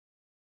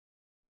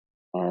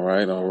All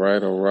right.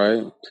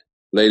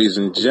 Ladies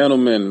and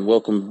gentlemen,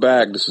 welcome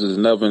back. This is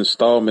another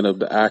installment of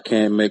the I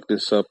Can't Make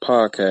This Up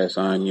podcast.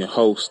 I'm your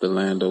host, the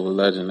Landover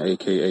Legend,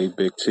 aka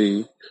Big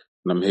T.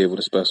 And I'm here with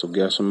a special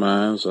guest of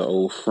mine, an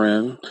old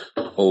friend,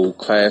 old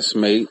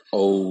classmate,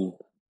 old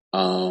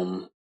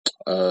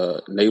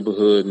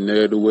neighborhood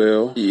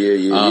ne'er-do-well.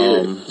 Yeah.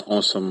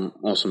 On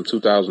some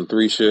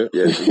 2003 shit.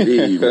 Yes,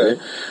 indeed, man.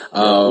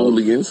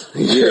 Hooligans.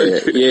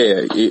 Exactly.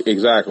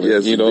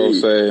 Yes, you know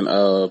indeed. what I'm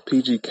saying?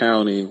 PG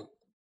County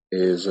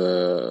is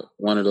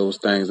one of those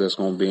things that's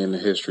going to be in the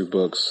history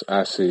books.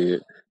 I see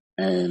it.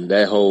 And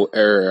that whole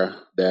era,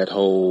 that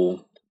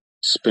whole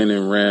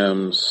spinning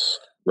rims,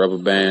 rubber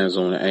bands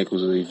on the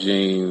ankles of the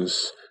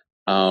jeans,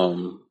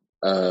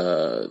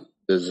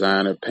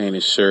 designer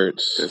painted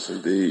shirts, Yes,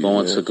 indeed,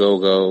 going man. to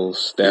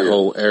go-go's, that Yeah.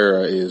 whole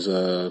era is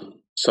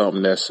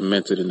something that's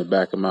cemented in the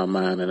back of my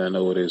mind, and I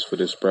know it is for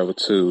this brother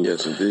too.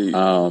 Yes, indeed.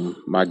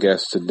 My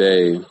guest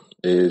today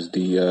is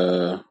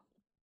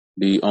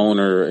the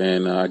owner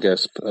and I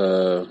guess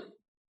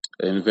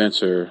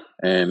inventor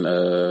and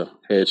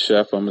head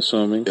chef, I'm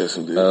assuming, Yes,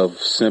 indeed. of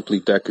Simply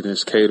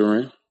Decadence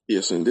Catering.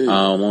 Yes, indeed.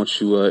 Why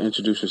don't you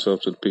introduce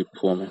yourself to the people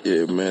for me?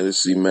 Yeah, man,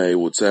 this is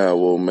Emmanuel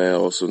Taiwo, man,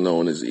 also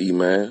known as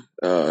E-Man,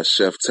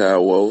 Chef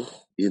Taiwo,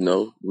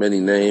 many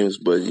names,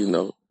 but,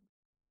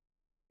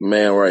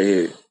 man right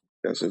here.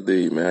 Yes,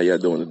 indeed, man. How y'all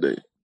doing today?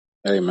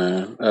 Hey,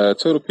 man,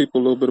 tell the people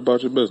a little bit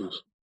about your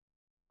business.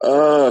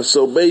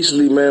 So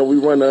basically, man, we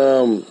run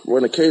a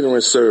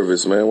catering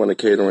service, man.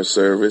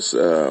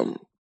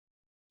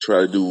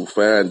 Try to do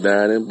fine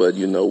dining, but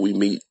we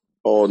meet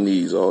all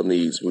needs.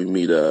 We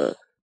meet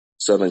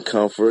Southern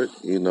comfort,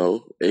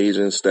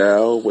 Asian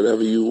style,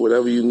 whatever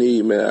you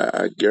need, man.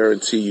 I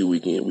guarantee you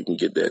we can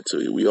get that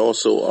to you. We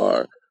also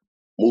are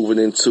moving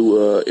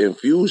into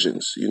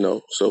infusions,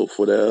 So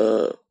for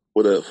the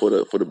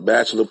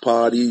bachelor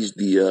parties,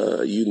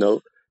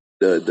 the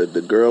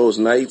girls'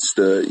 nights,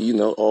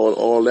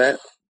 all that.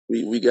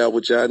 We got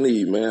what y'all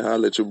need, man.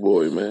 Holla at your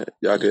boy, man.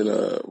 Y'all can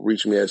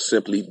reach me at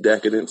Simply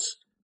Decadence.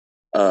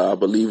 I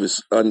believe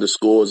it's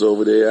underscores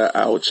over there.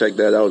 I will check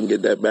that out and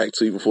get that back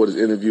to you before this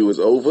interview is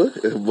over.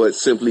 But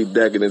Simply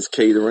Decadence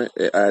Catering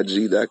at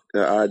IG,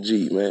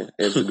 man.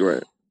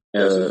 Instagram.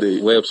 Yes,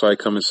 indeed. Website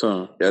coming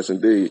soon. Yes,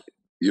 indeed.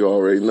 You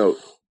already know.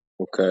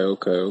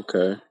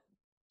 Okay.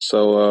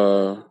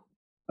 So,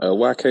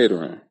 why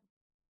catering?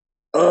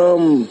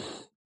 Man,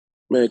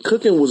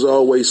 cooking was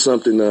always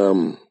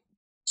something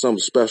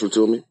special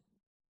to me.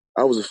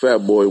 I was a fat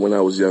boy when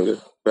I was younger.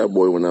 I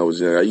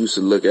used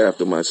to look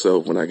after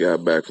myself when I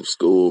got back from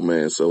school,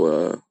 man.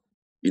 So,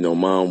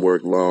 mom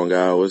worked long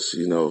hours,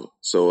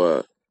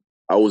 So,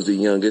 I was the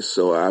youngest,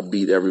 so I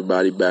beat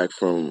everybody back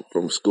from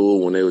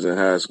school when they was in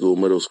high school,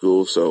 middle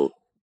school. So,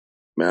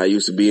 man, I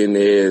used to be in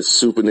there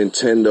Super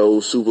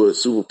Nintendo,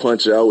 Super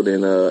Punch Out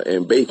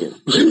and Bacon.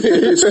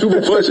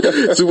 Super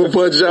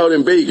Punch Out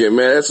and Bacon,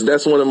 man.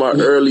 That's one of my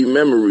early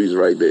memories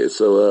right there.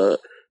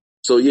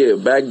 So yeah,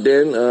 back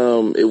then,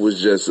 it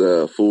was just,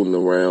 fooling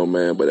around,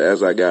 man. But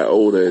as I got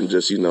older and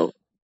just,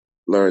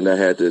 learned I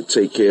had to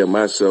take care of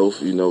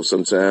myself,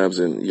 sometimes.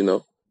 And,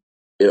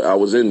 I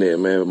was in there,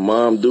 man.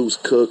 Mom Dukes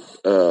cook,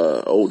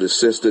 older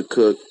sister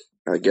cook.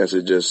 I guess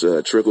it just,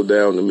 trickled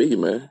down to me,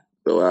 man.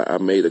 So I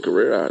made a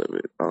career out of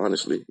it,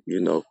 honestly,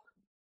 And,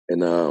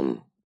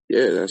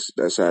 yeah,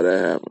 that's how that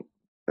happened.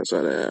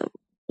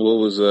 What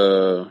was,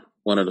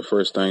 one of the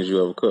first things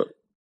you ever cooked?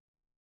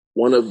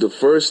 One of the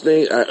first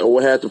things I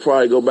would have to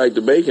probably go back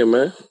to bacon,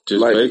 man.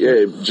 Bacon?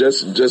 Yeah,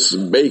 just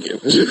bacon,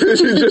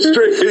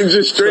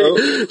 just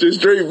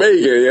straight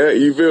bacon. Yeah,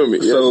 you feel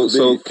me?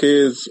 So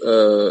kids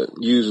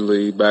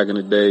usually back in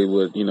the day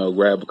would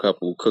grab a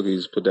couple of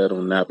cookies, put that on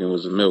a napkin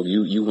with some milk.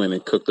 You went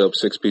and cooked up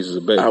 6 pieces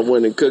of bacon. I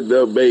went and cooked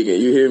up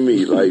bacon. You hear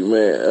me? Like,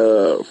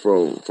 man,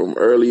 from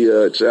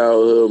early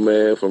childhood,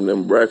 man, from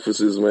them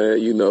breakfasts, man,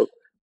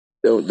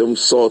 them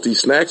salty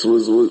snacks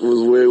was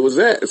where it was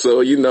at.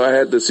 So, I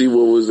had to see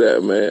what was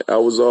that, man. I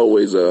was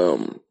always,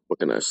 what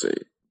can I say?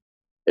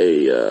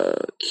 A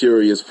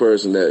curious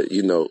person that,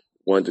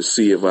 wanted to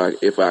see if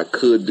I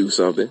could do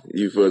something.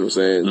 You feel what I'm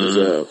saying?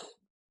 Mm-hmm.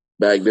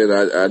 Back then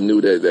I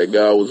knew that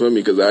God was with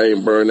me because I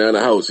ain't burned down the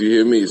house. You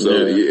hear me?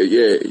 So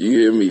yeah, you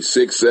hear me?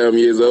 6, 7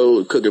 years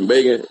old cooking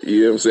bacon.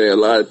 You know what I'm saying? A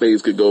lot of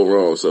things could go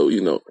wrong. So,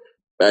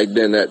 back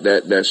then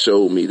that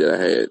showed me that I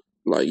had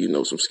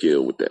some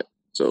skill with that.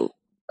 So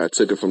I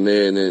took it from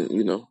there and then,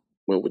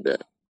 went with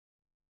that.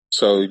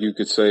 So you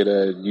could say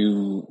that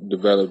you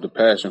developed a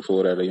passion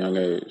for it at a young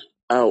age.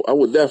 I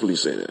would definitely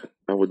say that.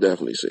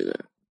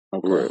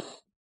 Okay.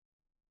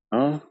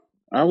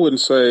 I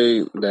wouldn't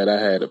say that I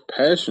had a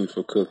passion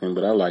for cooking,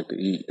 but I like to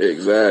eat.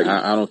 Exactly.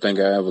 I don't think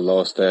I ever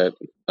lost that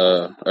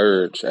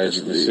urge, as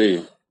you can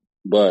see.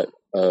 But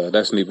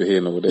that's neither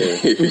here nor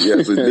there.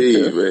 Yes,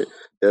 indeed, man.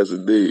 Yes,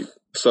 indeed.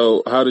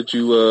 So how did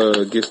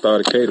you get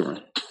started catering?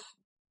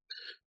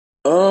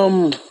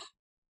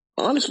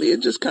 Honestly,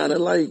 it just kind of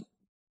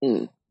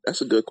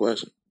that's a good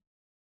question.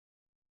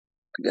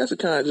 I guess it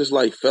kind of just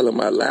fell in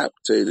my lap,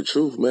 to tell you the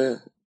truth, man.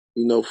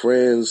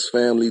 Friends,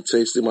 family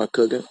tasted my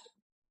cooking.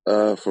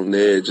 From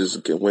there,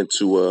 just went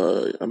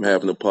to I'm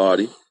having a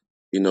party.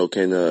 Can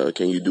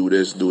you do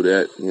this, do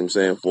that? You know what I'm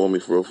saying, for me,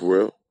 for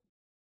real.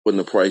 Putting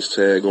a price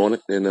tag on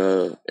it and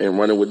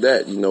running with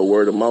that.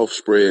 Word of mouth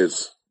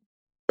spreads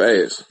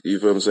fast. You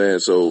feel what I'm saying?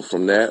 So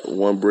from that,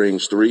 one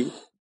brings three,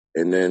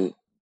 and then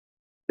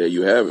there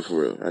you have it,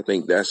 for real. I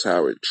think that's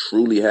how it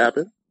truly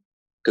happened.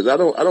 Because I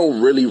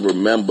don't really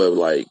remember,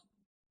 like,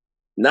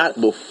 not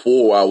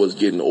before I was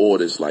getting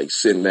orders, like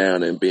sitting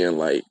down and being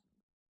like,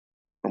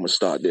 I'm gonna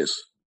start this.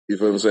 You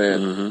feel what I'm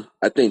saying? Mm-hmm.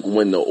 I think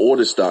when the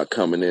orders start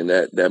coming in,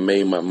 that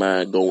made my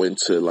mind go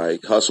into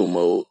like hustle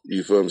mode.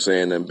 You feel what I'm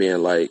saying? And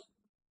being like,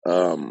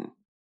 I'm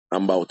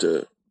about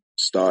to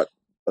start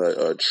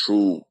a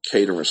true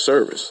catering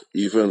service.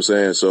 You feel what I'm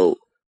saying? So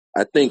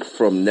I think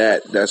from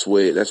that's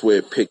where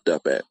it picked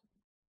up at.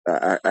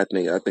 I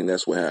think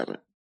that's what happened.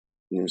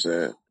 You know what I'm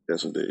saying?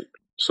 Yes, indeed.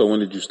 So when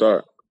did you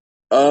start?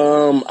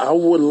 I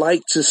would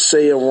like to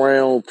say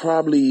around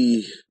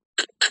probably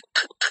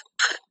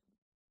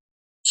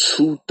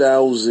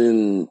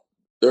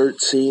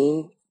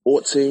 2013,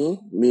 14.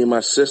 Me and my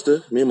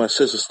sister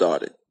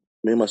started.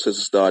 Me and my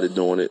sister started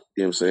doing it.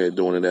 You know what I'm saying?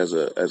 Doing it as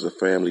a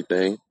family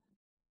thing,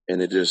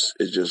 and it just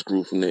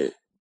grew from there.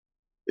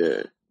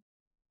 Yeah.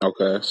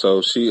 Okay,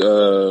 so she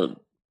I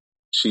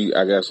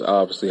guess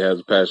obviously has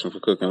a passion for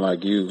cooking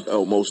like you.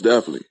 Oh, most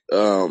definitely.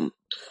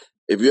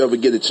 If you ever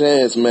get a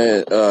chance,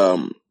 man,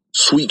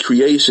 Sweet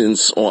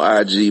Creations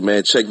on IG,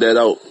 man, check that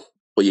out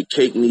for your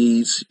cake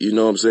needs. You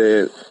know what I'm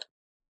saying?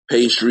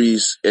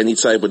 Pastries, any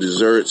type of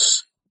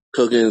desserts,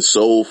 cooking,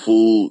 soul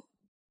food.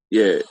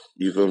 Yeah,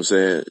 you feel what I'm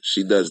saying?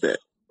 She does that.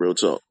 Real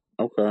talk.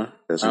 Okay.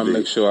 That's I'll indeed.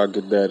 make sure I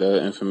get that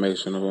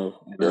information and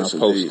Yes,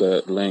 I'll post indeed.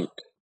 that link.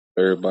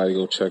 Everybody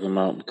go check them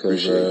out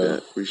because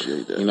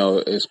Appreciate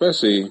that.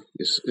 Especially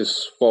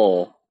it's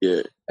fall.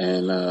 Yeah.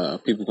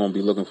 And people gonna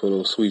be looking for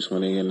those sweets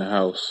when they in the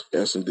house.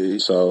 Yes,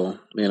 indeed. So,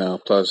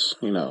 plus,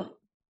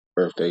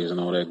 birthdays and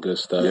all that good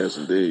stuff. Yes,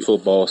 indeed.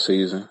 Football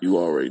season. You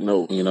already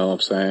know. You know what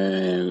I'm saying?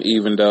 And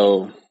even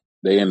though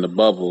they in the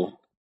bubble,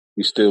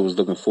 we still was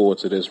looking forward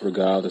to this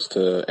regardless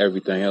to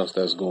everything else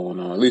that's going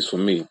on, at least for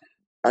me.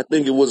 I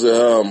think it was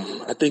a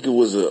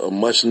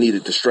much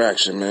needed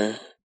distraction, man.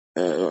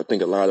 I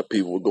think a lot of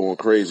people were going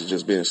crazy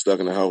just being stuck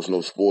in the house,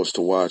 no sports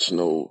to watch,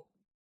 no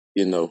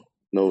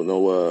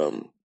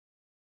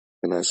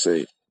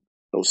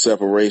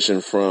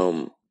separation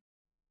from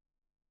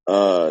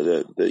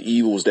the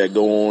evils that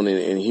go on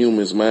in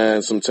humans'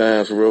 minds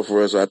sometimes, for real,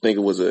 for us. I think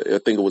it was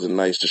a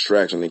nice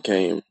distraction that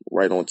came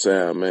right on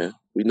time, man.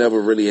 We never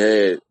really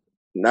had,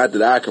 not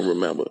that I can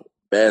remember,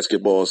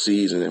 basketball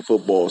season and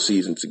football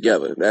season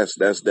together. That's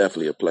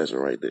definitely a pleasure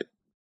right there.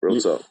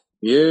 Real talk.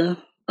 Yeah.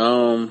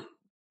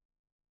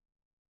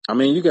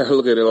 You got to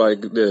look at it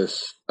like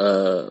this.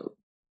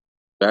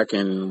 Back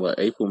in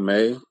April,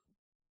 May,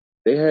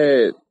 they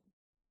had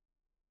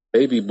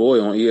Baby Boy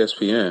on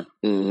ESPN.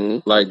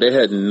 Mm-hmm. Like they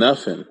had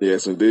nothing.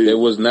 Yes, indeed. There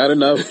was not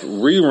enough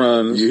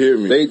reruns. You hear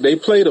me? They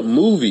played a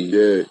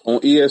movie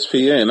on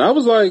ESPN. I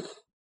was like,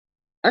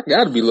 I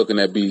got to be looking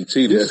at BET.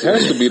 This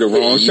has to be the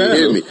wrong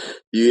channel.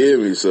 You hear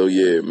me? So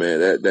yeah, man,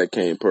 that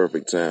came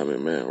perfect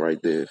timing, man,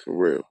 right there, for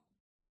real.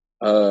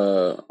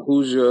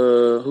 Who's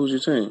your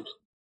team?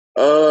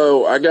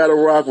 I got to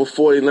rock with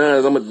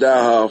 49ers. I'm a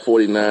diehard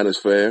 49ers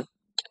fan.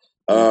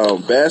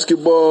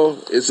 Basketball,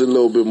 it's a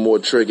little bit more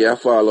tricky. I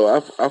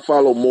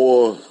follow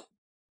more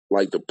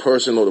like the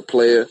person or the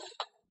player. You know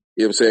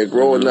what I'm saying?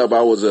 Growing up,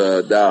 I was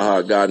a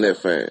diehard Garnett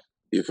fan.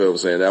 You feel what I'm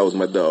saying? That was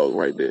my dog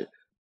right there.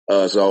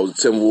 So I was a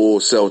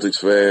Timberwolves Celtics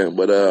fan.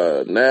 But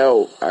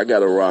now I got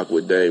to rock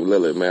with Dame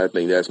Lillard, man. I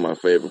think that's my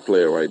favorite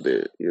player right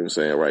there. You know what I'm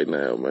saying? Right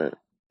now, man.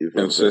 You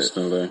feel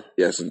Consistently.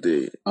 Yes,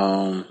 indeed.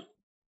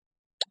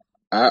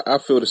 I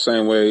feel the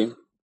same way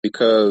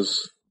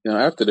because,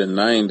 after the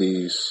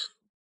 90s,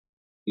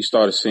 you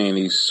started seeing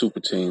these super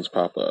teams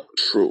pop up.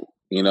 True.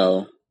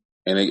 And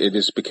it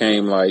just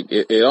became like,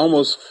 it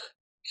almost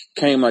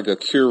came like a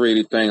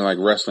curated thing like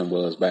wrestling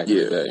was back in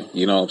the day.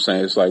 You know what I'm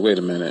saying? It's like, wait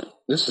a minute,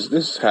 this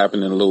is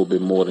happening a little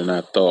bit more than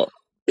I thought.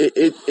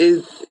 It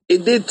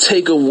did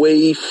take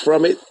away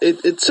from it.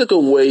 It took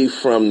away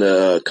from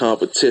the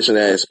competition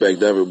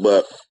aspect of it,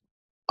 but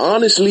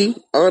honestly,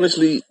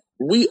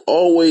 we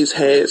always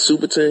had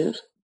super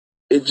teams.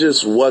 It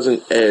just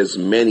wasn't as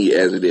many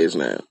as it is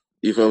now.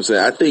 You feel what I'm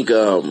saying? I think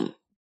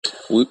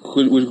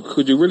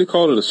could you really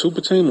call it a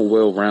super team or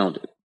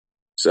well-rounded?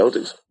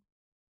 Celtics.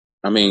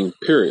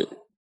 Period.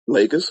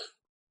 Lakers.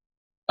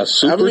 A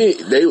super?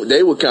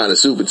 They were kind of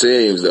super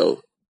teams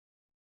though.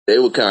 They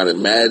were kind of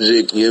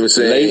Magic. You know what I'm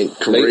saying?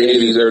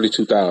 Late 80s, early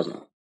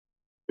 2000s.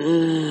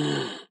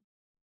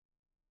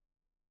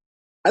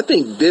 I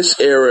think this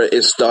era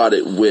it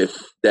started with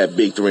that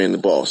big three in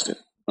Boston.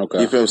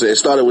 Okay. You feel what I'm saying? It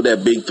started with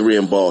that big three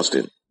in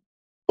Boston.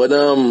 But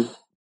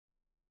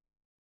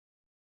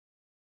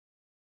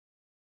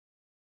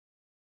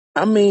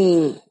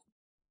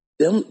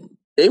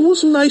they were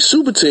some nice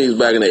super teams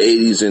back in the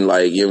 80s and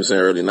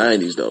early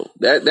 90s though.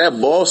 That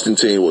Boston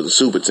team was a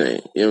super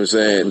team. You know what I'm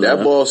saying? Yeah.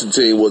 That Boston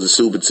team was a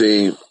super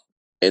team.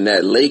 and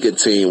that Laker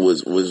team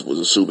was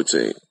a super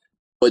team.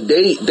 But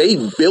they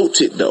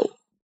built it though.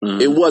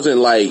 Mm-hmm. It wasn't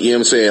like, you know what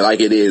I'm saying, like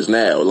it is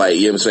now. Like,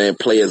 you know what I'm saying,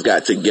 players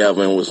got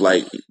together and was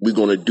like, we're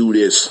going to do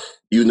this,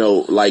 you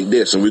know, like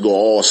this, and we're going to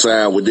all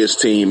sign with this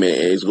team, and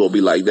it's going to be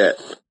like that.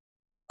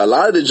 A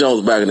lot of the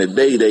Jones back in the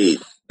day,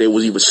 they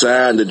was either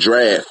signed or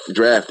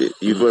drafted.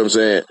 You feel what I'm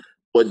saying?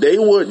 But they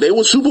were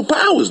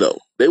superpowers though.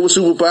 They were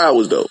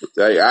superpowers though.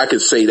 I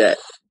could say that.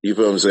 You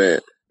feel what I'm saying?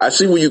 I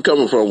see where you're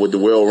coming from with the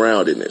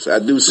well-roundedness. I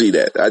do see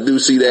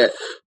that.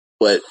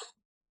 But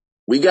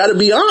we got to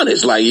be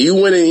honest. Like, you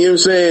winning, you know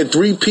what I'm saying,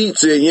 3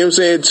 peats and, you know what I'm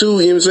saying, 2, you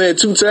know what I'm saying,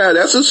 2 times.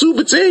 That's a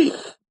super team.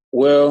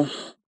 Well,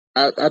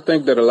 I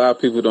think that a lot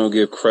of people don't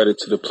give credit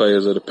to the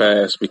players of the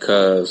past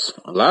because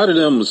a lot of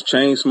them was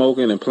chain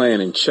smoking and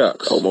playing in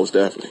chucks. Oh, most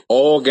definitely.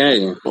 All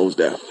game. Most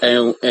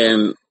definitely.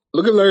 And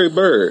look at Larry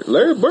Bird.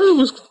 Larry Bird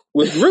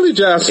was really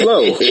Josh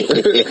Slow. He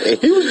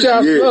was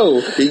Josh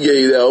Slow. He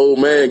gave that old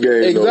man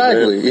game.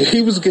 Exactly. Though,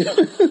 he was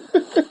giving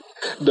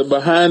the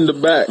behind the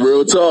back.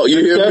 Real talk. You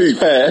hear me?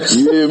 Pass.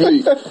 You hear me?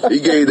 He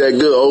gave that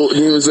good old,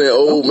 you know what I'm saying,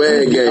 old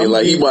man game.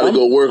 Like, he about to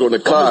go work on the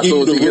clock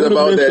so he get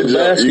about that job.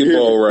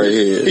 Basketball right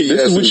here. This yes,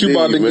 is what you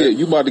about to man. get.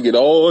 You about to get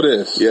all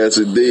this. Yes,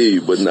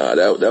 indeed. But nah,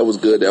 that was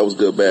good. That was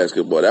good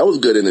basketball. That was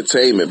good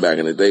entertainment back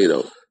in the day,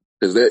 though.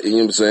 Because that, you know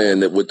what I'm saying,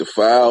 that with the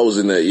fouls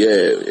and that,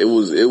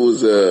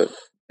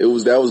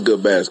 that was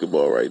good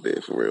basketball right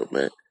there, for real,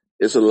 man.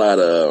 It's a lot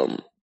of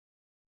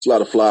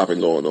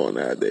flopping going on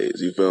nowadays.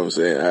 You feel what I'm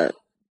saying?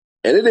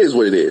 And it is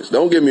what it is.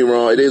 Don't get me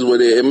wrong. It is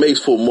what it is. It makes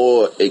for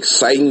more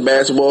exciting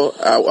basketball.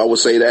 I would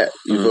say that.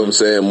 You feel what I'm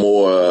saying?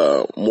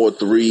 More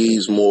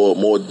threes,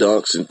 more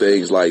dunks and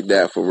things like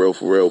that, for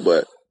real.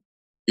 But,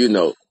 you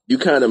know, you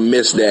kind of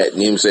miss that, you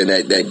know what I'm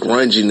saying, that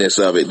grunginess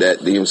of it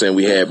that, you know what I'm saying,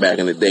 we had back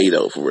in the day,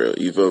 though, for real.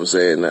 You feel what I'm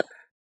saying?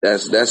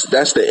 That's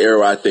the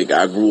era I think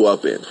I grew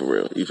up in, for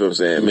real. You feel what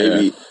I'm saying?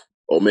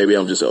 Maybe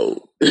I'm just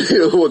old.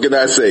 What can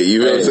I say? You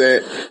know what I'm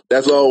saying?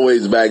 That's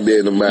always back there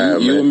in the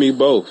mind, you and me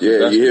both. Yeah,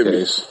 that's you hear the me?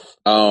 Case.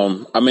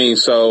 I mean,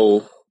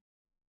 so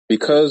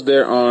because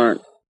there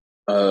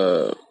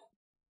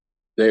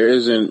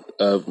isn't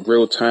a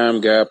real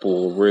time gap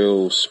or a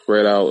real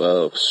spread out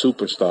of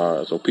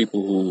superstars or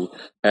people who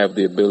have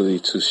the ability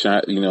to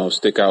shine, you know,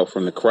 stick out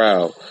from the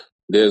crowd.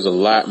 There's a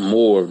lot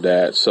more of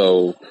that.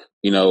 So,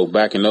 you know,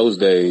 back in those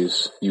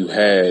days, you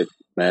had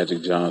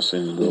Magic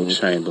Johnson, Will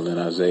Chamberlain,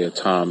 Isaiah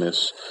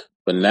Thomas,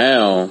 but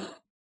now,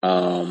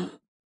 and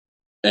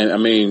I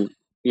mean,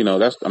 you know,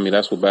 that's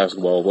what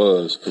basketball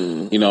was.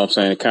 You know what I'm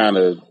saying? It kind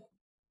of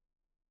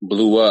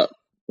blew up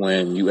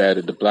when you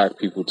added the black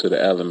people to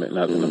the element.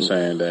 Not that I'm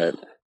saying that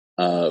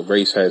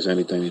race has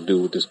anything to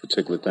do with this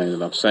particular thing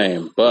that I'm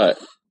saying, but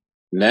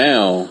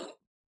now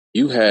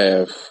you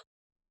have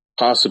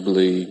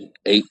possibly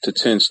 8 to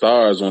 10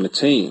 stars on the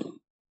team,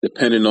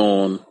 depending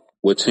on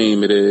what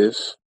team it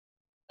is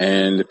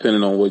and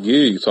depending on what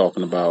year you're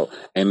talking about.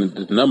 And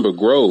the number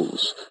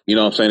grows. You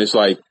know what I'm saying? It's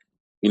like,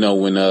 you know,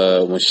 when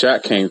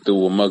Shaq came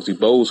through, when Muggsy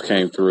Bogues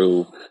came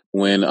through,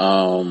 when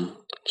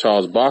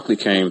Charles Barkley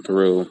came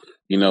through,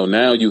 you know,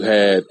 now you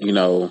had, you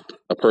know,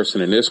 a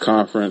person in this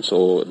conference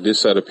or this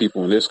set of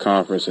people in this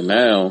conference, and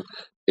now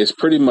it's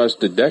pretty much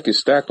the deck is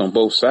stacked on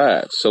both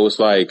sides. So it's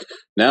like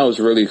now it's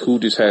really who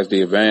just has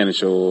the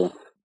advantage or,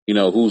 you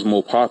know, who's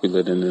more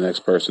popular than the next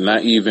person.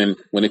 Not even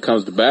when it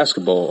comes to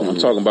basketball. I'm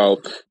talking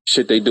about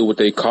shit they do with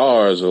their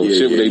cars or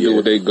they do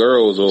with their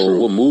girls or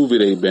what movie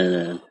they've been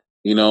in.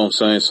 You know what I'm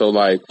saying? So,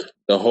 like,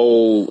 the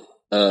whole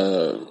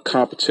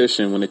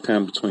competition when it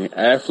comes between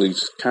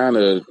athletes kind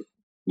of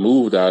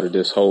moved out of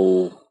this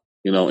whole,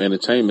 you know,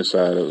 entertainment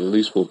side, at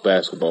least with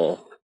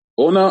basketball.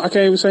 Well, no, I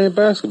can't even say in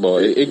basketball.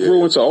 It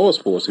grew into all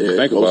sports, if you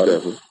think about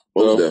it.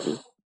 Most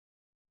definitely.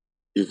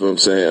 You feel what I'm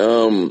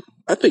saying?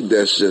 I think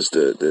that's just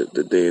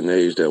the day and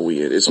age that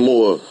we in. It's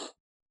more,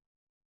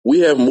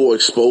 we have more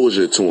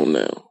exposure to them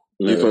now.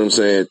 You feel what I'm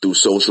saying? Through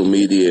social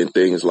media and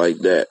things like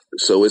that.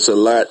 So it's a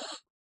lot.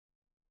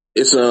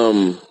 It's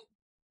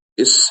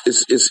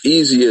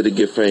easier to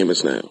get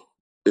famous now.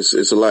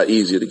 It's a lot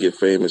easier to get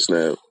famous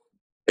now.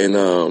 And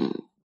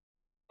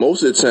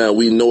most of the time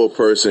we know a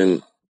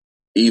person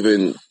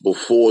even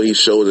before he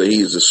shows that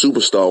he's a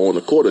superstar on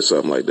the court or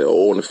something like that,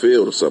 or on the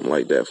field or something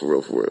like that, for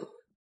real.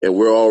 And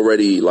we're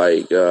already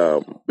like,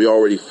 we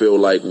already feel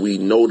like we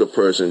know the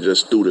person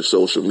just through the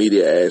social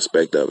media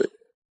aspect of it.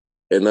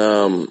 And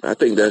I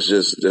think that's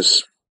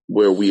just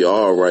where we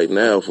are right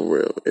now, for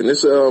real. And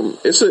it's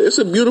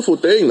a beautiful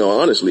thing, though,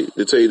 honestly,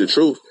 to tell you the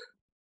truth.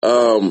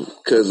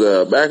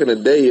 Because back in the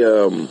day,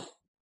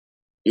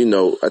 you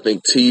know, I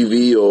think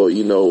TV or,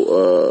 you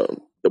know,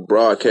 the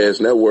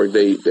broadcast network,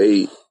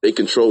 they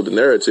control the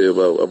narrative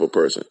of a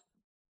person.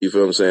 You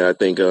feel what I'm saying? I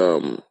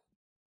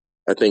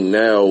think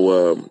now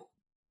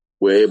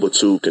we're able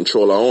to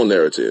control our own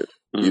narrative.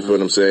 You feel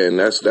what I'm saying?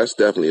 That's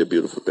definitely a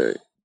beautiful thing.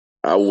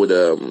 I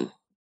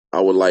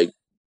would like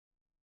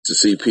to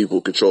see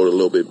people control it a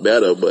little bit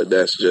better, but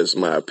that's just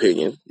my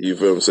opinion. You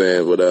feel what I'm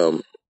saying? But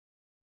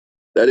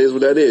that is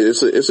what that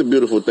is. It's a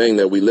beautiful thing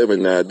that we live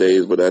in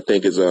nowadays, but I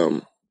think it's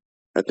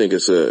I think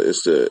it's a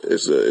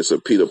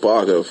Peter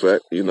Parker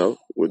effect,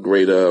 with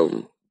great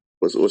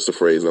what's the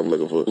phrase I'm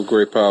looking for? With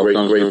great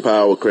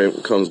power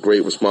comes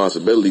great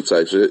responsibility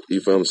type shit.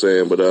 You feel what I'm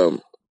saying? But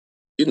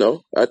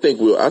I think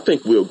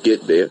we'll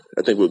get there.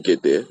 I think we'll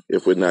get there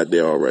if we're not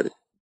there already.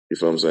 You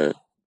feel what I'm saying?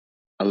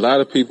 A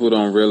lot of people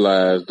don't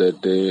realize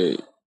that they're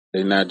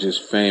not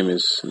just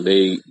famous.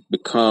 They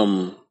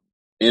become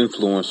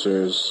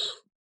influencers,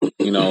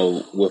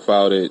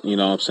 without it, what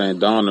I'm saying,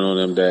 dawning on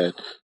them that,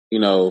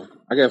 I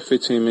got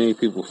 15 million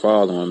people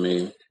following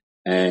me,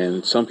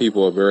 and some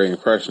people are very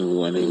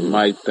impressionable, and they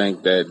might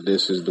think that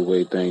this is the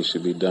way things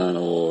should be done,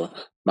 or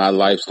my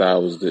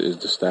lifestyle is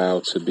the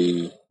style to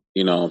be,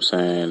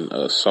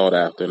 sought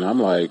after. And I'm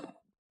like,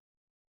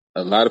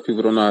 a lot of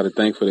people don't know how to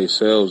think for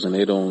themselves, and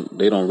they don't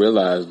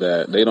realize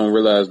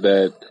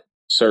that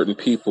certain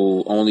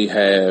people only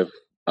have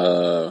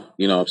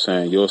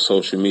your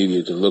social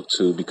media to look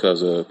to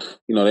because of,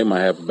 they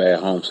might have a bad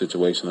home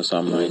situation or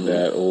something like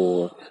that,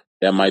 or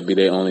that might be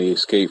their only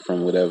escape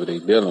from whatever they're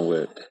dealing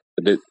with.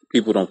 But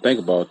people don't think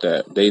about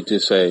that. They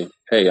just say,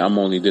 hey, I'm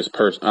only this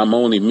person. I'm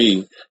only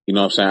me.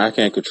 I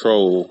can't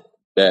control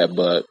that.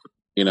 But,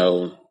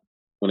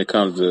 when it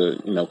comes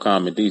to,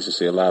 common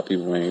decency, a lot of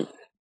people ain't,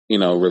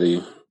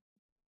 really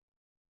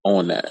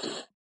on that.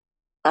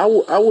 I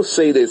will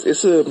say this.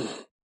 It's a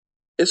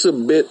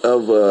bit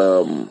of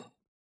a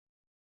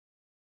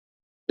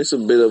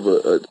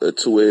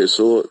two-edged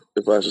sword,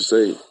 if I should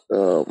say.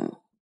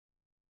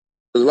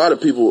 Because a lot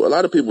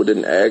of people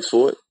didn't ask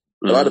for it.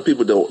 Mm-hmm. A lot of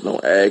people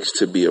don't ask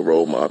to be a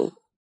role model.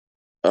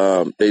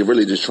 They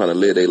really just trying to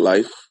live their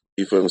life.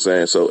 You feel what I'm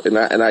saying? So, and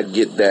I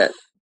get that.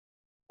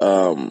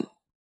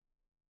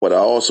 But I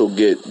also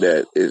get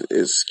that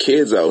it's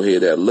kids out here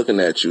that are looking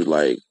at you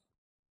like,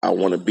 I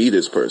want to be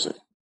this person.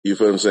 You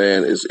feel what I'm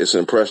saying? It's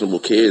impressionable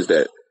kids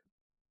that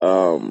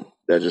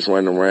just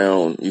running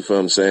around. You feel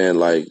what I'm saying?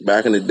 Like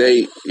back in the day,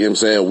 you know what I'm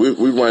saying?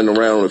 We running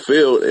around on the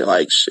field and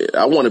like, shit,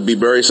 I want to be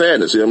Barry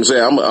Sanders. You know what I'm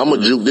saying? I'm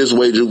going to juke this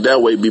way, juke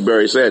that way, be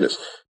Barry Sanders.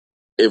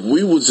 If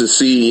we was to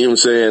see, you know what I'm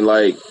saying,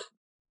 like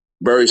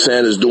Barry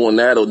Sanders doing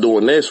that or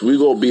doing this, we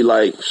going to be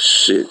like,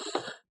 shit,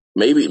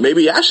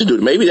 maybe I should do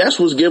it. Maybe that's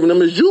what's giving them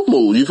his juke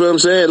move. You feel what I'm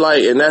saying?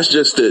 Like, and that's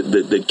just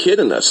the kid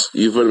in us.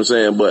 You feel what I'm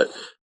saying? But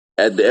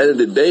at the end of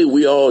the day,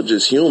 we all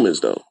just humans,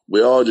 though.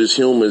 We all just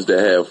humans that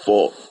have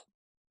fault.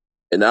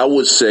 And I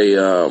would say,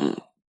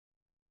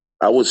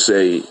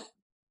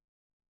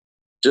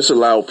 just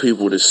allow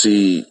people to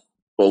see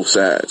both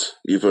sides.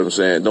 You feel what I'm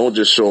saying? Don't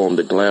just show them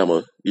the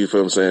glamour. You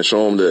feel what I'm saying?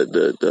 Show them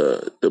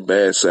the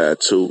bad side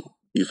too.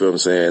 You feel what I'm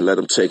saying? Let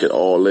them take it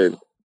all in.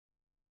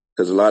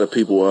 Because a lot of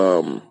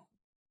people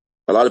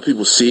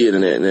see it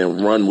and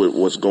then run with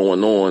what's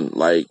going on.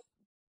 Like,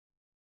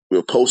 we're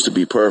supposed to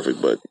be perfect,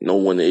 but no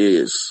one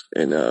is.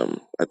 And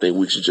I think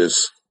we should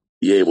just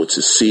be able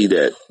to see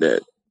that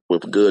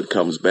with good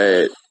comes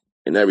bad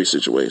in every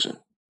situation.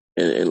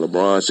 In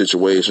LeBron's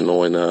situation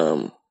or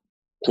in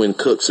Quinn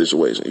Cook's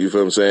situation. You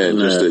feel what I'm saying?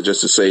 Yeah. Just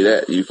to say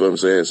that. You feel what I'm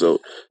saying? So,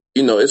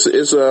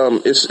 it's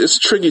a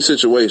tricky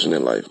situation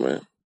in life,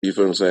 man. You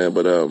feel what I'm saying?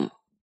 But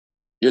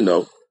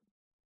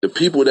the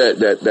people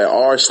that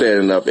are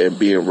standing up and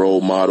being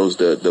role models,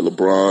 the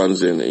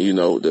LeBrons and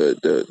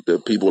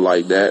the people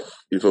like that.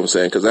 You feel what I'm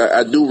saying? Because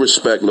I do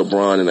respect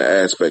LeBron in the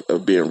aspect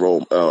of being a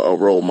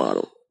role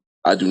model.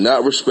 I do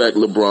not respect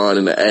LeBron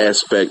in the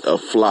aspect of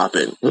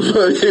flopping. For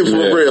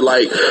real,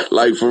 like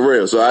for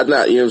real. So I'm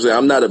not,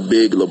 I'm not a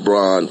big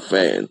LeBron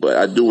fan, but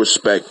I do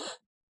respect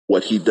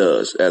what he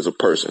does as a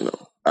person,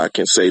 though. I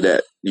can say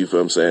that. You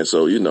feel what I'm saying?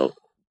 So,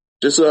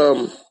 just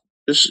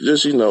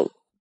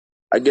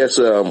I guess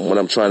what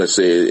I'm trying to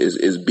say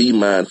is be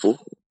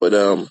mindful, but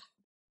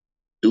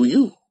do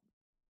you?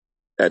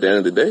 At the end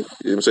of the day, you know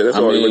what I'm saying? That's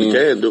all you really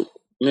can do.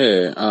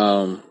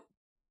 Yeah.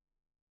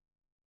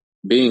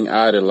 Being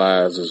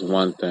idolized is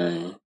one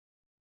thing,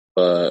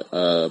 but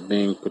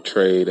being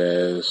portrayed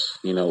as,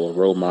 a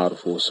role model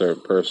for a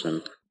certain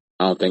person,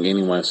 I don't think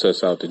anyone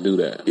sets out to do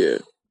that. Yeah.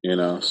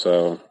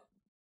 So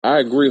I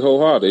agree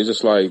wholeheartedly. It's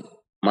just like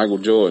Michael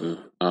Jordan.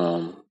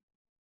 I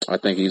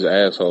think he's an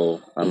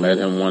asshole. I met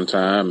him one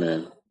time,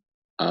 and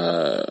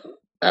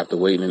after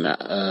waiting in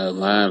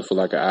line for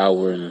like an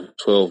hour and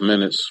 12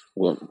 minutes,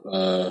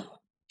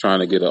 trying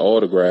to get an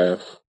autograph,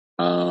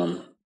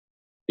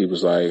 he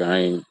was like, I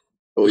ain't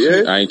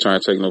trying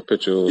to take no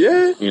picture,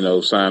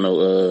 sign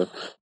no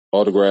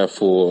autograph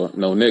for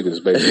no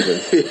niggas,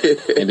 basically.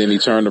 And then he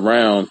turned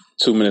around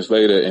 2 minutes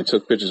later and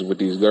took pictures with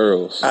these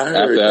girls.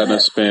 After I done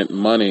spent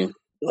money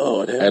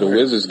at a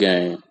Wizards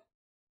game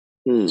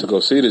to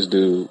go see this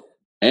dude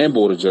and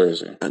bought a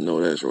jersey. I know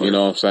that's right. You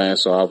know what I'm saying?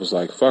 So I was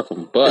like, fuck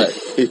him. But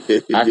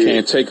I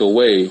can't take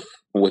away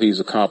from what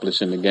he's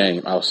accomplished in the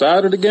game.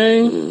 Outside of the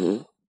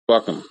game,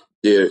 fuck him.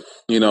 Yeah.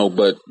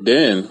 But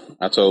then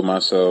I told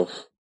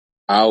myself,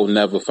 I'll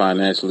never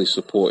financially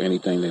support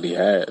anything that he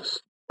has.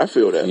 I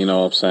feel that. You know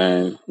what I'm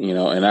saying?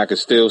 And I could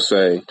still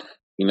say,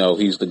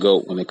 he's the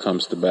GOAT when it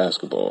comes to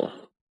basketball.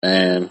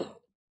 And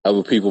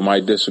other people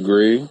might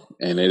disagree,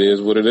 and it is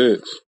what it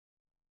is.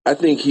 I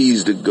think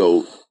he's the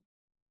GOAT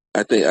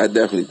I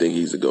definitely think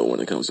he's the GOAT when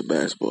it comes to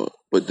basketball.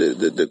 But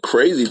the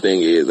crazy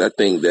thing is, I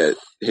think that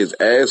his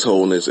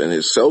assholeness and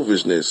his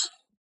selfishness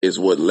is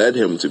what led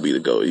him to be the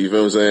GOAT. You feel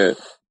what I'm saying?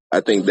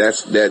 I think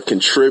that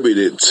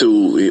contributed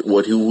to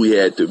who he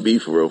had to be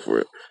for real, for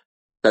real.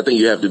 I think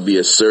you have to be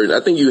I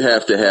think you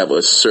have to have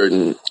a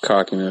certain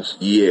cockiness.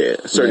 Yeah,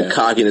 a certain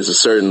cockiness, a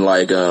certain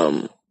like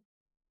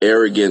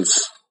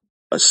arrogance,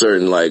 a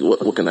certain like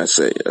what can I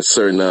say? A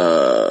certain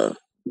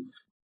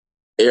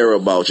air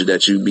about you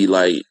that you be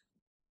like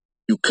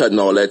you cutting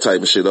all that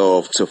type of shit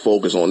off to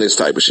focus on this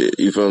type of shit.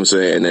 You feel what I'm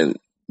saying? And then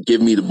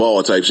give me the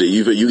ball type shit.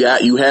 You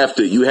have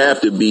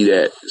to be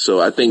that.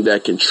 So I think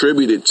that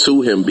contributed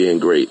to him being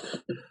great.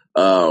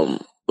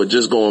 But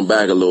just going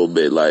back a little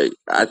bit, like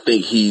I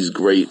think he's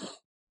great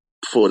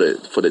for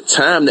the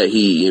time that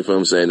you feel what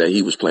I'm saying, that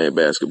he was playing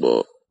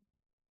basketball.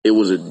 It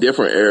was a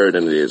different era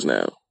than it is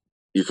now.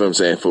 You feel what I'm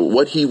saying? For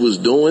what he was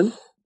doing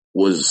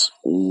was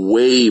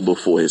way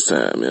before his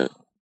time, man.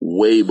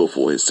 Way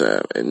before his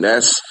time. And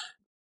that's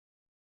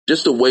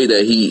just the way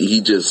that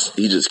he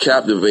just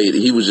captivated.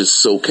 He was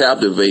just so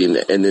captivating,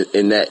 and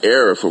in that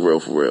era, for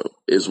real,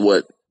 is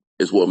what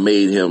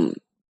made him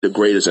the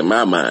greatest in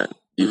my mind.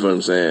 You feel what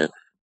I'm saying?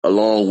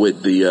 Along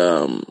with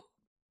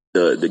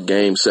the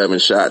Game 7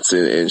 shots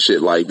and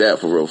shit like that,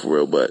 for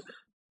real. But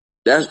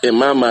that's in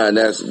my mind.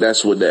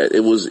 That's what that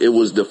it was. It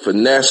was the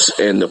finesse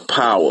and the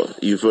power.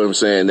 You feel what I'm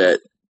saying? That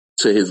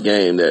to his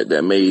game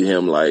that made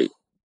him like.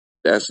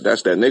 That's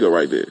that nigga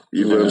right there.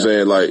 You feel what I'm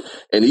saying? Like,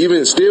 and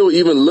even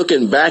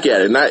looking back at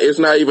it, it's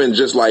not even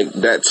just like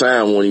that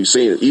time when you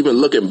seen it. Even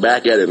looking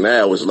back at it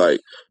now, it's like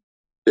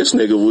this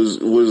nigga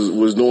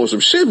was doing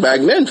some shit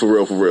back then, for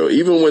real.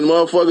 Even when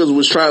motherfuckers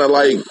was trying to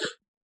like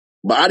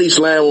body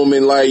slam him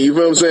and like, you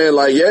feel what I'm saying?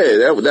 Like,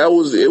 yeah,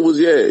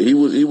 he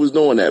was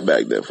doing that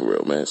back then, for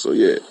real, man. So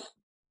yeah,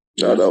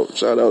 shout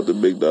out to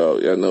Big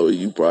Dog. I know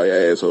you probably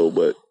an asshole,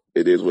 but.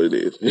 It is what it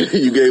is.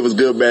 You gave us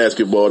good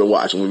basketball to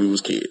watch when we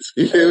was kids.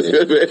 You can't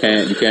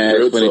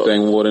ask for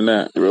anything more than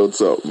that. Real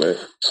talk, man.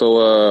 So,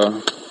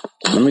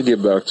 let me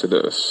get back to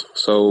this.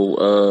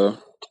 So,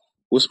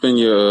 what's been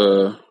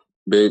your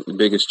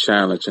biggest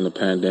challenge in the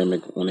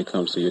pandemic when it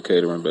comes to your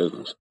catering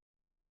business?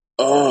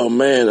 Oh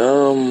man,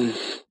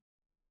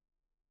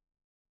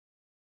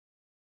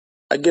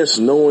 I guess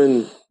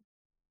knowing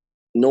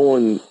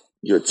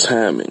your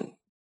timing,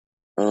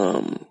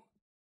 and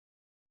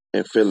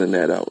filling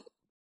that out.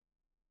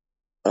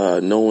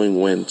 Knowing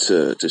when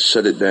to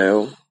shut it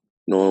down,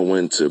 knowing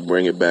when to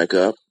bring it back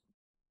up,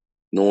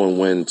 knowing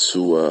when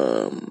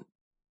to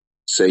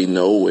say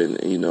no, and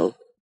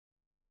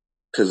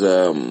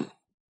because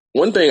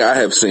one thing I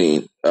have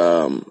seen,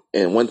 and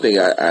one thing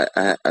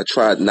I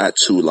tried not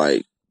to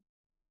like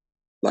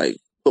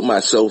put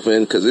myself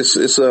in, because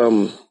it's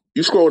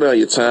you scroll down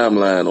your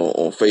timeline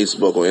on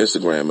Facebook or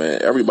Instagram,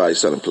 man, everybody's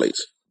selling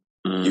plates.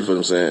 Mm-hmm. You feel what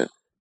I'm saying?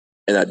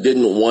 And I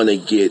didn't want to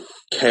get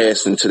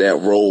cast into that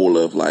role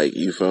of like,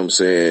 you feel what I'm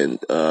saying,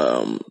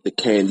 the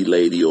candy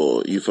lady,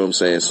 or you feel what I'm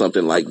saying,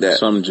 something like that.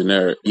 Something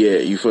generic. Yeah,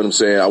 you feel what I'm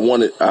saying?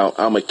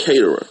 I'm a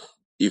caterer.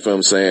 You feel what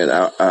I'm saying?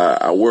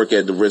 I work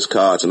at the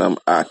Ritz-Carlton and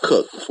I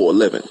cook for a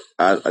living.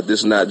 This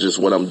is not just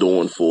what I'm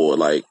doing for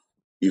like,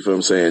 you feel what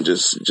I'm saying,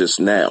 just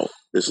now.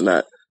 This is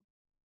not,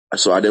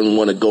 so I didn't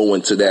want to go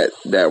into that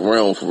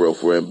realm for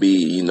real and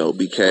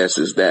be cast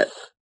as that.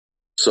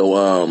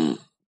 So,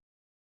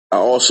 I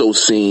also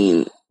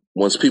seen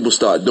once people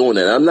start doing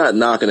that, I'm not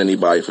knocking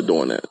anybody for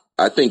doing that.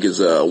 I think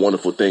it's a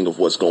wonderful thing of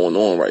what's going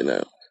on right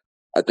now.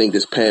 I think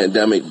this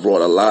pandemic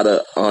brought a lot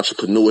of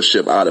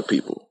entrepreneurship out of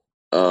people.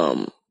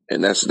 And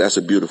that's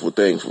a beautiful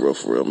thing for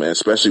real, man,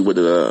 especially with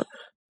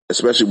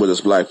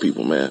us black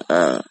people, man.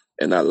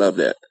 And I love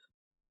that.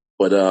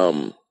 But,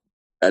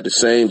 at the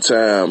same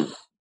time,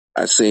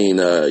 I seen,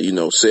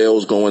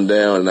 sales going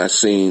down, and I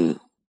seen,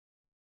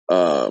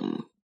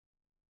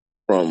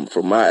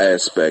 from my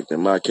aspect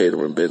in my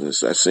catering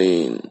business, I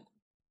seen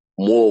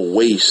more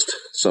waste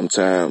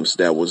sometimes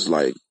that was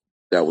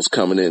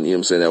coming in, you know what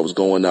I'm saying, that was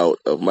going out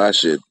of my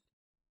shit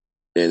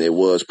than it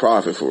was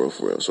profit for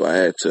real. So I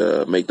had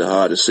to make the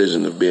hard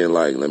decision of being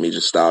like, let me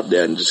just stop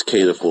that and just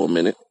cater for a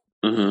minute.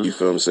 Mm-hmm. You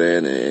feel what I'm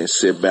saying? And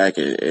sit back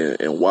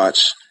and watch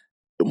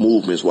the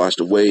movements, watch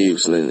the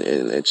waves,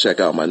 and check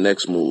out my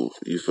next move.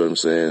 You feel what I'm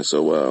saying?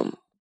 So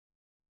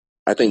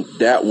I think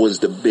that was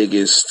the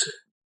biggest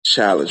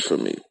challenge for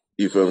me.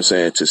 You feel what I'm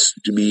saying?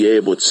 To be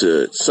able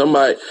to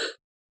somebody,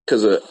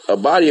 because a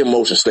body in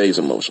motion stays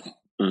in motion.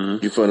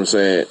 Mm-hmm. You feel what I'm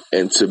saying?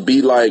 And to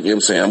be like, you know what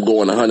I'm saying, I'm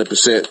going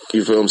 100%,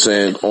 you feel what I'm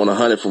saying, on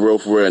 100 for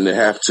real, and to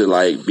have to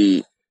like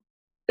be,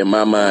 in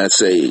my mind,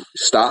 say,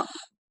 stop,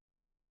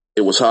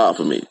 it was hard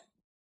for me.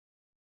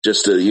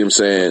 Just to, you know what I'm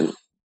saying,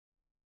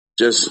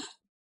 just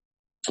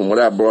from what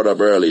I brought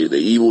up earlier, the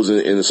evils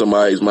in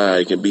somebody's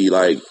mind can be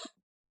like,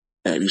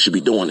 hey, you should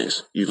be doing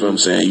this. You feel what I'm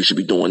saying? You should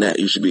be doing that.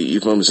 You should be, you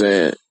feel what I'm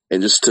saying?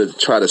 And just to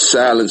try to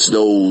silence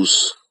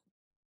those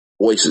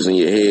voices in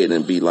your head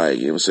and be like,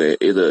 you know what I'm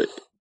saying,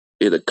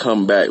 it'll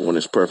come back when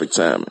it's perfect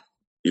timing.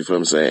 You feel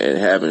what I'm saying? And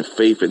having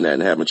faith in that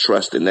and having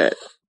trust in that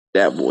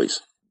voice.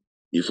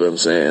 You feel what I'm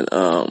saying?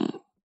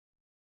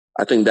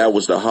 I think that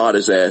was the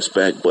hardest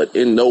aspect. But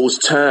in those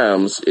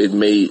times,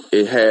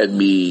 it had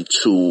me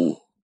to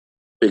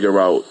figure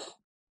out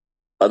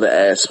other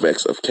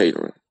aspects of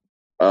catering.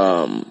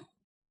 I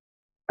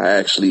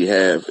actually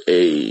have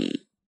a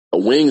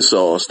wing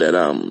sauce that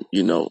I'm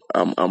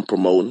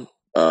promoting.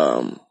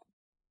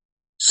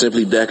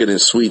 Simply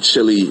Decadent Sweet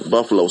Chili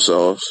Buffalo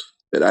Sauce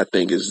that I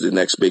think is the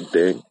next big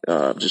thing.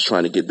 Just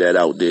trying to get that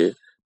out there.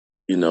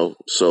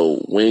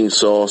 So wing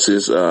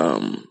sauces.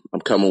 I'm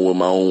coming with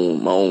my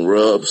own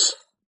rubs,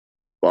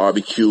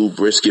 barbecue,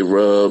 brisket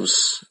rubs,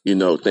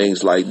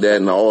 things like that.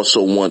 And I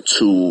also want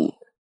to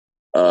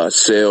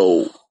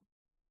sell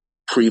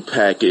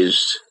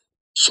prepackaged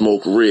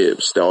smoked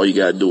ribs that all you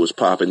gotta do is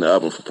pop in the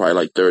oven for probably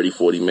like 30,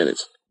 40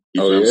 minutes.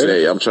 You know what I'm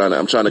saying?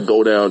 I'm trying to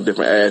go down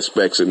different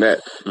aspects in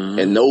that. Mm-hmm.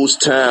 And those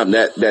time,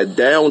 that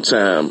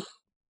downtime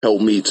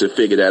helped me to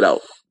figure that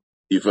out.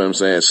 You feel what I'm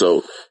saying?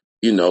 So,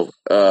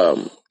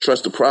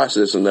 trust the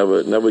process and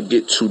never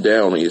get too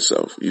down on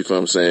yourself. You feel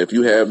what I'm saying? If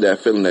you have that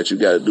feeling that you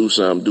got to do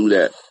something, do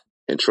that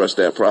and trust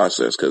that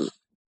process, because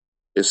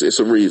it's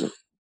a reason.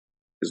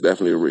 It's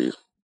definitely a reason.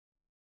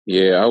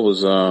 Yeah, I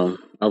was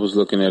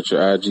looking at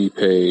your IG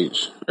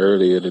page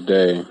earlier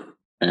today,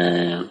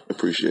 and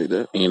appreciate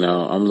that.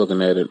 I'm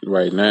looking at it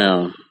right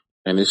now,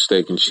 and it's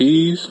steak and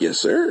cheese. Yes,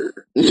 sir.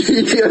 Yes,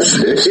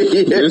 sir.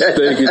 It's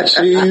steak and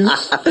cheese.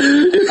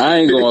 I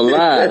ain't gonna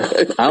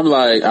lie. I'm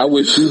like, I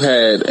wish you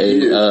had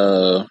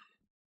a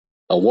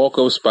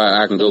walk-up spot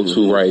I can go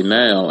to right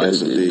now,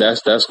 and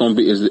that's gonna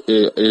be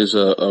is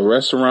a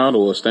restaurant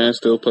or a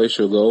standstill place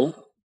your goal?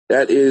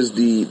 That's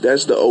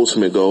the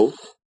ultimate goal.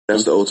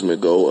 That's the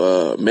ultimate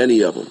goal.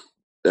 Many of them.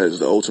 That is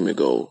the ultimate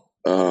goal.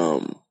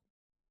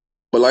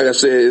 But like I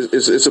said,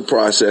 it's a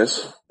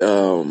process.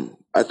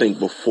 I think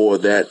before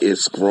that,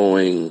 it's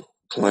growing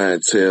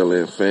clientele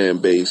and fan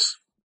base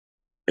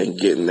and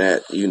getting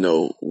that,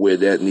 where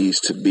that needs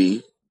to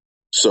be.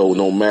 So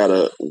no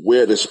matter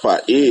where the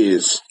spot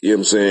is, you know what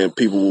I'm saying,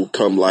 people will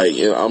come like,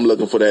 I'm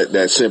looking for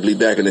that Simply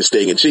Decadent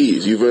steak and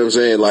cheese. You feel what I'm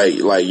saying?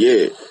 Like,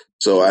 yeah.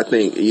 So I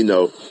think,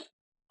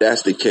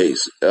 that's the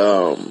case.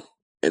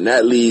 And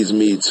that leads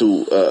me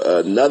to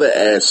another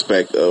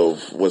aspect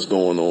of what's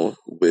going on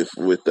with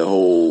the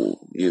whole,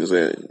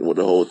 what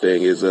the whole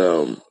thing is,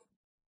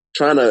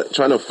 trying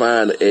to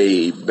find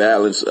a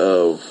balance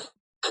of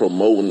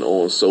promoting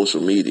on social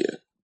media.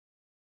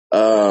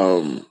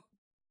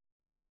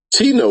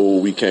 T know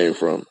where we came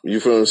from.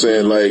 You feel what I'm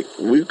saying? Like,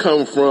 we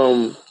come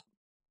from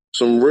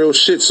some real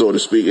shit, so to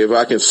speak, if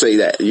I can say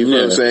that. You feel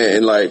what I'm saying?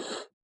 And like,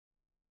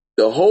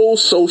 the whole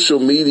social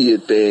media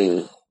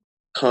thing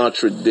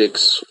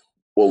contradicts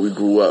what we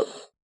grew up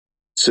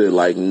to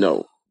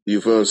know. You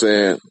feel what I'm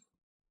saying?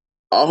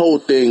 Our whole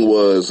thing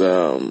was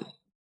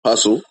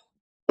hustle,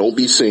 don't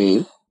be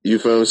seen. You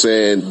feel what I'm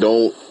saying?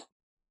 Don't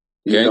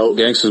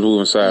gangsters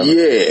moving silent.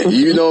 Yeah,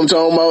 you know what I'm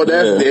talking about.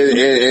 That's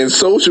and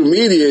social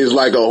media is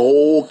like a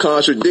whole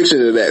contradiction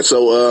to that.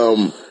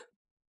 So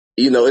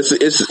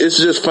it's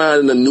just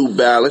finding a new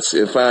balance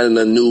and finding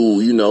a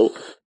new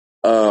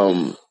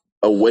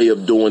a way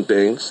of doing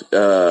things.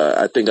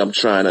 I think I'm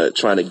trying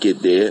to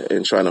get there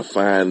and trying to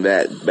find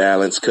that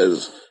balance,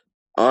 because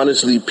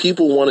honestly,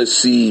 people want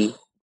to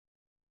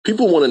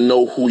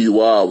know who you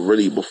are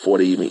really before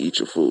they even eat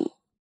your food.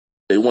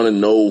 They want to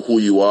know who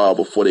you are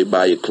before they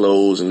buy your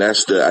clothes, and I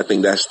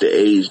think that's the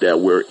age that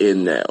we're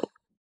in now.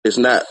 It's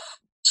not,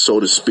 so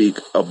to speak,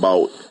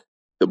 about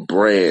the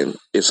brand.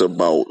 It's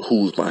about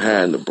who's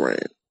behind the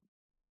brand.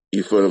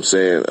 You feel what I'm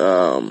saying?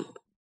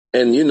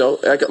 And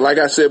like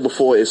I said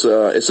before, it's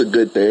a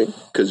good thing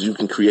because you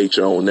can create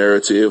your own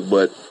narrative.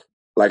 But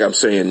like I'm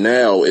saying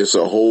now, it's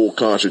a whole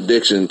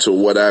contradiction to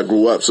what I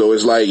grew up. So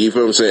it's like, you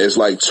feel what I'm saying? It's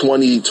like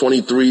 20,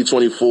 23,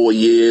 24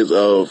 years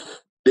of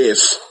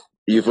this.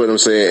 You feel what I'm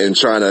saying? And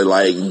trying to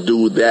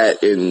do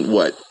that in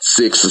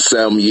 6 or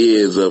 7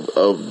 years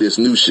of this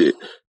new shit.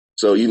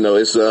 So,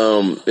 it's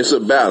a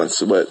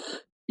balance, but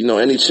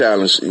any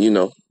challenge,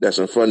 that's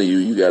in front of you,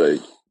 you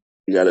gotta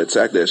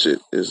attack that shit.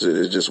 It's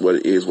just what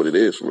it is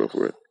for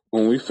real.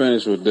 When we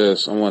finish with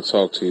this, I want to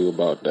talk to you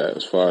about that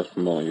as far as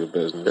promoting your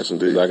business. Yes,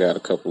 indeed. I got a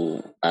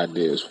couple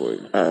ideas for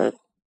you. All right.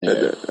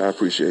 Yeah. I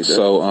appreciate that.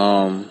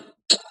 So,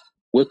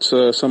 what's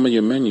some of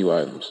your menu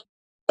items?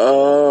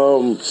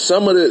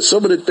 Some of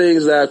the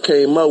things that I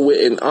came up with,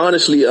 and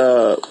honestly,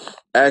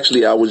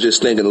 actually, I was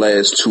just thinking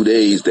last 2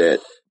 days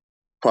that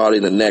probably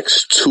the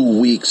next 2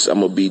 weeks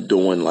I'm gonna be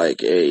doing a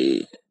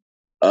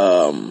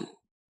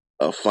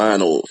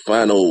final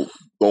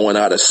going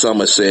out of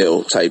summer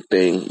sale type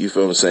thing. You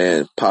feel what I'm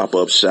saying?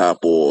 Pop-up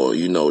shop or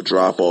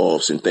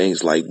drop-offs and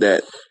things like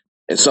that.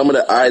 And some of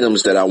the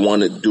items that I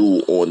want to do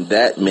on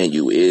that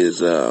menu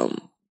is one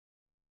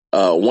of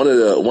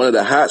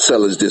the hot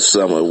sellers this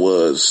summer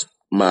was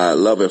my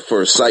Love at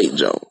First Sight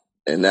joint,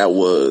 and that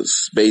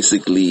was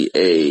basically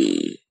a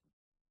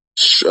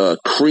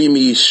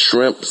creamy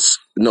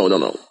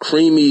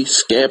creamy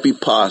scampi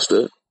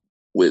pasta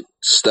with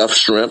stuffed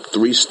shrimp,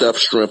 3 stuffed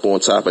shrimp on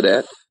top of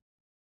that,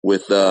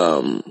 with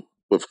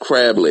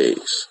crab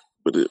legs,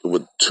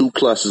 with 2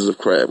 clusters of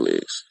crab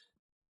legs,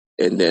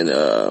 And then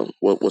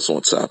what's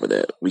on top of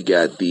that? We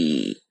got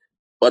the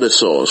butter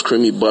sauce,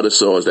 creamy butter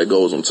sauce that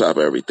goes on top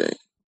of everything.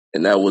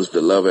 And that was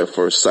the love at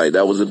first sight.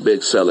 That was a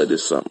big seller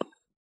this summer.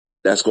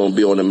 That's going to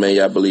be on the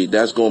menu, I believe.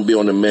 That's going to be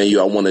on the menu.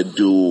 I want to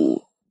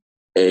do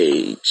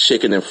a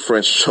chicken and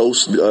French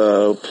toast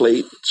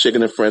plate,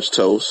 chicken and French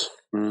toast.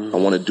 I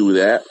want to do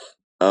that.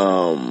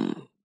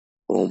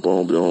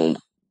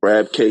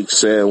 Crab cake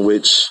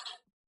sandwich.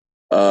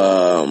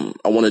 I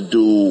want to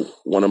do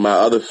one of my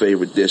other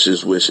favorite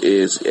dishes, which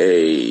is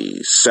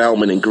a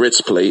salmon and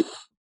grits plate.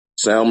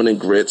 Salmon and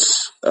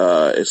grits.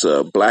 It's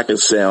a blackened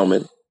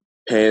salmon,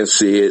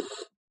 pan-seared,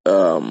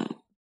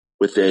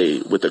 with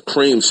a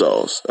cream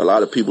sauce. A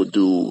lot of people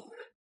do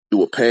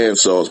a pan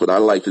sauce, but I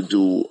like to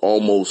do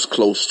almost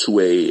close to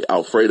a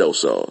Alfredo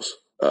sauce,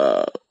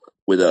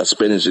 with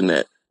spinach in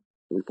that.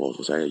 Let me pause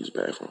this. I gotta use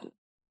the bathroom.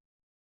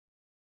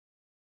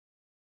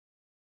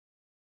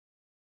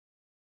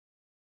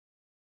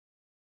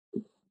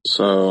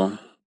 So,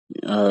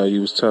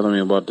 you was telling me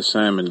about the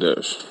salmon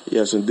dish.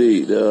 Yes,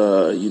 indeed.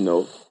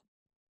 The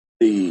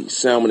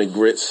salmon and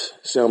grits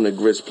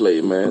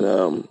plate,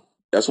 man.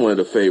 That's one of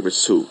the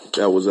favorites too.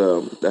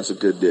 That's a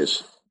good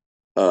dish.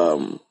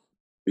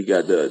 We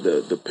got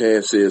the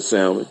pan-seared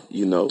salmon,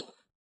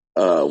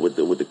 with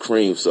the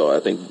cream sauce. I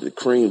think the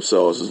cream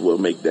sauce is what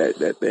make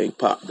that thing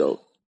pop though.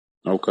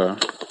 Okay.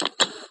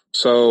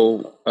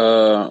 So,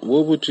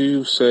 what would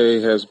you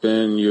say has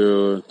been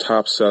your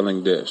top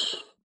selling dish?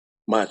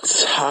 My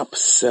top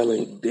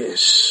selling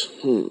dish.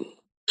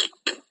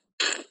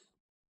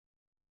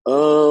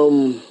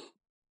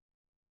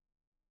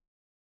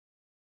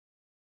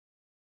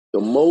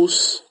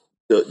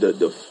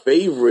 The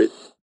favorite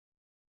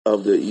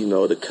of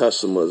the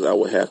customers, I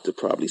would have to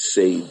probably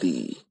say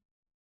the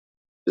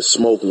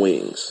smoked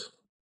wings.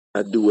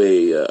 I do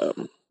a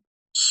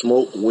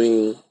smoked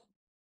wing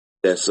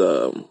that's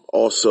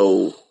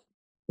also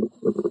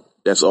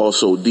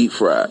deep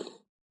fried.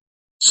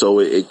 So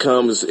it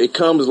comes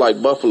like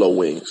buffalo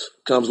wings.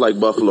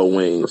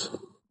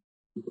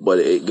 But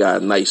it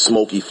got a nice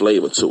smoky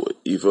flavor to it.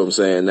 You feel what I'm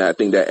saying? I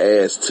think that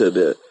adds to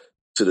the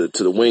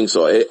wing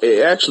sauce.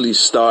 It actually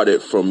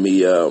started from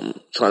me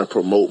trying to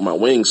promote my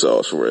wing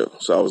sauce for real.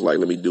 So I was like,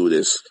 let me do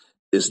this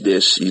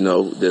dish,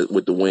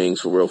 with the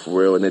wings for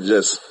real, and it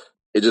just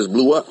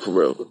blew up for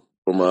real.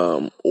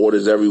 From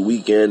orders every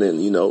weekend and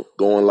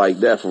going like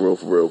that for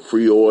real,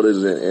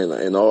 pre-orders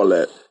and all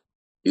that.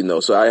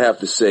 So I have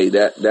to say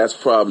that's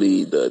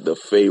probably the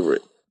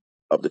favorite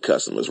of the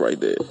customers right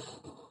there.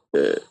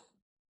 Yeah.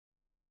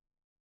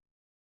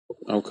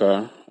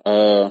 Okay.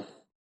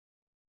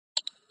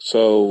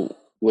 So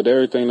with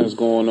everything that's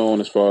going on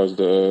as far as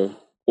the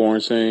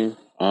quarantine,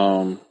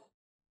 I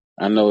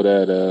know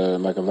that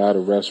like a lot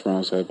of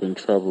restaurants have been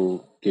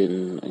trouble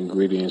getting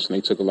ingredients and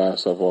they took a lot of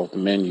stuff off the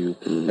menu.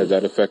 Mm-hmm. Has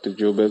that affected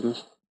your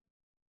business?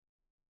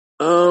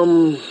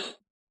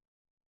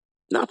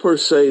 Not per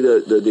se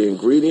the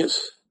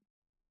ingredients,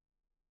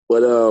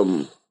 but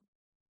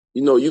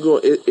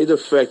it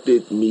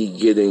affected me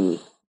getting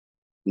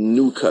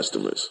new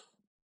customers.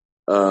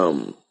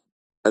 I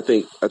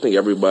think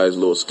everybody's a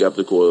little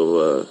skeptical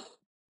of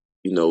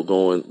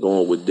going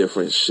with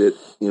different shit,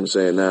 what I'm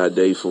saying,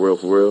 nowadays for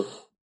real,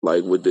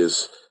 like with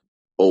this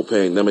whole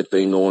pandemic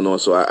thing going on.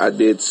 So I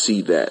did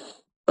see that.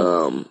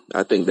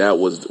 I think that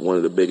was one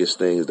of the biggest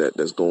things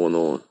that's going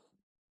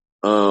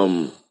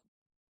on.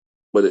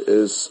 But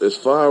as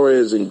far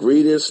as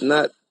ingredients,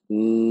 not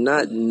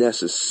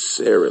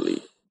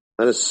necessarily.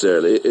 Not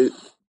necessarily. They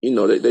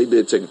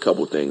did take a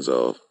couple things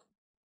off.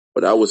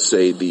 But I would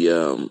say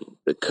the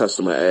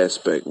customer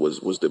aspect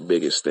was the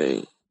biggest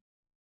thing,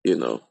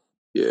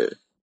 Yeah.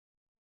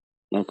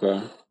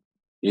 Okay.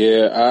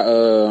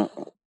 Yeah,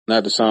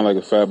 not to sound like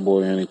a fat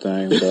boy or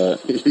anything, but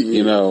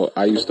yeah.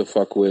 I used to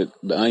fuck with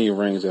the onion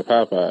rings at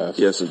Popeyes.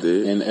 Yes,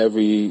 indeed. And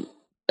every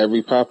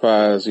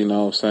Popeyes,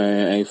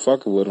 ain't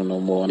fucking with them no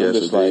more. And yes,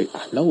 I'm just indeed. Like,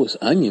 I know it's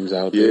onions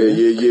out there.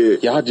 Yeah.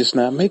 Y'all just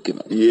not making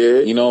them. Yeah.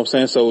 You know what I'm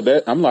saying? So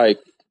that I'm like,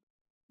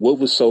 what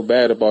was so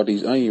bad about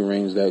these onion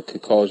rings that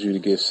could cause you to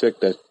get sick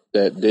that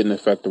didn't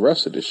affect the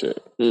rest of the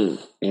shit?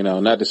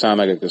 Not to sound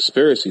like a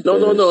conspiracy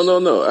theorist.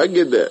 No. I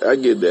get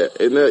that.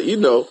 And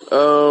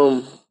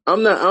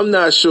I'm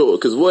not sure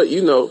because what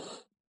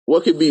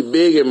could be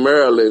big in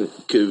Maryland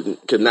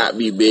could not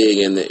be big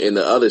in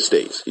the other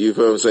states. You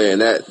feel what I'm saying?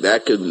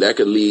 That could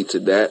lead to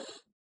that.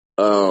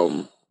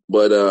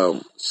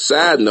 But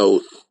side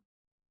note,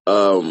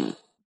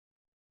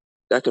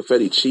 that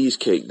confetti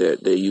cheesecake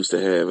that they used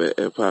to have at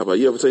Popeye.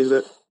 You ever taste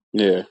that?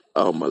 Yeah.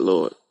 Oh my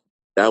Lord.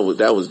 That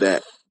was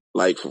that.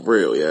 Like for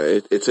real,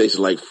 yeah. It tasted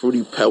like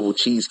Fruity Pebble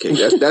cheesecake.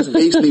 That's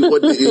basically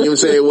what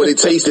what it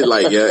tasted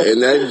like, yeah.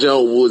 And that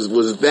joint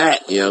was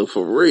that,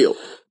 for real.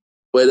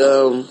 But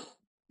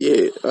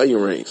yeah,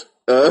 onion rings.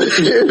 But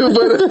yeah,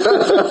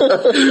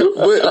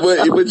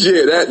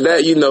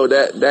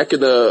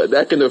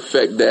 that can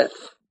affect that.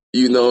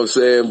 You know what I'm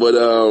saying? But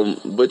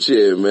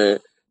yeah, man.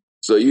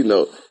 So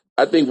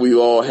I think we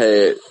all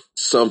had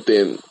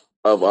something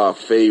of our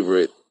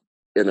favorite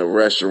in a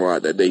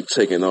restaurant that they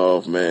taken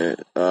off, man.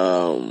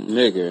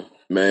 Nigga.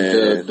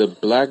 Man, the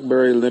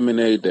blackberry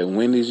lemonade that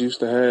Wendy's used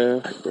to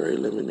have. blackberry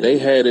lemonade. They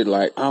had it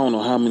like, I don't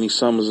know how many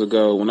summers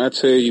ago. When I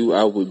tell you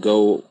I would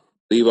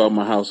leave out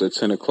my house at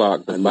 10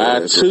 o'clock to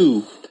buy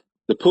two,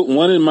 to put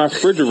one in my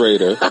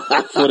refrigerator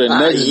for the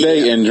next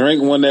day and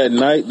drink one that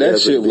night. That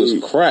Yes, shit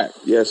indeed. was crack.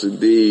 Yes,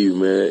 indeed,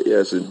 man.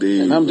 Yes,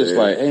 indeed. And I'm just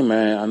man. like, hey,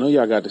 man, I know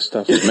y'all got the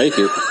stuff to make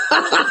it.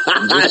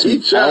 he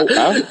tried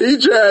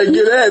to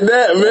get at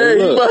that, man.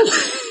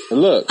 Hey,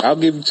 look, I'll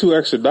give you $2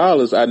 extra.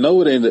 I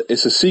know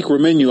it's a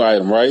secret menu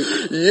item, right?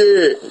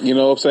 Yeah. You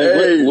know what I'm saying?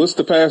 Hey. What's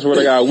the password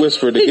I gotta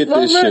whisper to get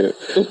this shit?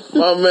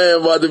 My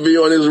man about to be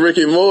on his Rick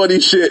and Morty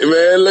shit,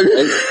 man. Look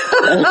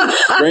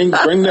bring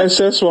that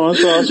Szechuan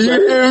sauce back.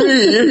 You hear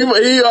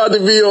me? He ought to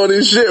be on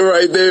his shit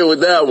right there with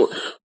that one.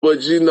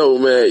 But you know,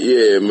 man,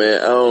 yeah,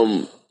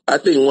 man. I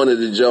think one of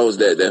the jokes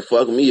that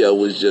fucked me up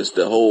was just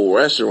the whole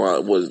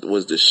restaurant was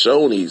the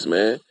Shoney's,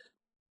 man.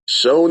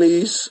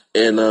 Shoney's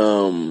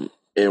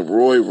and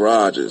Roy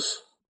Rogers.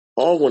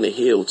 Hog on the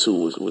Hill too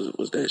was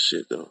that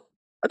shit though.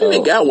 I think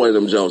they got one of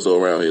them jumps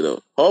though around here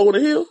though. Hog on the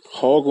Hill?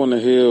 Hog on the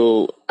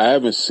Hill, I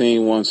haven't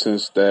seen one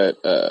since that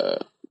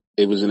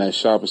it was in that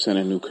shopping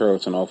center in New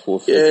Carrollton off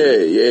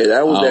 450. Yeah,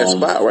 that was that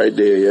spot right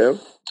there, yeah.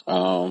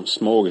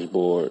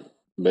 Smorgasbord,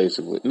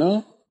 basically.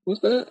 No?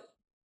 What's that?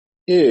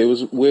 Yeah, it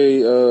was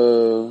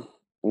where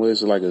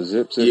it's like a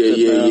zip. Yeah.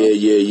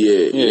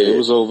 Yeah, it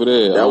was over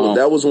there.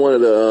 That was one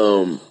of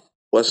the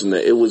what's in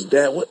there? It was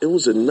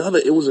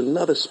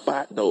another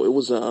spot though. It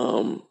was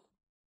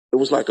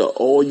like a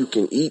all you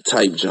can eat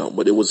type jump,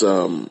 but it was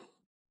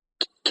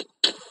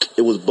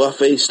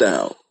buffet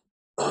style.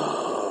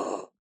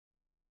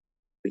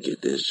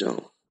 Forget this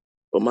jump.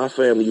 But my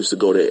family used to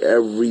go there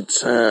every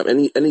time.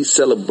 Any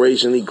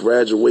celebration, any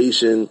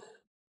graduation,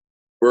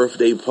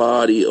 birthday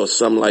party or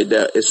something like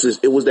that.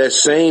 It was that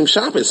same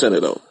shopping center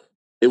though.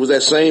 It was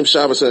that same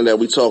shopping center that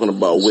we talking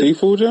about.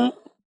 Seafood jump?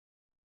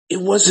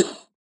 It wasn't.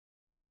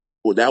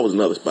 Well, that was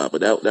another spot,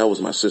 but that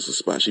was my sister's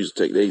spot. They used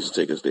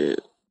to take us there.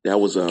 That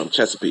was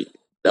Chesapeake.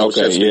 That was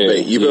Chesapeake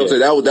Bay. You feel what I'm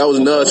saying? That was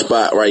another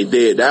spot right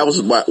there. That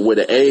was where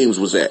the Ames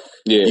was at.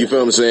 Yeah. You feel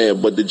what I'm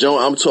saying? But the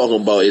joint I'm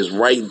talking about is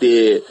right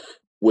there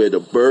where the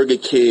Burger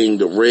King,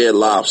 the Red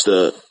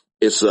Lobster.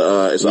 It's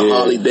a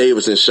Harley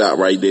Davidson shop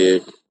right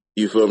there.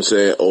 You feel what I'm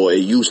saying? Or it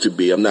used to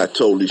be. I'm not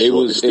totally sure. It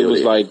was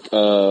like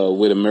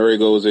where the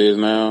Marigold's is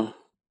now.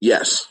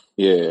 Yes.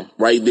 Yeah.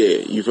 Right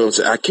there. You feel what I'm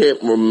saying? I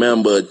can't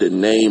remember the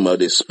name of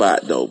this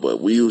spot though, but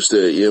we used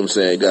to, you know what I'm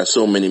saying, got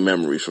so many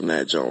memories from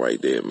that joint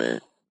right there,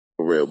 man.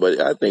 For real. But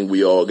I think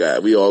we all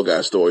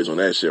got stories on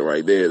that shit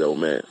right there though,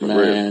 man. For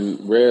real.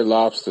 Red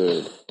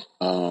Lobster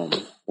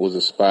was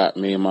a spot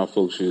me and my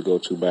folks used to go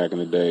to back in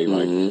the day.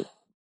 Like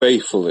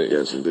faithfully.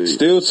 Yes, indeed.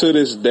 Still to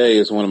this day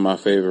it's one of my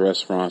favorite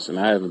restaurants and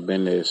I haven't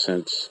been there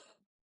since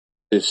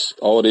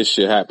all this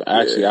shit happened.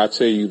 Actually, I'll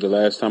tell you the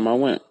last time I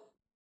went.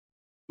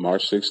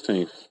 March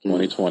 16th,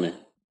 2020.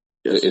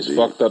 Yes, it's indeed.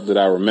 fucked up that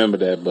I remember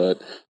that, but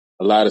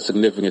a lot of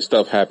significant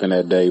stuff happened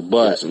that day.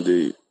 But, yes,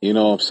 indeed. You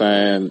know what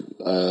I'm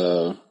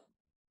saying?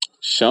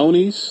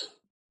 Shoney's,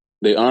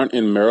 they aren't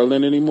in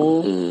Maryland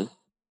anymore,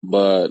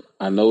 but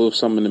I know of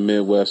some in the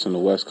Midwest and the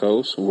West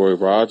Coast. Roy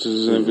Rogers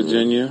is in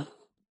Virginia.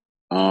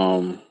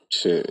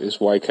 It's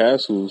White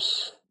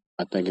Castle's,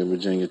 I think, in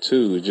Virginia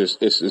too.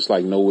 It's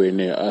like nowhere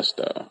near us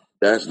though.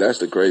 That's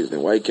the crazy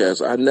thing. White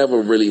Castle. I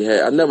never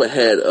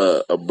had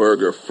a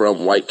burger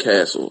from White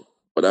Castle,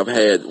 but I've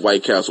had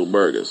White Castle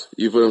burgers.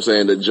 You feel what I'm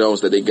saying? The Jones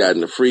that they got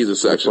in the freezer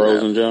section. The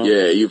frozen Jones?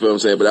 Yeah, you feel what I'm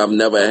saying? But I've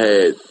never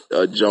had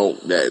a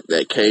joint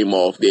that came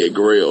off their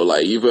grill.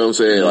 Like, you feel what I'm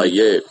saying? Like,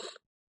 yeah.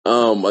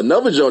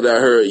 Another joint that I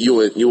heard you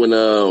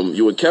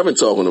and Kevin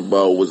talking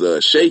about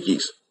was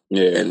Shakey's.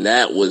 Yeah. And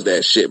that was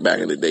that shit back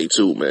in the day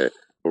too, man.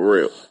 For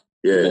real.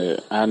 Yeah.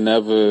 I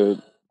never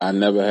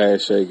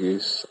had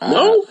Shakey's.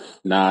 No?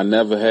 I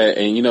never had.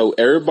 And, you know,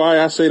 everybody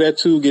I say that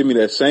to give me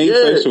that same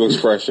facial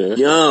expression.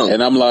 Young.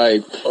 And I'm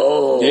like,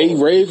 they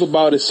rave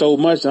about it so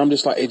much. And I'm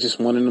just like, it's just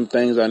one of them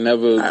things I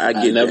never got.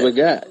 You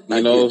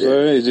know what I'm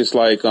saying? It's just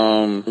like,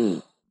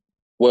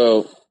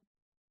 well,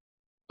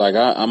 like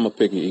I'm a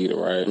picky eater,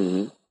 right?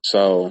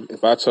 So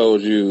if I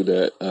told you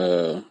that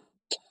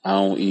I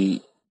don't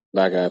eat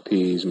black-eyed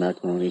peas,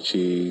 macaroni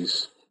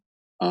cheese,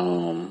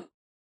 a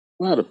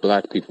lot of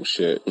black people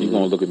shit, you're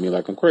going to look at me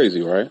like I'm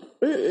crazy, right?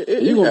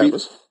 It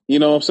happens. You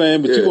know what I'm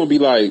saying? But you're going to be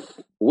like,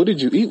 what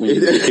did you eat when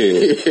you were a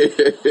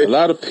kid? A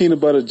lot of peanut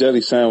butter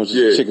jelly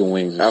sandwiches, chicken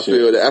wings and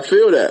shit. I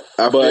feel that.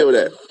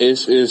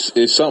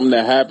 It's something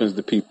that happens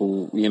to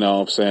people, you know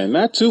what I'm saying?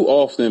 Not too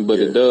often, but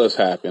it does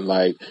happen.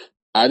 Like,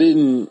 I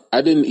didn't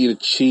eat a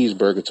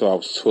cheeseburger till I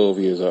was 12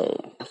 years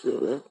old. I feel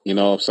that. You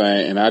know what I'm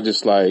saying? And I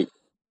just like,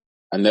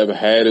 I never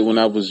had it when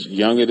I was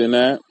younger than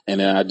that.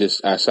 And then I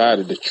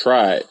decided to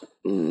try it.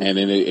 And then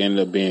it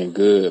ended up being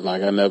good.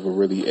 Like, I never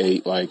really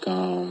ate like,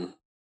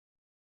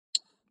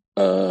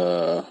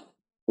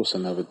 what's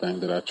another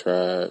thing that I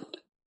tried?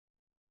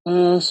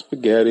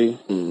 Spaghetti,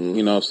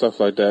 Mm-hmm. stuff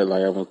like that.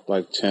 Like I was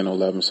like 10 or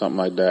 11, something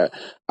like that.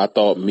 I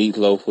thought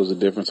meatloaf was a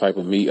different type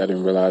of meat. I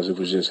didn't realize it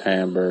was just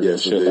hamburger and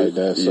Yes, shit indeed. like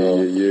that. Yeah,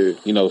 So, yeah.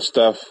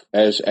 stuff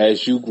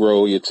as you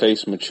grow, your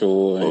taste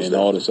mature Most and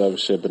all definitely. this other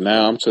shit. But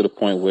now I'm to the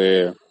point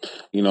where,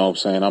 what I'm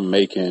saying, I'm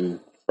making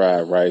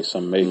fried rice,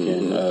 I'm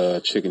making Mm-hmm.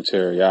 chicken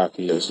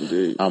teriyaki, Yes,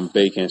 indeed. I'm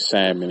baking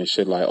salmon and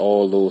shit, like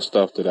all those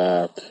stuff that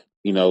I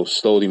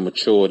slowly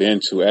matured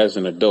into as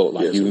an adult.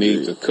 Like Yes, you need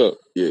indeed. to cook.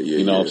 Yeah, yeah,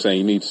 You know what yeah.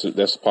 I'm saying?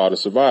 That's part of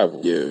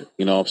survival. Yeah.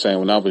 You know what I'm saying?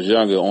 When I was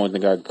younger, the only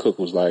thing I could cook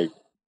was like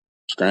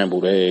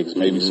scrambled eggs,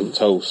 maybe Mm-hmm. some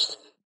toast,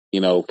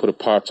 put a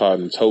Pop-Tart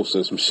in the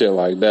toaster, some shit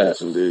like that.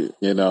 Yes, indeed.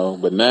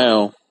 But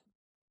now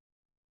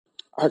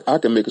I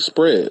can make a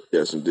spread.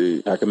 Yes,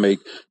 indeed. I can make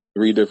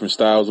 3 different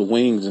styles of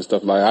wings and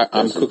stuff like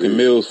I'm Yes, cooking indeed.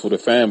 meals for the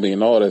family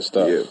and all that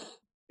stuff. Yeah.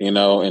 And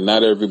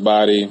not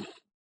everybody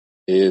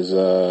is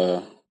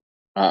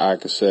I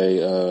could say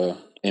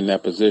in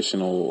that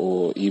position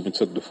or even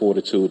took the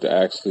fortitude to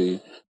actually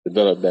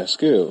develop that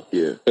skill.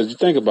 Yeah. Because you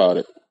think about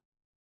it,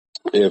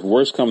 if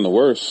worse come to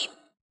worse,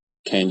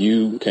 can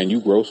you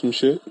grow some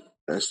shit?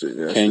 That's Can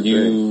the thing.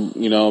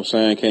 you know what I'm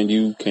saying? Can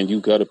you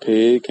gut a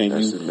pig?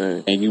 That's the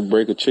thing. Can you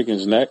break a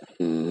chicken's neck?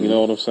 Mm-hmm. You know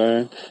what I'm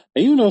saying?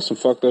 And some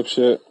fucked up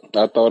shit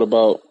I thought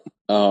about.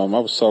 I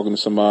was talking to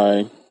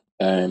somebody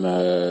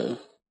and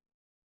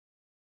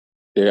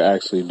they're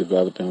actually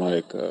developing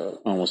I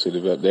don't want to say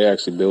develop. They're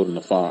actually building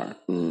a farm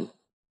Mm-hmm.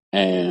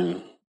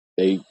 and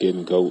they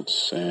getting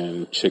goats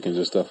and chickens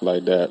and stuff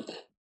like that.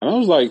 And I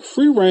was like,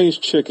 free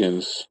range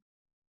chickens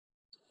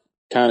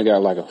kind of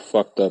got like a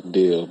fucked up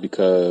deal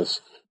because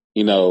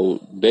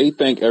they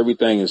think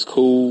everything is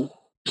cool.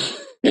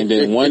 And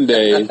then one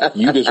day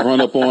you just run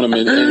up on them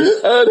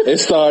and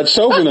start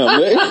choking them.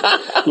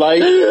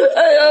 Like,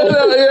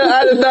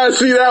 I did not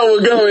see that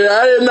one coming.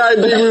 I did not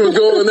think we was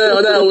going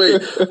down that way.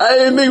 I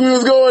didn't think we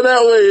was going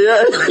that way.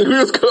 I didn't think we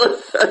was going.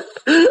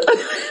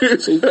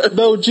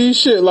 No G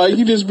shit. Like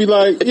you just be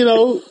like,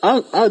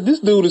 this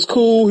dude is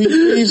cool.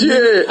 He's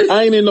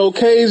I ain't in no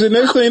caves, and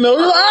next thing you know,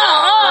 you're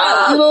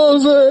like, you know what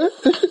I'm saying?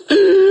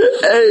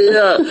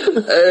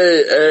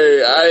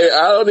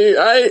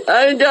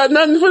 I ain't got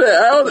nothing for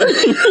that.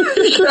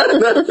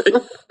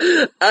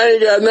 I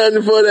ain't got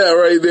nothing for that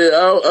right there.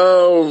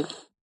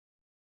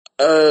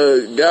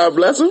 God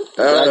bless him.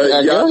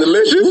 Y'all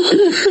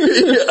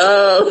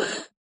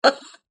delicious.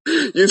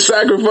 Your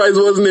sacrifice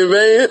wasn't in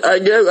vain, I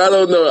guess. I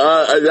don't know.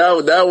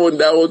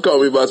 That one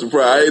caught me by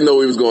surprise. I didn't know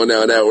we was going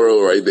down that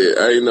road right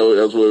there. I didn't know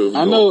that's what it was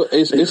I know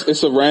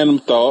it's a random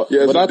thought,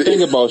 yes, but I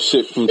think about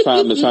shit from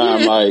time to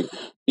time, like,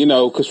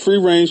 because free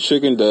range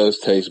chicken does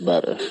taste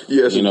better.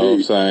 Yes, you know what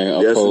I'm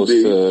saying? Yes, opposed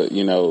indeed.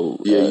 to,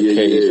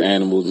 caged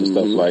animals and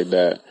stuff like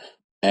that.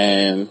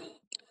 And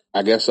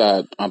I guess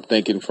I'm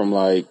thinking from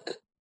like,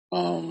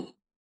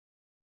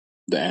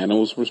 the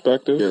animal's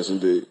perspective. Yes,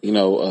 indeed.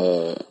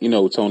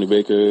 Tony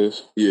Baker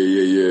is.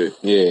 Yeah.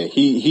 Yeah,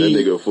 he that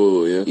nigga a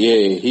fool. Yeah.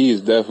 Yeah, he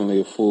is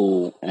definitely a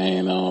fool.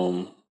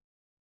 And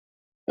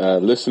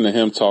listen to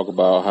him talk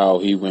about how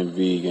he went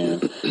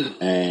vegan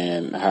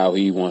and how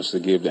he wants to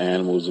give the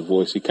animals a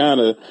voice. He kind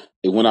of,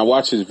 when I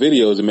watch his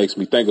videos, it makes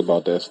me think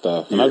about that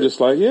stuff. And I'm just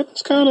like, yeah,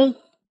 it's kind of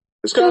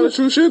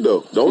true shit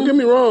though. Don't get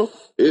me wrong.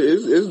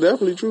 It's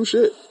definitely true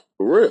shit.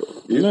 For real.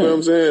 You know what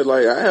I'm saying?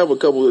 Like, I have a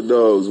couple of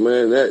dogs,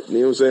 man. That, you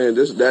know what I'm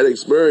saying? That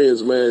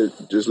experience, man,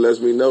 just lets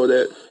me know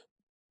that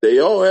they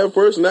all have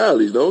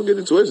personalities. Don't get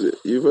it twisted.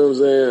 You feel what I'm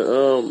saying?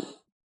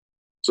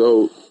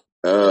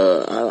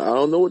 I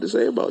don't know what to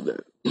say about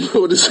that.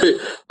 What to say?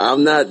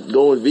 I'm not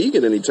going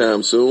vegan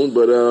anytime soon,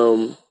 but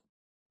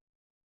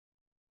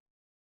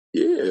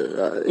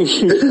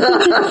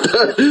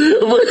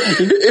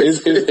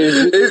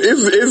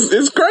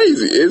it's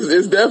crazy.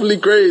 It's definitely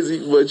crazy,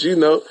 but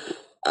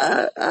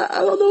I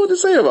don't know what to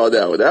say about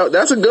that one.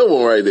 That's a good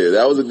one right there.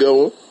 That was a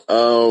good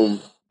one.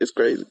 It's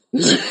crazy.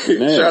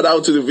 Shout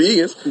out to the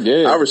vegans.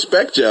 Yeah. I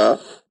respect y'all.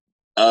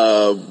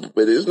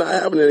 But it's not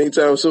happening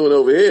anytime soon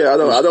over here. I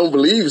don't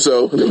believe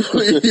so.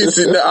 Please,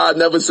 I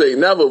never say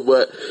never,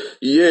 but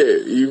yeah,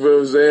 you know what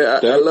I'm saying?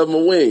 I love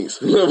my wings.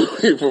 For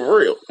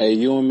real. Hey,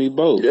 you and me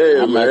both.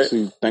 Yeah, I'm man.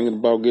 actually thinking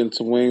about getting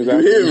some wings You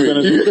after hear you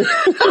me? finish.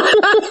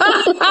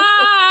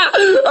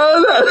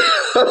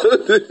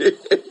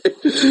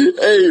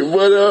 Hey,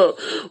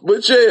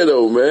 but yeah,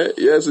 though, man.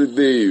 Yes,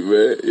 indeed,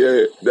 man.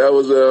 Yeah, that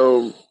was a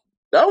good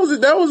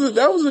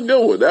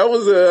one. That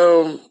was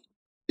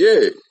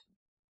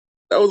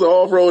that was an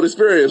off-road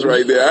experience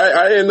right there.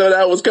 I didn't know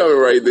that was coming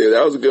right there.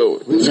 That was a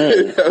good one.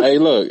 Hey,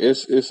 look,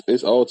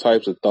 it's all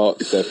types of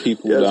thoughts that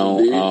people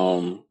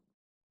don't.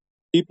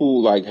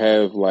 People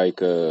have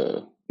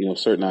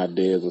certain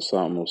ideas or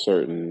something, or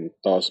certain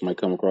thoughts might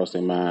come across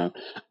their mind.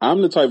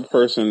 I'm the type of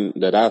person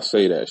that I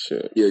say that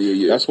shit.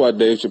 Yeah. That's why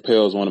Dave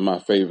Chappelle is one of my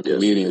favorite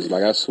comedians.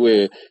 Like, I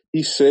swear,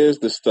 he says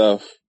the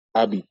stuff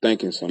I be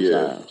thinking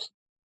sometimes.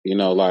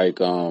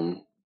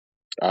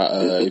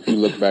 If you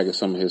look back at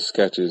some of his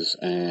sketches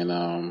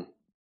and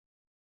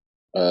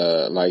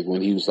like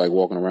when he was like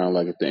walking around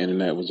like if the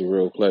internet was a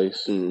real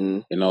place Mm-hmm.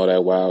 and all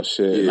that wild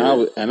shit.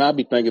 Yeah. And I'd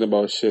be thinking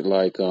about shit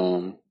like,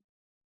 you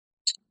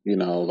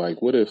know,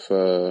 like what if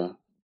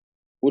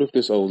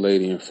this old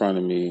lady in front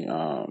of me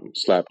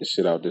slapped the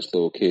shit out this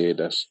little kid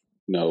that's,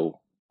 you know,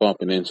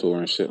 bumping into her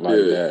and shit like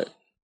that.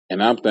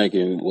 And I'm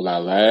thinking, will I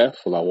laugh?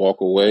 Will I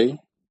walk away?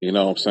 You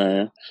know what I'm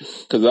saying?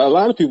 Because a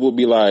lot of people would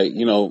be like,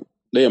 you know,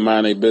 they'll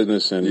mind their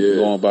business and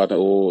go on about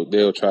or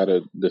they'll try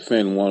to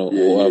defend one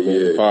or other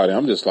in the party.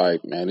 I'm just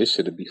like, man, this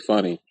shit would be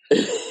funny.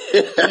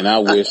 And I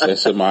wish that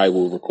somebody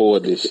would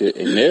record this shit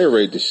and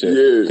narrate the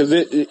shit. Because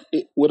it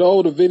with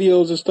all the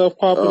videos and stuff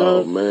popping up.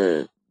 Oh,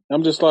 man.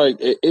 I'm just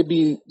like, it'd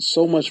be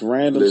so much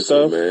random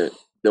stuff. Man.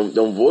 Them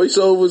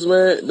voiceovers,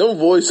 man. Them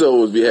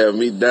voiceovers be having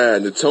me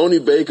dying. The Tony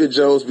Baker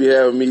Jones be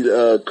having me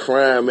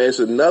crying, man. It's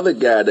another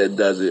guy that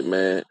does it,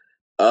 man.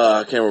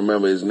 I can't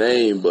remember his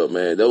name, but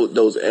man,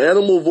 those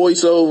animal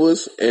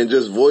voiceovers and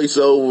just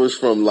voiceovers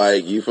from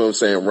like, you feel what I'm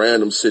saying,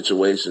 random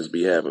situations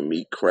be having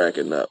me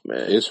cracking up,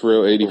 man. It's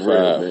real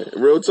 85.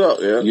 Real talk,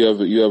 yeah.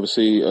 You ever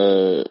see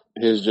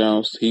his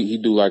Jones? He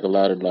do like a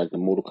lot of like the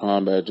Mortal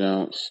Kombat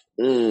Jones,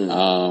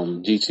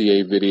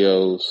 GTA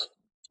videos.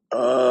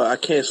 I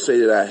can't say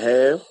that I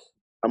have.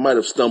 I might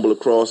have stumbled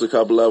across a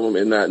couple of them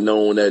and not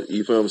knowing that,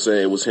 you feel what I'm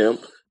saying, it was him.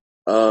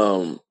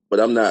 But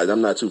I'm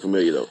not too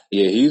familiar though.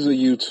 Yeah, he's a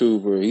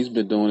YouTuber. He's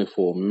been doing it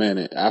for a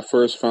minute. I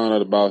first found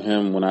out about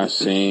him when I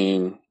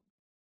seen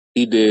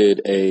he did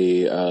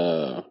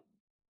a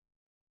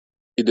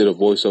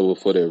voiceover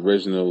for the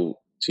original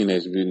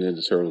Teenage Mutant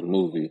Ninja Turtles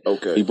movie.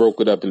 Okay. He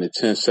broke it up into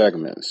 10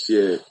 segments.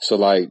 Yeah. So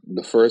like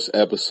the first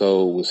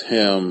episode was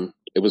him.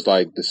 It was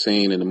like the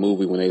scene in the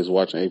movie when they was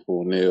watching April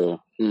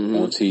O'Neil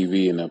on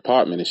TV in the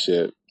apartment and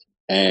shit.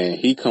 And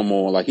he come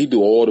on, like he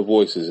do all the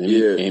voices and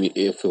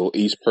he for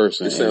each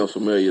person. It sounds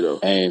familiar though.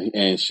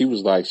 And she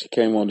was like, she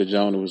came on to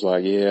Joan and was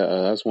like,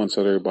 I just want to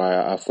tell everybody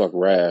I fuck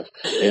Raph.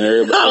 And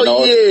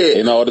everybody,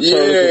 and all the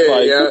turtles was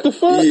like, what the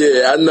fuck?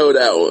 Yeah, I know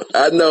that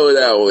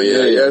one.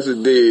 Yeah, yes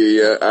it did.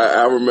 Yeah,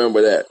 I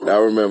remember that.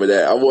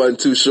 I wasn't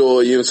too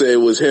sure, you know what I'm saying,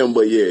 it was him,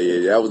 but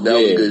that was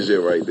good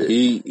shit right there.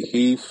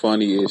 He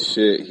funny as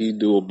shit. He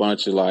do a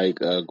bunch of like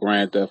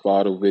Grand Theft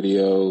Auto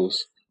videos.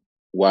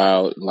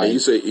 Wow, like and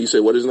you say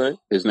what his name?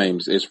 His name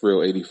is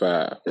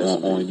Israel85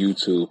 on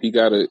YouTube.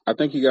 I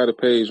think he got a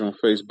page on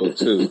Facebook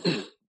too.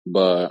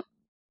 But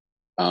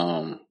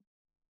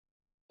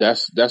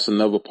that's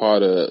another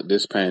part of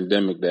this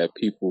pandemic that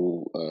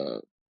people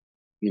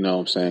you know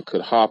what I'm saying,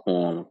 could hop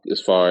on as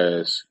far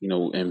as, you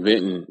know,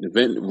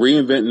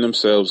 reinventing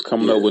themselves,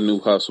 coming up with new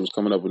hustles,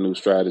 coming up with new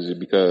strategy,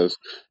 because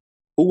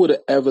who would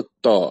have ever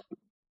thought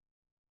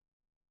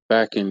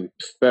back in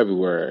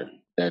February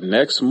that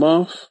next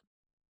month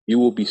you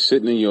will be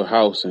sitting in your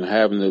house and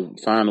having to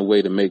find a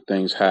way to make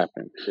things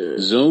happen. Yeah.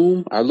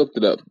 Zoom, I looked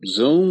it up.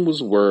 Zoom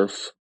was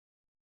worth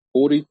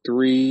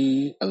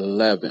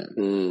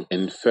 $43.11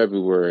 in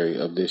February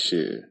of this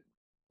year.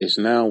 It's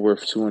now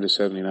worth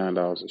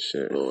 $279 a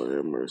share. Lord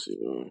have mercy,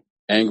 man.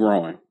 And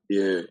growing.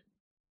 Yeah.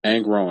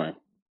 And growing.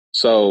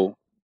 So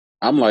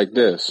I'm like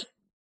this.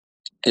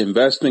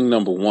 Investing,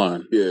 number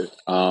one. Yeah.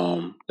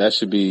 That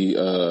should be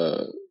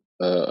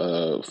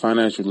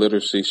financial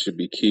literacy should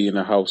be key in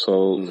the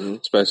household,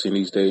 especially in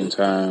these days and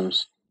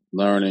times.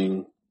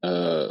 Learning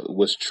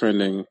what's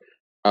trending,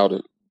 how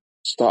the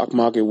stock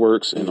market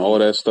works, and all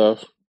that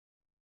stuff,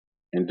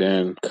 and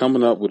then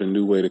coming up with a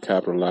new way to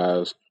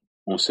capitalize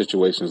on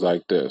situations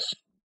like this.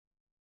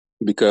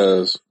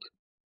 Because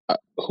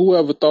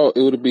whoever thought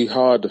it would be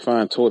hard to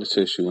find toilet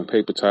tissue and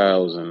paper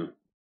towels and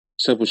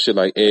simple shit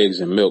like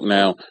eggs and milk.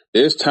 Now,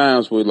 there's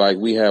times where like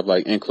we have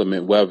like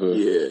inclement weather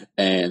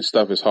and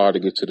stuff is hard to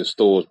get to the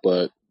stores,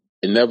 but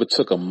it never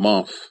took a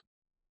month.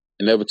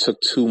 It never took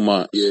 2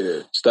 months.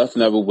 Yeah. Stuff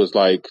never was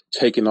like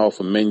taken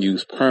off of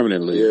menus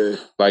permanently. Yeah.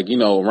 Like, you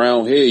know,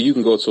 around here you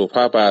can go to a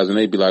Popeyes and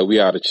they'd be like,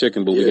 we out of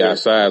chicken, but we got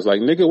sides.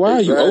 Like, nigga, why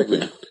are you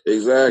open?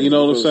 Exactly. You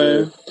know what I'm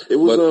saying? It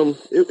was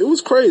it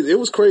was crazy. It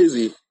was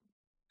crazy.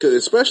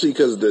 Especially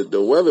because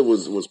the weather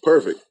was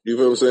perfect. You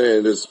feel what I'm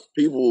saying? There's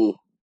people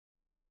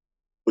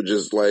were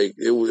just like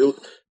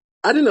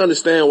I didn't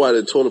understand why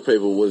the toilet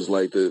paper was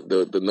like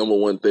the number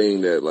one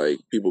thing that like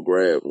people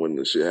grabbed when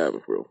the shit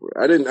happened for real.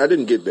 I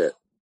didn't get that.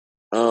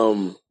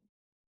 To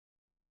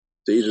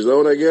each his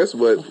own, I guess, but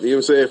you know what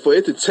I'm saying? For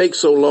it to take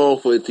so long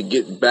for it to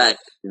get back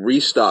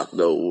restocked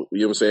though,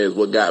 you know what I'm saying, is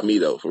what got me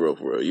though, for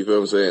real. You feel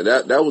what I'm saying?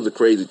 That was the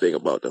crazy thing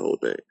about the whole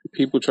thing.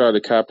 People try to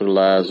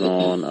capitalize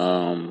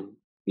on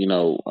you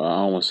know,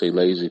 I don't want to say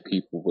lazy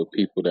people, but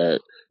people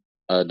that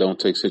don't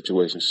take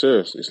situations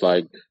serious. It's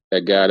like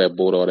that guy that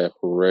bought all that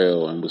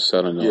Purell and was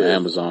selling on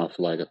Amazon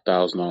for like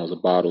 $1,000 a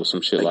bottle,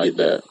 some shit like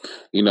that.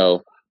 You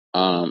know,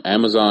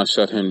 Amazon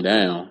shut him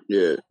down.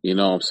 Yeah. You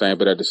know what I'm saying?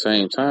 But at the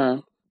same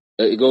time,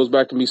 it goes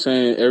back to me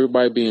saying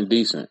everybody being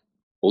decent,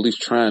 or at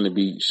least trying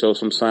to show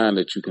some sign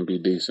that you can be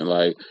decent.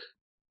 Like,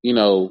 you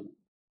know,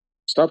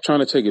 stop trying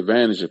to take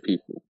advantage of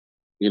people.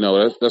 You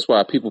know, that's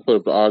why people put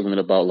up the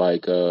argument about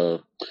like, I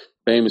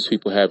famous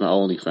people having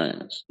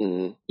OnlyFans.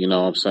 Mm-hmm. You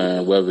know what I'm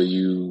saying? Whether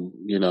you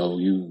in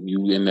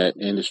that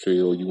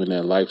industry or you in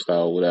that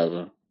lifestyle or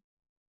whatever.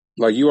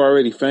 Like, you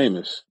already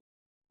famous.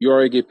 You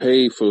already get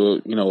paid for,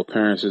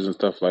 appearances and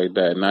stuff like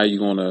that. Now you're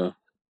going to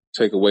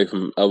take away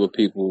from other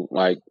people,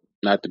 like,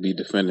 not to be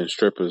defending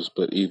strippers,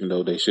 but even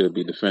though they should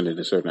be defended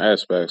in certain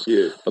aspects.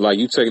 Yeah. But, like,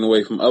 you taking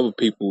away from other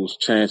people's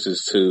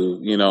chances to,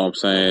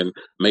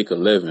 make a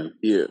living.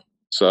 Yeah.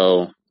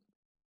 So,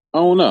 I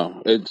don't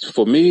know.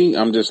 For me,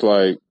 I'm just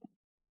like,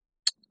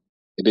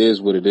 it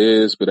is what it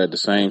is. But at the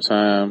same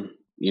time,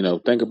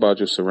 think about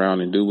your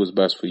surrounding. Do what's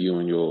best for you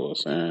and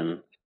yours.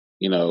 And,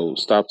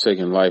 stop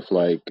taking life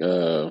like,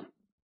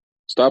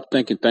 stop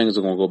thinking things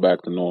are going to go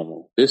back to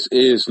normal. This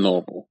is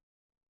normal.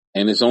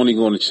 And it's only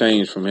going to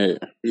change from here.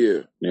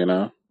 Yeah.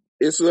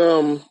 It's,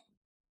 I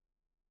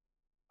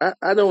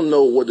don't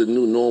know what the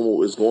new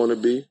normal is going to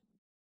be.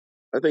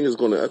 I think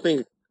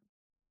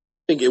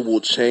it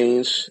will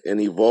change and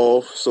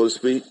evolve, so to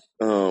speak.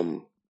 I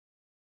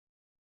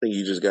think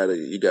you just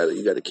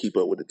gotta keep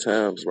up with the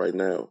times right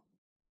now.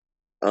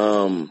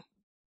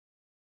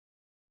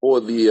 Or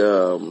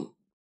the,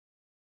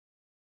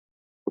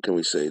 what can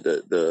we say?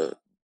 The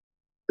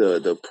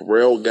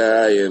Pharrell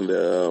guy and,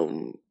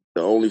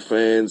 the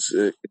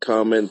OnlyFans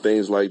comment,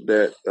 things like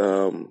that.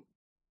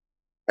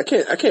 I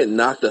can't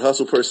knock the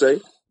hustle per se.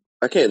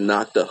 I can't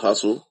knock the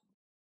hustle.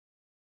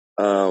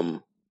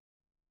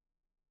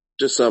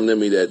 Just something in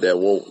me that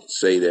won't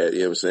say that, you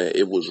know what I'm saying?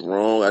 It was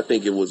wrong. I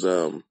think it was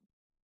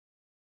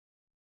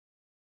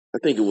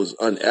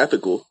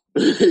unethical.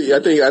 I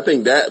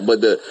think that,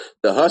 but the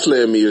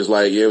hustler in me is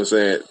like, you know what I'm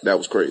saying? That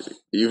was crazy.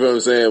 You know what I'm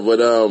saying?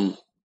 But,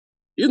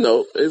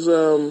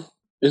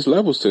 it's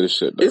levels to the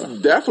shit, though. It's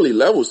definitely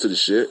levels to the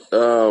shit.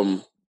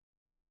 You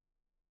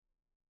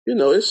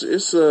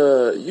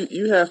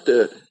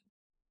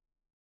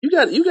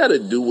gotta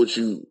do what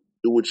you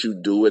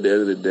do at the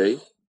end of the day.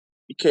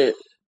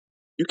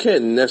 You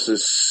can't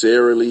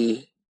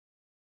necessarily.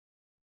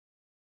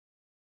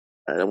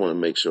 I want to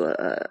make sure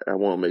I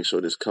want to make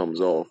sure this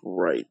comes off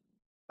right.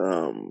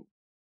 You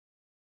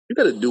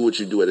gotta do what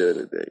you do at the end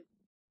of the day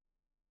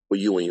for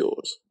you and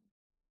yours.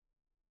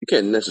 You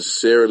can't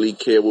necessarily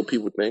care what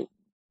people think,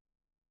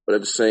 but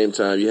at the same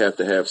time, you have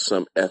to have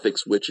some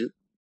ethics with you.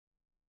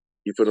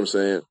 You feel what I'm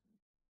saying?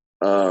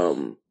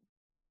 I'm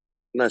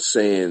not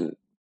saying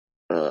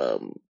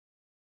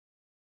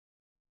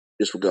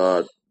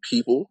disregard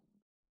people,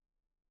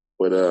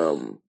 but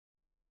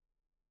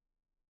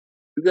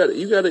you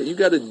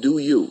gotta do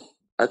you.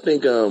 I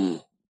think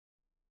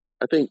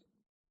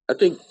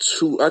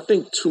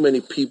too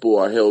many people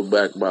are held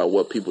back by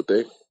what people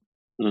think.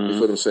 Mm-hmm. You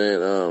feel what I'm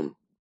saying?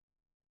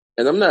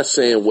 And I'm not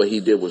saying what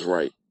he did was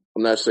right.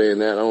 I'm not saying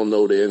that. I don't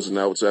know the ins and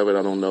outs of it.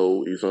 I don't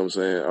know, you feel what I'm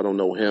saying? I don't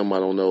know him. I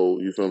don't know,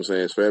 you feel what I'm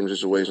saying, his family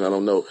situation. I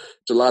don't know.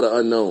 It's a lot of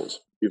unknowns.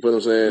 You feel what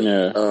I'm saying?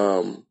 Yeah.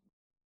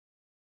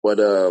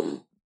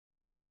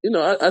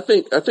 I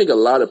think a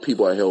lot of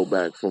people are held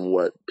back from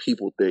what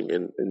people think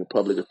in the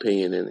public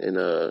opinion and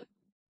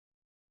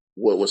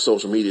what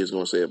social media is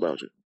going to say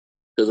about you.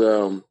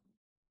 Because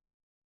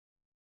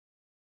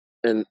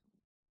and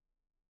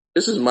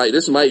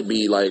this might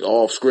be like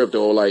off script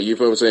or like, you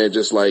feel what I'm saying,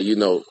 just like,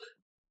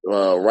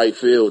 right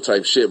field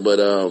type shit. But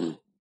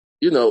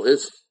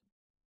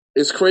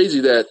it's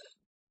crazy that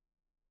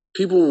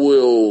people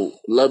will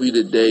love you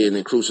today and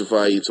then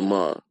crucify you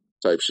tomorrow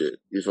type shit.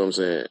 You feel what I'm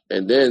saying?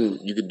 And then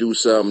you could do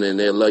something and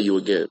they'll love you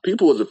again.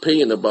 People's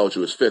opinion about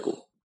you is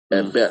fickle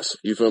at best.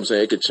 You feel what I'm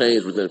saying? It could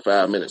change within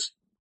 5 minutes.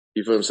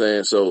 You feel what I'm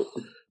saying? So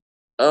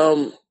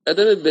at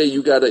the end of the day,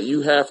 you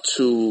have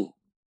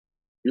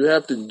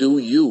to do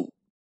you.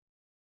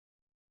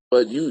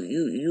 But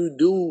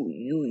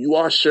you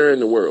are sharing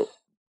the world.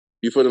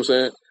 You feel what I'm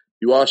saying?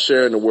 You are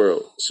sharing the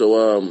world.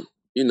 So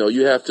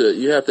you have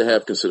to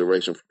have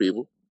consideration for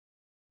people.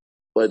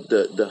 But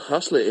the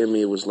hustler in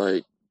me was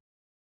like,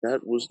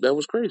 that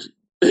was crazy.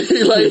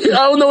 Like,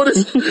 I don't know what to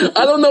say.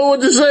 I don't know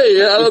what to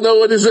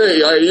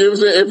say. Like, you know what I'm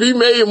saying? If he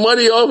made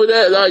money off of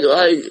that, like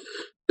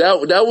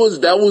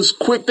that was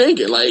quick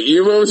thinking. Like,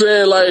 you know what I'm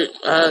saying? Like,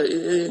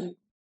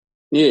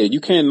 yeah, you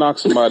can't knock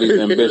somebody's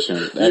ambition.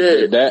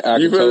 That I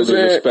can totally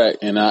respect,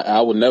 and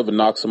I would never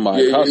knock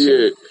somebody's hustle.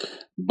 Yeah.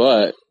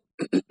 But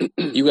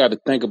you got to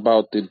think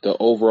about the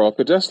overall.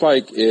 But that's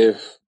like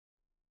if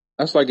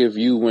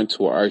you went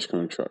to an ice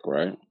cream truck,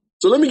 right?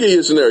 So let me give you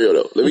a scenario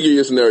though. Let me give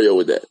you a scenario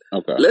with that.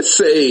 Okay. Let's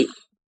say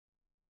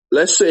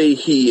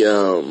he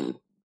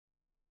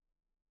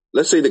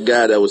let's say the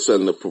guy that was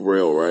selling the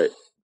Pharrell, right?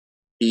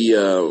 He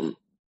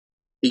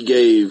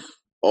gave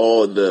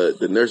all the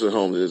nursing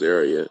homes in his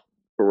area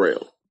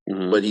Pharrell,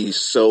 but he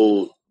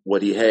sold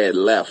what he had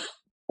left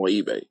on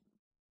eBay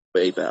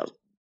for $8,000.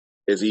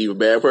 Is he a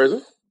bad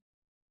person,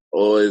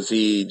 or is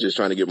he just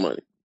trying to get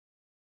money?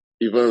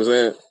 You feel what I'm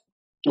saying?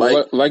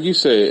 Like you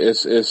said,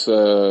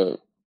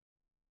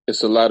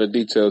 it's a lot of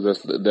details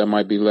that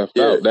might be left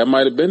out. That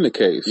might have been the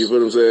case. You feel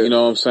what I'm saying? You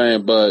know what I'm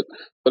saying? But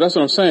that's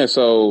what I'm saying.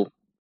 So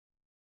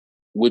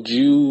would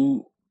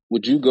you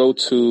go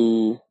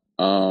to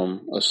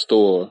a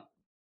store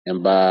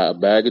and buy a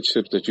bag of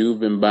chips that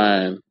you've been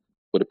buying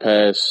for the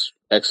past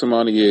X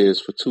amount of years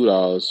for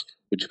 $2,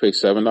 would you pay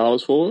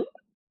 $7 for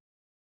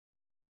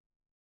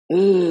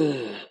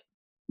it?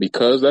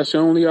 Because that's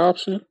your only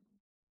option?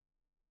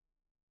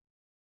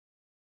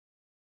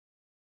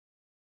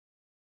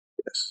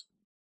 Yes,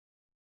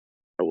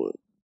 I would.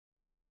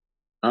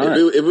 All if, right.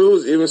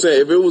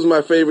 if it was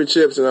my favorite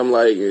chips, and I'm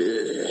like,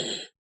 you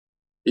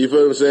feel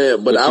what I'm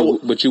saying?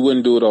 But you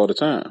wouldn't do it all the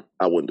time.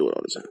 I wouldn't do it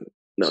all the time.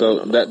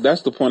 No.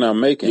 That's the point I'm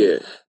making. Yeah.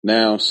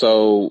 Now,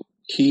 so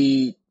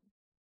he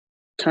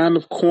kind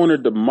of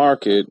cornered the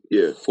market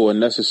for a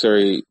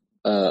necessary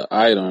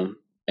item,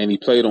 and he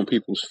played on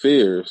people's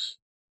fears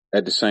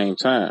at the same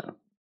time.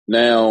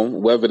 Now,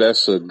 whether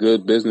that's a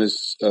good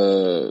business,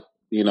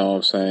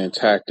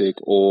 tactic,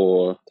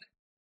 or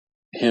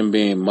him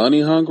being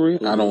money hungry,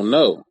 I don't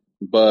know.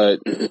 But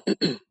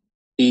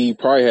he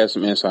probably had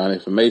some inside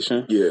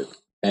information. Yeah.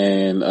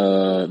 And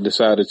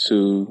decided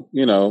to,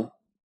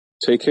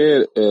 take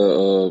care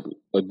or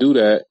do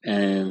that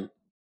and,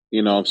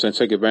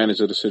 take advantage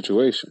of the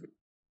situation.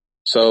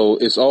 So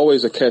it's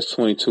always a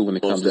catch-22 when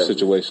it comes to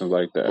situations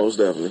like that. Most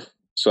definitely.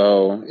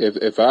 So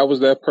if I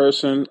was that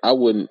person, I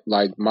wouldn't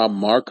like my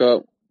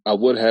markup. I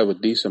would have a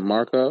decent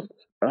markup,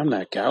 but I'm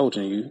not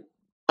gouging you.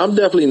 I'm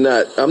definitely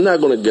not. I'm not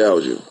going to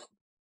gouge you.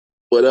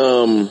 But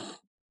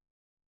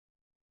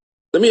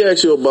let me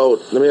ask you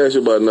about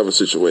another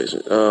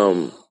situation.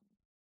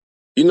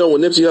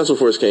 When Nipsey Hussle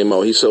first came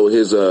out, he sold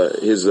his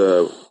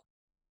CDs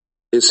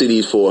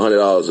for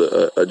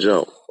 $100 a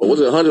jump. Or was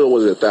it 100 or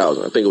was it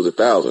 1,000? I think it was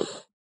 1,000.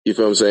 You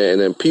feel what I'm saying?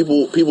 And then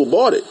people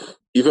bought it.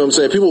 You feel what I'm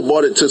saying? People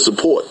bought it to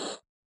support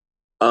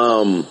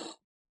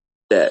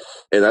that.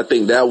 And I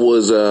think that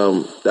was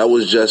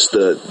just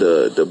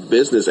the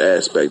business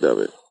aspect of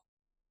it.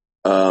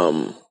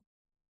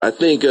 I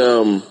think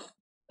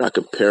not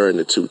comparing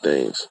the two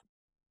things,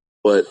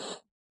 but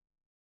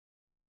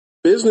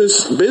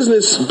business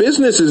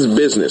is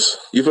business.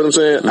 You feel what I'm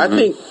saying?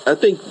 Mm-hmm. I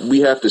think we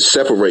have to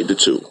separate the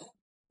two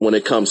when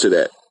it comes to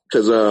that.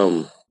 Because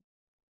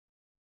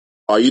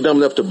are you dumb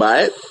enough to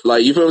buy it?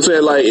 Like, you feel what I'm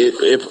saying? Like,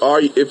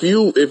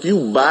 if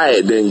you buy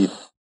it, then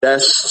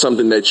that's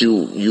something that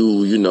you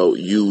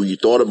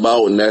thought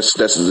about, and that's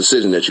the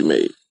decision that you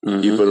made.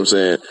 Mm-hmm. You feel what I'm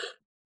saying?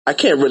 I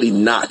can't really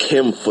knock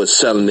him for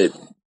selling it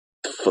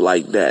for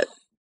like that.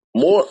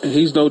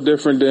 He's no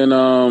different than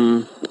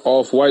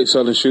Off-White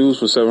selling shoes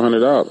for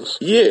 $700.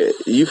 Yeah,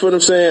 you feel what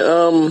I'm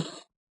saying?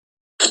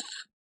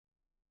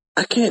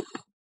 I can't.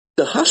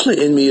 The hustler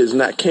in me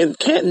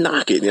can't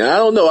knock it. I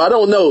don't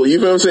know. You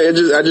feel what I'm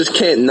saying? I just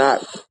can't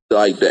knock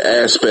like the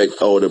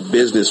aspect or the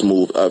business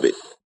move of it.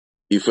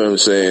 You feel what I'm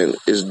saying?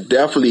 It's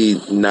definitely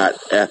not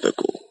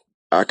ethical.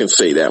 I can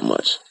say that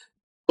much.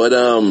 But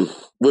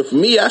with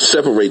me, I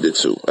separate the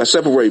two. I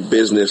separate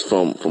business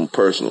from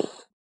personal.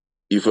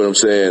 You feel what I'm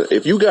saying?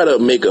 If you got to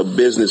make a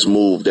business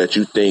move that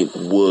you think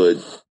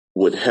would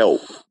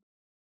help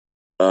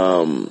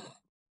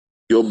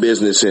your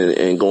business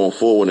and going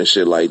forward and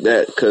shit like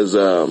that, because,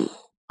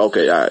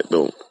 okay, all right,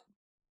 boom.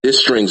 This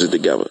strings it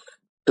together.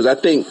 Because I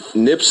think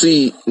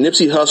Nipsey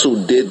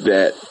Hussle did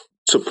that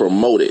to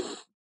promote it.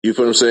 You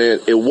feel what I'm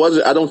saying?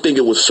 I don't think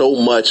it was so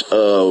much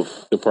of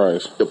the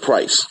price.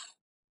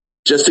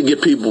 Just to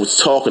get people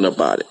talking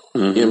about it. Mm-hmm.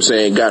 You know what I'm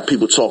saying? Got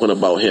people talking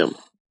about him.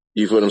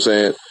 You feel what I'm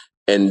saying?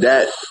 And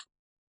that,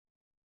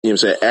 you know what I'm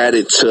saying,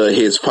 added to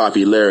his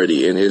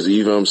popularity and his,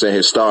 you know what I'm saying,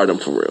 his stardom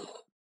for real.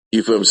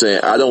 You feel what I'm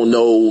saying? I don't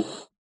know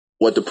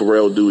what the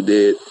Pharrell dude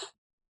did.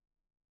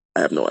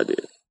 I have no idea.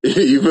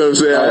 You feel what I'm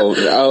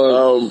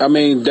saying? I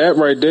mean, that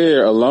right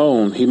there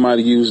alone, he might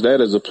have used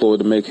that as a ploy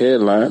to make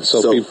headlines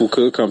so people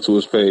could come to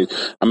his page.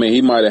 I mean,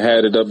 he might have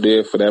had it up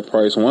there for that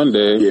price one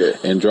day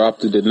and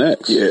dropped it the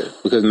next. Yeah.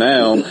 Because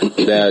now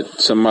that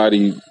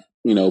somebody,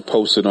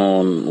 posted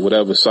on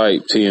whatever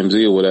site,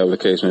 TMZ or whatever the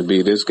case may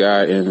be, this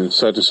guy in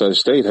such and such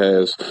state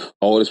has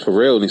all this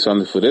Pharrell needs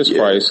something for this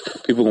price,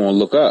 people going to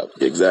look up.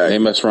 Exactly.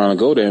 They mess around and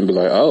go there and be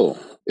like, oh,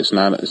 it's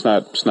not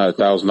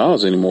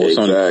 $1,000 anymore.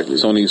 Exactly.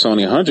 It's only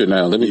 100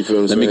 now. Let me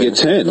get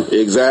 10.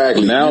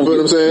 Exactly. Now, you know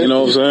what I'm saying? You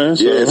know what I'm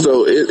saying? Yeah.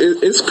 So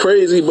it's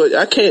crazy, but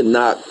I can't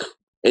knock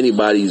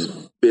anybody's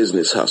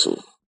business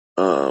hustle.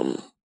 I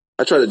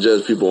try to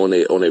judge people on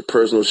their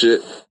personal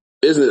shit.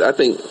 Business, I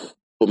think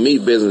for me,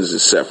 business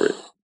is separate.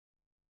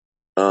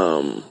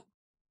 Because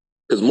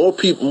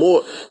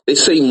they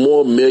say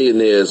more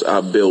millionaires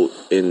are built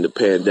in the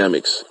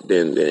pandemics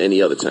than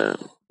any other time.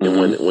 And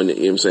when you know what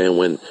I'm saying,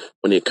 when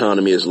the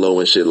economy is low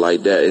and shit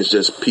like that, it's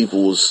just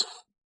people's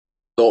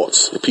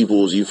thoughts, you feel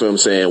what I'm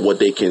saying, what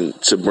they can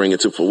to bring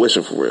it to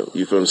fruition for real.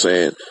 You feel what I'm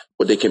saying?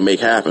 What they can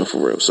make happen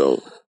for real.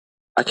 So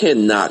I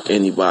can't knock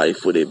anybody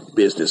for their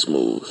business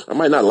moves. I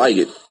might not like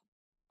it,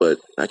 but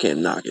I can't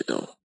knock it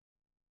though.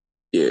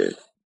 Yeah.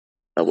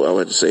 I would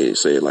have to say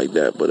it like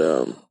that, but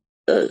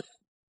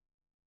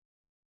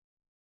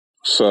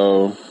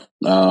So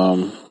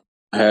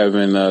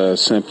having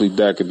Simply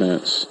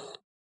Decadence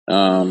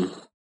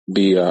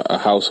be a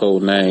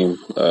household name,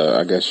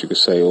 I guess you could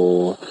say,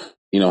 or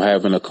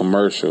having a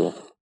commercial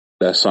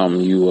that's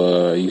something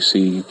you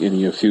see in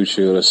your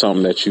future, or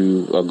something that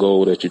a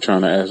goal that you're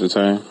trying to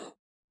ascertain?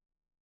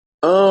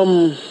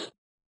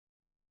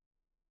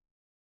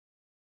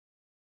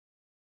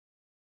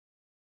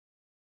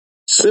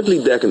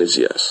 Simply Decadence,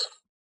 yes.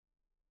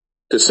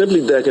 The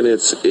Simply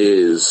Decadence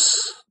is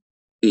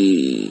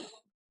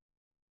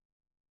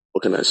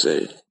what can I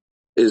say?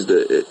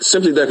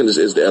 Simply Decadence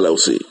is the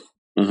LLC.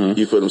 Mm-hmm.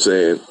 You feel what I'm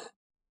saying?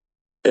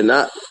 And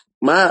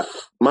my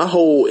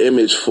whole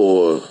image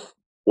for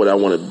what I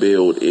want to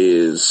build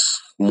is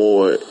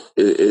more.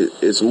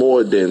 It's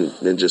more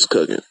than just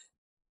cooking.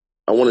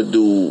 I want to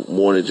do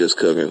more than just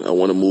cooking. I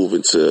want to move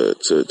into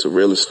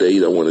real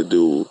estate. I want to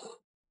do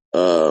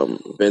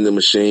vending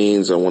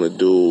machines. I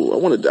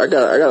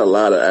got a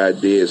lot of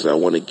ideas that I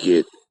want to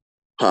get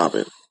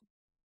popping.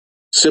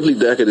 Simply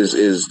Decadence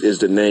is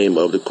the name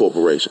of the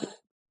corporation.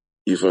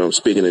 You feel I'm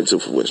speaking into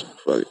fruition.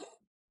 Fuck it.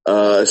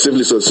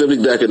 Simply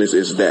Decadence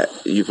is that.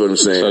 You feel what I'm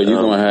saying? So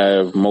you're gonna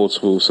have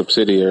multiple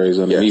subsidiaries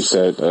underneath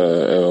that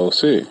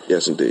LLC.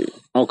 Yes, indeed.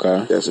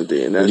 Okay. Yes,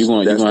 indeed. And you're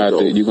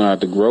gonna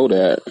have to grow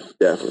that.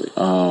 Definitely.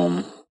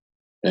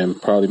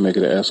 And probably make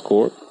it an S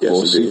corp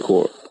or C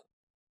corp.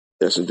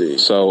 Yes, indeed.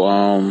 So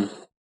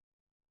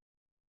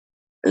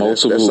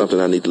that's something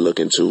I need to look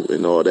into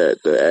and all that,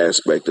 the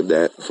aspect of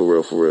that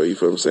for real. You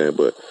feel what I'm saying?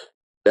 But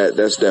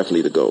that's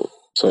definitely the goal.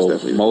 So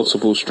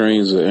multiple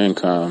streams of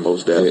income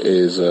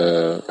is,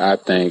 I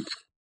think,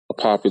 a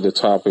popular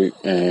topic,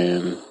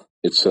 and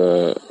it's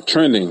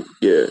trending.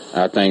 Yeah,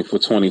 I think for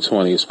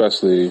 2020,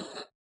 especially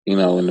in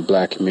the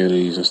Black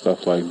communities and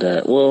stuff like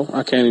that. Well,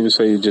 I can't even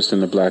say just in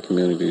the Black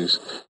communities.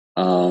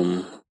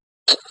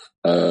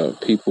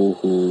 People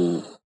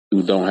who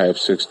don't have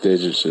 6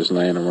 digits just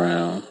laying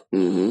around.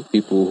 Mm-hmm.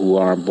 People who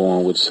aren't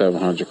born with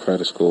 700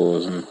 credit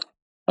scores, and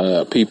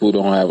people who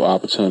don't have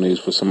opportunities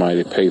for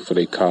somebody to pay for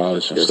their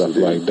college and stuff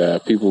like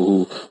that. People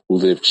who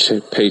live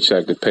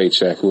paycheck to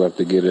paycheck, who have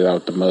to get it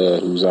out the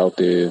mud, who's out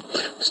there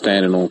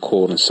standing on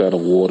court and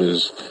settling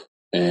waters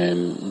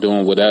and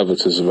doing whatever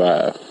to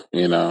survive.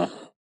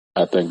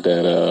 I think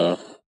that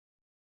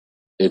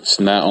it's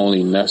not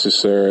only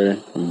necessary,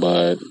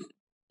 but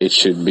it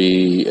should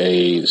be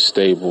a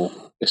stable,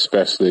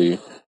 especially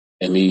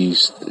in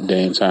these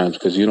day and times,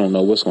 because you don't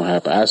know what's going to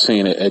happen. I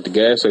seen it at the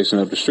gas station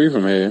up the street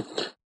from here.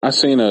 I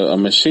seen a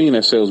machine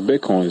that sells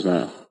Bitcoins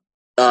now.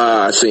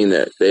 I seen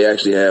that. They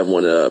actually have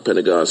one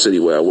Pentagon City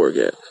where I work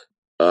at.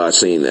 I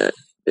seen that.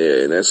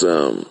 Yeah, and that's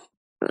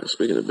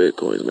speaking of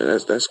Bitcoins, man,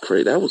 that's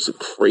crazy. That was a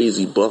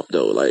crazy bump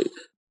though. Like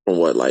from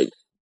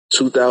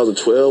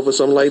 2012 or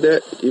something like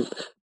that.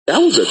 That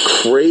was a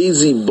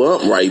crazy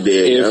bump right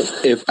there.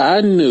 If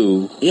I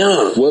knew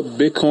what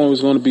Bitcoin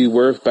was going to be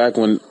worth back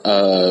when,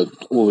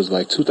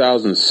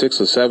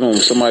 2006 or 7, when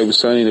somebody was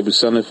selling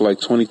it, for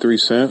like 23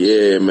 cents.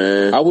 Yeah,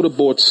 man. I would have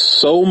bought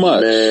so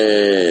much.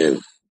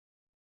 Man.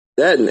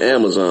 That and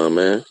Amazon,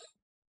 man.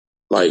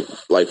 Like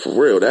for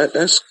real,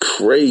 that's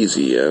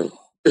crazy, yeah.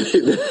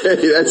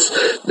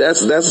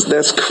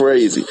 that's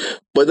crazy.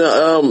 But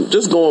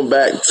just going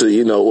back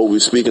to what we're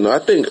speaking of, I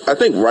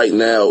think right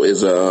now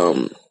is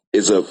a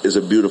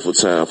beautiful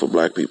time for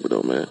Black people,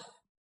 though, man.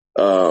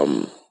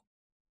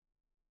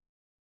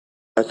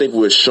 I think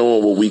we're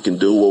showing what we can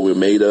do, what we're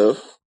made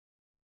of.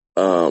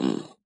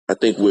 I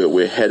think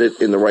we're headed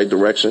in the right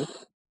direction.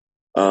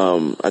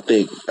 I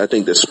think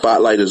the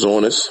spotlight is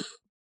on us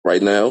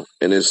right now,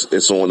 and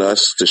it's on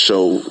us to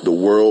show the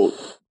world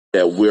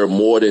that we're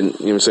more than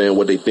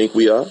what they think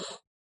we are.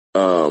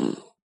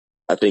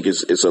 I think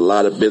it's a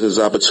lot of business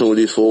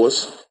opportunities for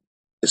us.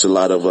 It's a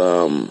lot of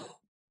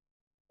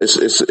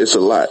It's a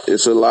lot.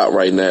 It's a lot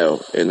right now,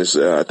 and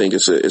I think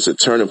it's a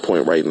turning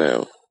point right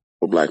now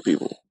for Black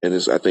people, and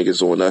I think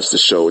it's on us to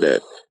show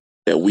that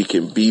we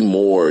can be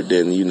more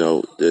than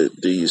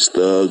these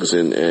thugs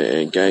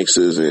and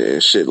gangsters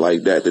and shit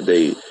like that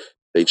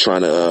they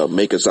trying to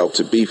make us out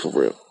to be, for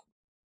real.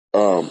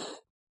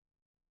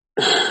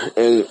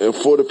 And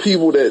for the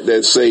people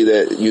that say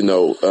that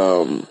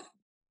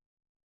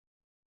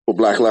for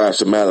Black Lives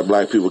to Matter,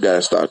 Black people got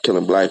to stop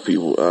killing Black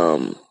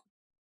people.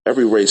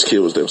 Every race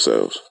kills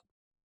themselves.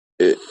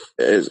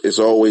 It's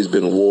always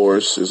been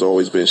wars. It's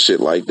always been shit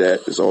like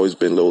that. It's always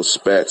been little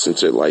spats and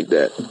shit like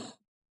that.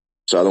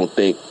 So I don't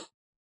think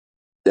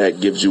that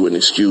gives you an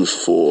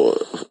excuse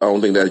I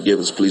don't think that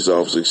gives police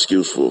officers an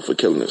excuse for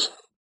killing us.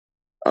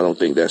 I don't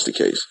think that's the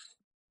case.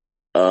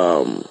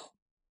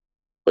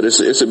 But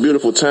it's a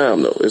beautiful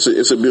time though.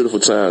 It's a beautiful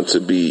time to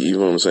be, you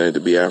know what I'm saying, to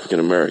be African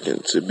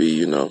American, to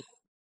be,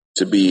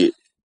 to be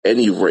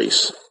any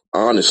race.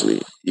 Honestly,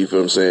 you feel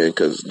what I'm saying?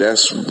 Because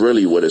that's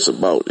really what it's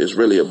about. It's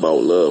really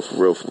about love, for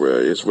real, for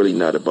real. It's really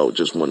not about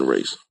just one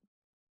race.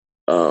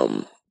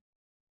 But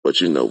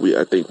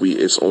I think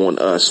it's on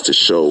us to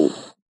show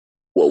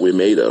what we're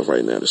made of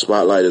right now. The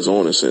spotlight is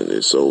on us,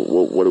 and so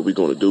what are we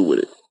going to do with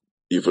it?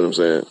 You feel what I'm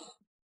saying?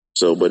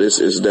 So, but it's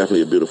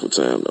definitely a beautiful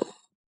time though.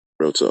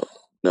 Real talk.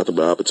 Nothing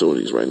but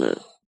opportunities right now.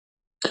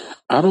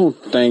 I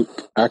don't think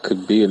I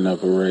could be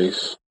another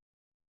race.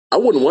 I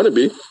wouldn't want to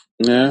be.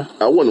 Yeah,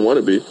 I wouldn't want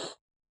to be.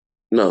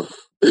 No,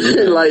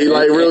 like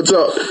real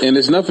talk. And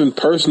it's nothing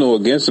personal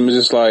against him. It's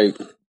just like,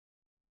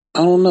 I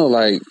don't know,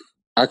 like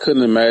I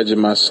couldn't imagine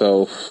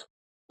myself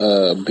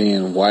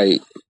being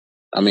white.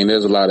 I mean,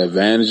 there's a lot of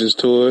advantages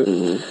to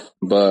it,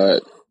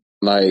 but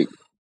like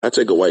I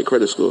take a white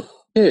credit score.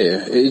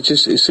 Yeah, it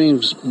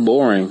seems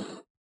boring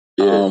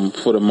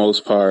for the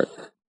most part.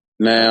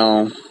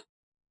 Now,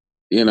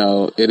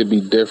 it'd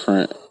be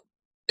different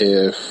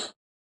if,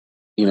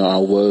 I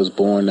was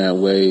born that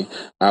way.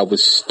 I would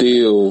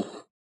still,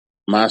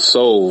 my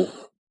soul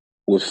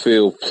would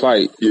feel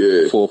plight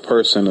for a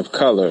person of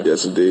color.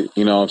 Yes, indeed.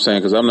 You know what I'm saying?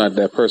 Because I'm not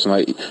that person.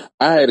 Like,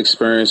 I had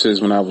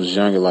experiences when I was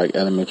younger, like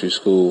elementary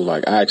school.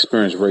 Like, I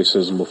experienced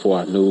racism before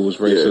I knew it was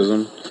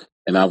racism. Yeah.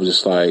 And I was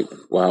just like,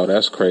 wow,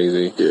 that's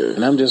crazy. Yeah.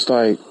 And I'm just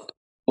like,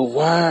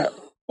 well,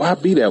 why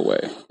be that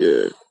way?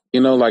 Yeah.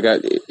 Like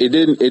it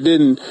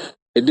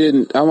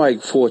didn't, I'm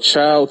like, for a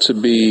child to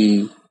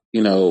be,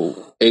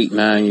 8,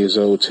 9 years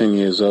old, 10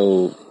 years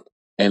old,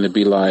 and to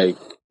be like,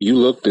 you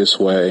look this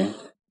way,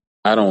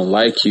 I don't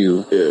like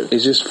you. Yeah.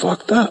 It's just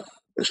fucked up.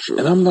 That's true.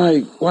 And I'm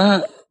like,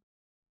 why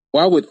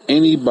would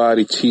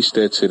anybody teach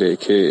that to their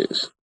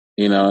kids?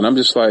 And I'm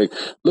just like,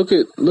 look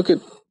at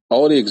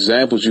all the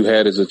examples you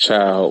had as a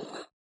child,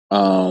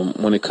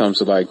 when it comes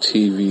to like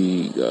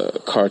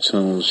TV,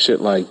 cartoons, shit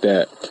like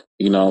that.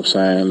 You know what I'm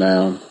saying?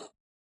 Now,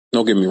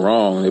 don't get me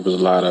wrong, there was a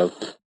lot of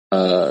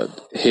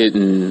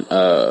hidden,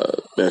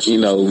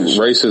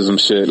 racism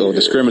shit or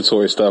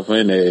discriminatory stuff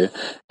in there,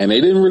 and they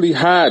didn't really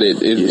hide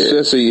it.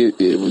 Especially,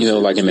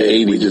 like in the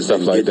 80s and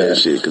stuff like that.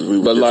 Shit, 'cause we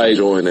were just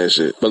enjoying that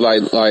shit. But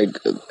like,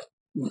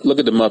 look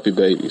at the Muppet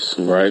Babies,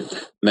 right?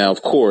 Now,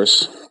 of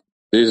course,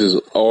 this is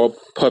all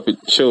puppet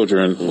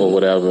children or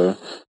whatever,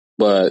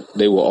 but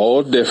they were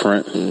all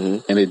different,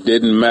 and it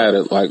didn't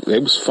matter. Like, they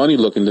was funny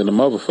looking than the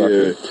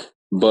motherfucker. Yeah.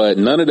 But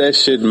none of that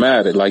shit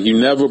mattered. Like, you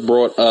never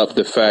brought up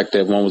the fact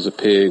that one was a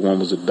pig, one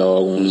was a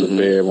dog, one was a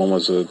bear, one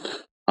was I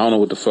don't know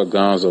what the fuck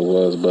Gonzo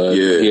was, but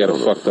he had a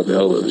fucked up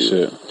nose and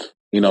shit.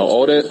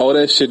 All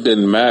that shit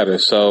didn't matter.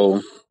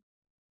 So,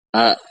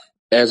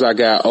 as I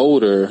got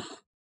older,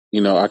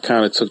 I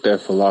kind of took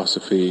that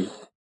philosophy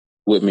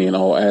with me in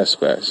all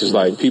aspects. Just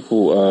like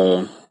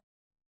people,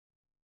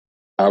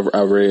 I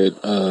read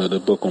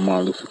the book on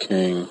Martin Luther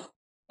King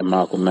and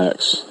Malcolm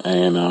X,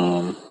 and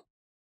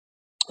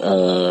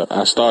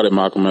I started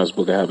Malcolm X's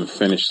book. I haven't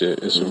finished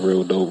it. It's a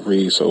real dope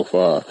read so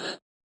far.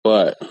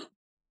 But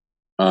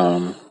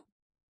I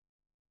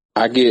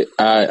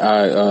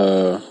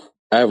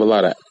have a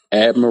lot of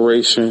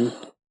admiration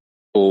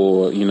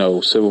for,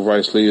 civil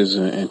rights leaders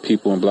and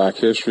people in Black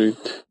history.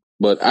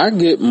 But I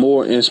get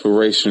more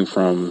inspiration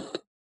from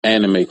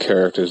anime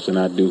characters than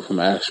I do from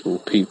actual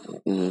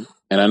people. And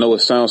I know it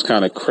sounds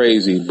kind of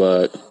crazy,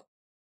 but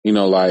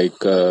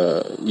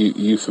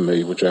you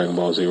familiar with Dragon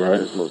Ball Z,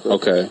 right?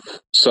 Okay.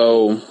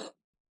 So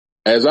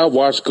as I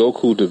watch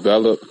Goku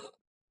develop,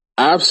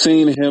 I've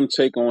seen him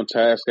take on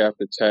task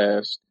after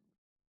task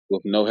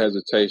with no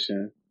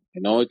hesitation.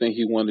 And the only thing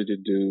he wanted to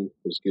do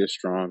was get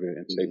stronger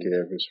and take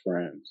care of his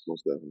friends.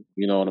 Most definitely.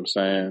 You know what I'm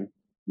saying?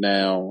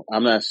 Now,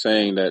 I'm not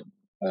saying that,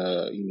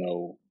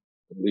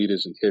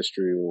 leaders in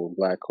history or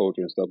Black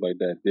culture and stuff like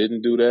that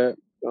didn't do that.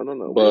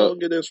 No. But we all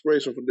get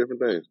inspiration from different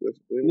things.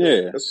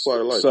 That's part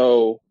of life.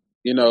 So,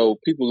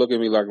 people look at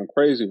me like I'm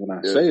crazy when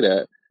I say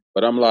that,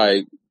 but I'm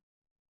like,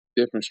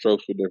 different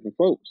strokes for different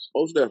folks.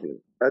 Most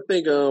definitely. I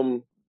think,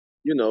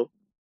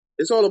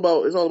 it's all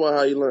about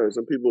how you learn.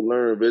 Some people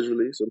learn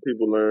visually. Some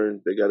people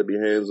learn they got to be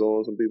hands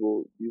on. Some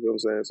people, you know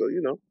what I'm saying?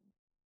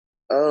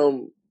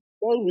 So,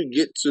 once we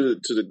get to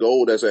the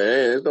goal that's at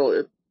hand,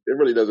 it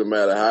really doesn't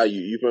matter how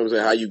you feel what I'm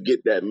saying, how you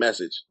get that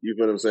message. You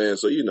feel what I'm saying?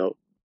 So,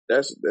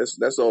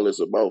 that's all it's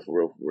about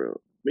for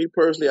real. Me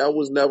personally, I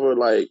was never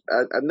like,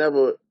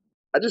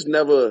 I just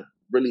never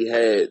really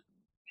had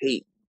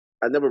hate.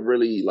 I never,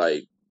 you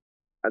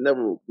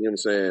know what I'm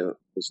saying,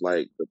 was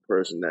like the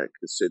person that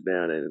could sit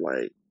down and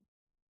like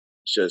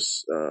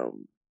just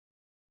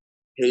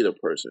hate a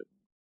person.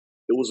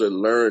 It was a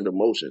learned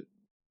emotion.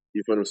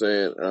 You feel what I'm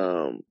saying?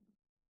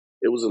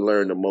 It was a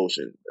learned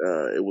emotion.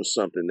 It was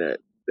something that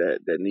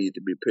needed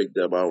to be picked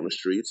up out on the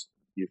streets.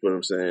 You feel what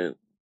I'm saying?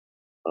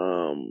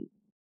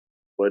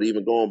 But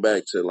even going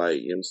back to like,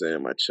 you know what I'm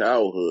saying, my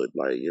childhood,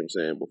 like, you know what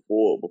I'm saying,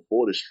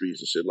 before the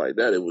streets and shit like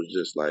that, it was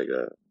just like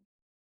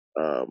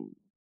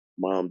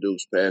Mom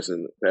Dukes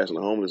passing a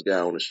homeless guy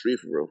on the street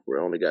for real.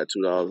 I only got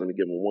 $2, let me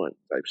give him one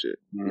type shit.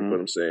 You know what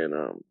I'm saying?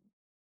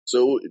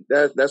 So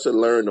that's a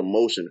learned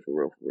emotion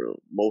for real.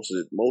 Most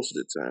of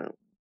the time.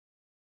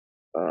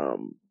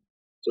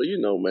 So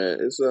man,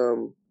 it's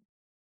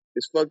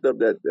fucked up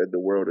that the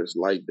world is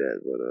like that,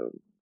 but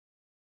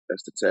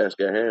that's the task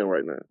at hand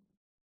right now.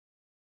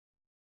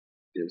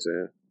 You know what I'm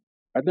saying?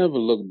 I never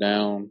looked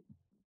down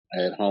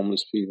at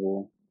homeless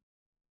people,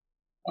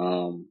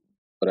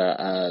 but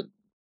I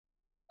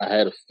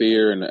had a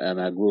fear and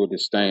I grew a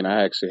disdain.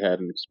 I actually had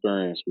an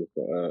experience with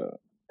a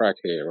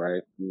crackhead,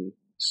 right? Mm-hmm.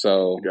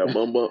 So you got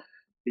bum bump?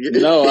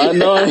 No, I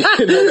know.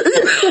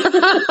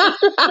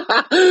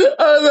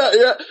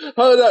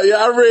 Hold up. Yeah,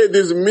 I read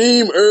this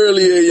meme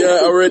earlier.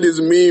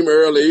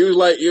 He was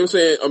like, you know what I'm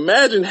saying?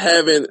 Imagine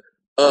having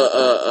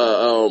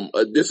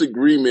a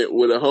disagreement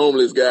with a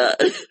homeless guy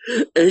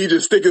and he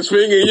just stick his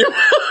finger in your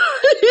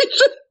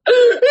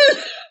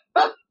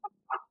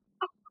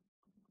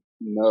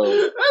No.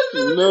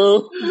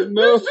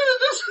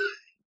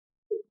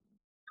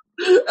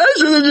 I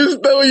should have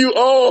just throw you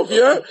off,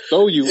 yeah.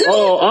 Throw you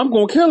off? I'm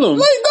gonna kill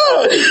him.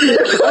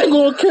 I'm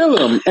gonna kill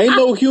him. Ain't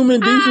no human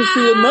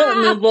decency or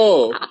nothing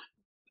involved.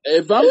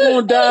 If I'm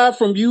gonna die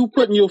from you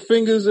putting your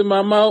fingers in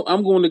my mouth,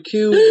 I'm gonna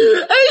kill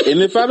you.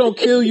 And if I don't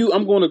kill you,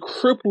 I'm gonna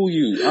cripple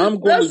you.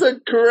 That's a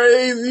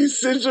crazy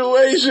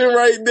situation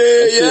right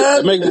there, yeah.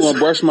 It makes me want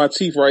to brush my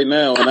teeth right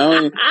now, and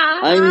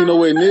I ain't even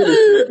nowhere near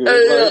this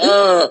nigga.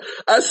 Hey,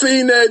 I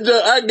seen that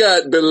joke. I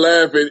got to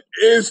laughing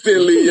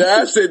instantly. Yeah.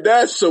 I said,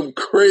 that's some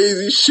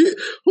crazy shit.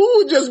 Who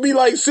would just be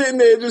like sitting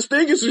there just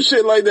thinking some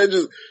shit like that?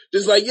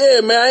 Just like,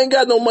 yeah, man, I ain't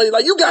got no money.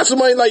 Like, you got some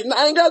money. Like,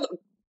 I ain't got no.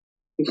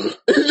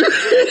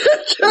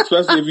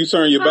 Especially if you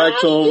turn your back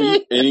to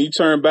him and you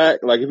turn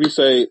back, like if you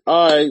say,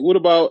 all right, what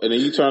about, and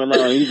then you turn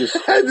around and he just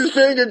had his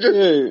finger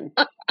just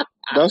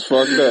that's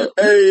fucked up.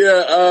 Hey,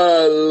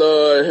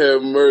 Lord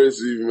have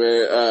mercy,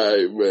 man. All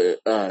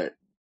right.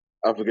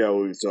 I forgot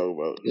what we was talking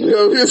about.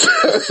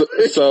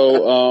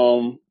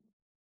 So,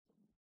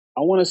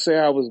 I want to say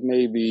I was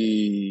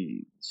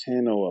maybe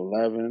 10 or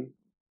 11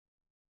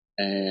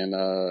 and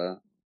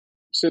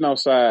sitting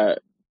outside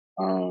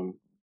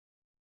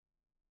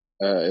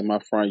in my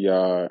front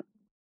yard,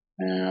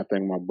 and I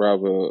think my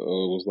brother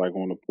was like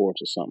on the porch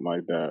or something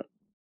like that,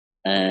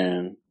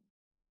 and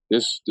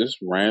this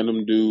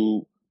random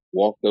dude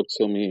walked up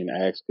to me and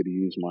asked could he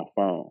use my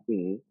phone.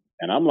 Mm-hmm.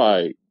 And I'm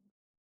like,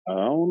 I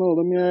don't know,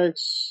 let me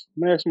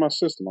ask my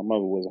sister. My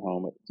mother wasn't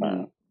home at the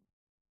time.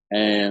 Mm-hmm.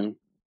 And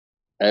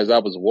as I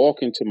was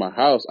walking to my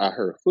house, I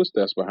heard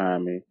footsteps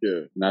behind me.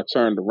 Yeah. And I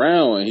turned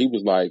around and he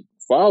was like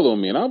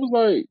following me, and I was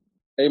like,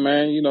 hey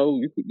man, you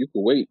could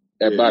wait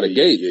by the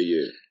gate.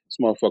 Yeah. This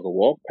motherfucker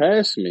walked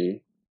past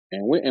me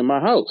and went in my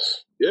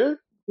house. Yeah?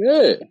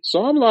 Yeah.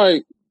 So I'm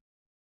like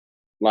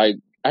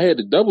I had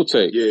to double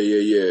take.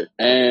 Yeah.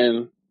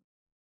 And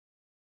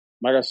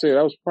like I said,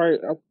 I was probably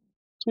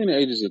between the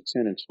ages of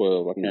 10 and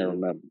 12. I can't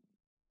remember.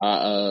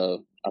 I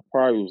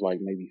probably was like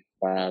maybe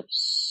 5'6",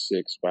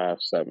 5'7",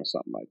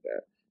 something like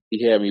that.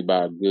 He had me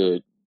by a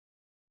good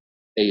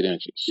 8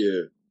 inches.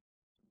 Yeah.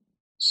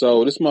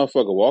 So this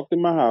motherfucker walked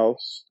in my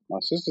house. My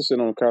sister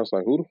sitting on the couch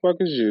like, who the fuck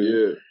is you?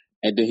 Yeah.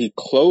 And then he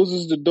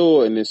closes the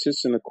door and then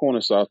sits in the corner,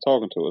 starts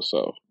talking to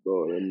herself.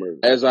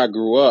 As I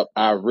grew up,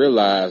 I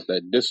realized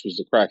that this was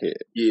a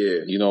crackhead. Yeah.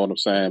 You know what I'm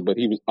saying? But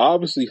he was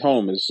obviously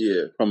homeless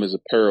from his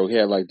apparel. He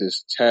had like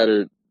this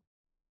tattered,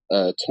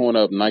 torn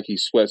up Nike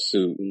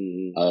sweatsuit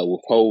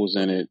with holes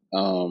in it,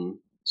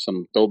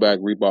 some throwback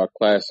Reebok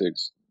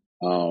classics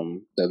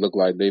that look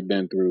like they've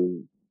been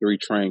through 3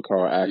 train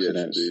car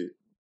accidents. Yes,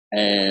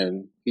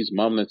 and he's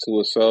mumbling to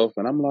himself,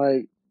 and I'm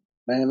like,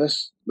 man,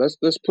 let's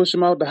push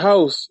him out the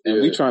house.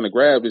 And we trying to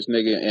grab this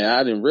nigga, and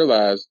I didn't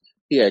realize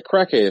he had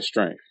crackhead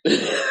strength.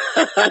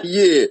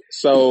 Yeah.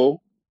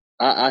 So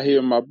I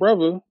hear my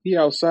brother, he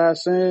outside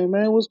saying,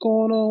 man, what's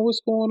going on?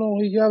 What's going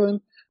on? He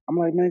yelling. I'm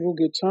like, man, go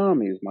get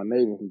Tommy. It's my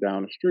neighbor from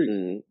down the street.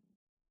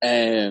 Mm-hmm.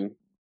 And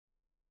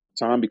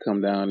Tommy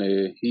come down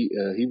there.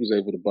 He was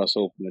able to bust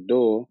open the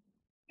door.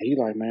 And he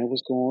like, man,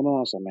 what's going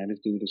on? So, man, this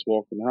dude just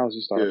walked in the house.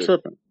 He started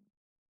tripping.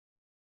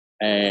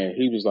 And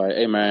he was like,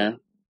 hey, man,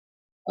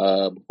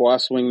 before I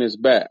swing this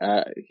bat,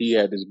 he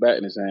had this bat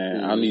in his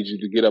hand. I need you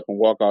to get up and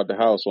walk out the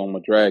house or I'm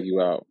going to drag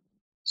you out.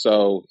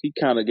 So he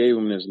kind of gave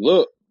him this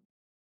look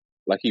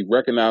like he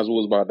recognized what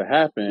was about to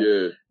happen.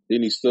 Yeah.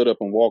 Then he stood up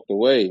and walked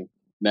away.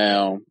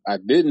 Now, I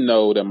didn't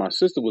know that my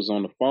sister was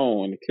on the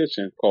phone in the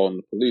kitchen calling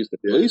the police. The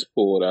police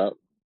pulled up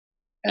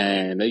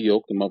and they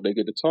yoked him up. They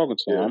get to talking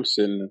to him. I'm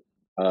sitting,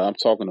 I'm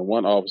talking to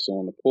one officer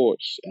on the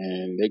porch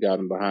and they got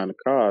him behind the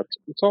car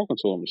talking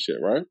to him and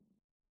shit, right?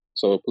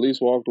 So the police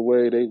walked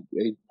away. They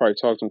probably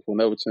talked to him for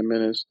another 10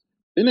 minutes.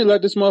 Then they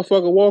let this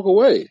motherfucker walk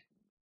away.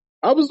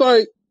 I was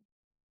like,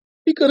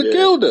 he could have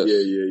killed us.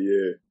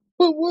 Yeah.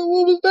 But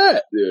what was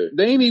that? Yeah.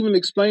 They ain't even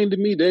explained to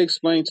me. They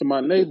explained to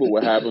my neighbor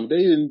what happened. They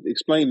didn't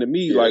explain to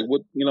me like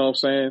what, you know what I'm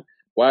saying,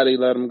 why they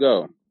let him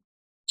go.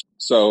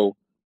 So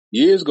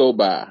years go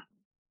by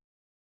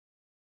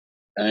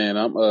and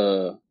I'm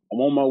on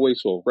my way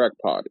to a rec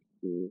party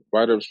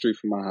right up the street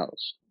from my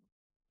house.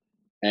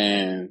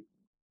 And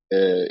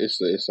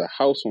it's a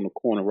house on the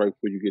corner right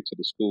before you get to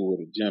the school where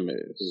the gym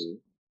is.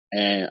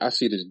 And I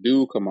see this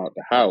dude come out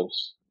the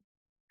house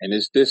and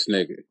it's this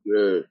nigga.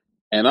 Yeah.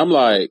 And I'm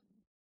like,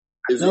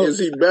 is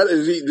he better?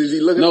 Is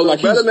he looking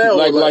better now?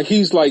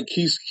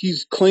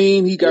 He's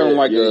clean. He got on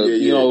like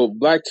you know,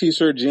 black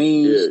t-shirt,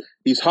 jeans. Yeah.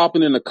 He's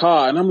hopping in the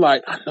car and I'm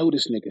like, I know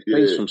this nigga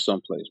face from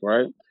someplace,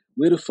 right?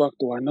 Where the fuck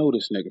do I know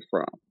this nigga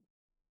from?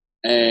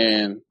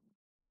 And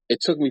it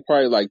took me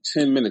probably like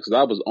 10 minutes because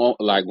I was on,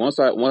 like, once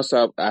I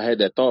had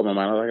that thought in my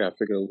mind, I was like, I gotta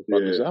figure out what the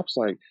fuck this is. I was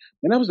like,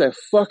 man, that was that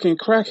fucking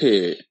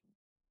crackhead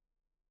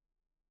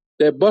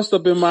that bust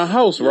up in my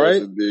house,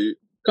 right? Indeed.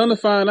 Come to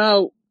find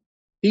out,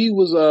 he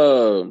was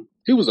a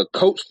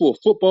coach for a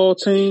football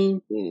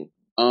team,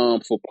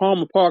 for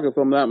Palmer Park, if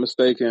I'm not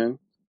mistaken,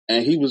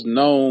 and he was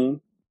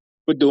known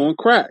for doing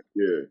crack.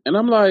 Yeah. And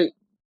I'm like,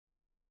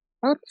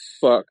 how the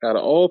fuck, out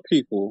of all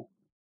people,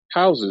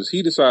 houses,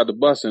 he decided to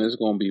bust in, it's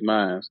going to be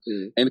mine.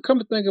 And come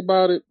to think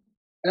about it,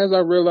 as I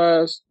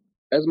realized,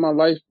 as my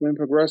life been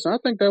progressing, I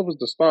think that was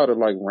the start of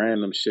like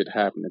random shit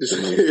happening to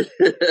me.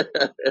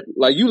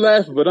 Like, you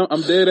laughing, but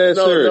I'm dead ass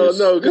serious.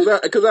 No,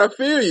 because I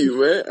feel you,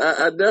 man.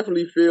 I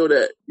definitely feel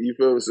that. You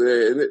feel what I'm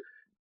saying? And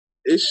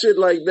it's shit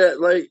like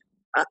that. Like,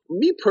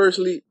 me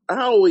personally,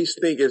 I always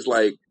think it's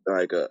like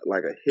a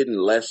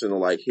hidden lesson or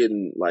like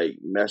hidden like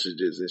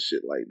messages and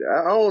shit like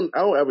that. I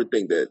don't ever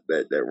think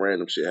that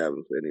random shit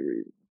happens for any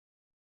reason.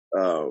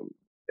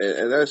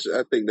 And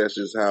I think that's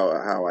just how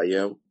I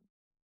am.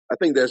 I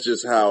think that's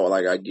just how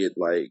like I get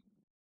like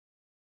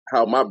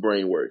how my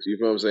brain works. You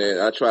feel what I'm saying?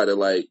 I try to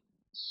like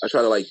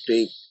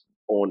think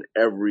on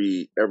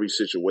every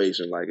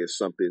situation like it's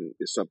something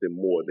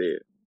more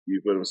there.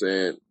 You feel what I'm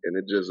saying? And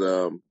it just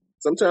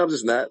sometimes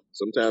it's not,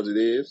 sometimes it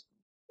is.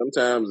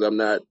 Sometimes I'm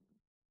not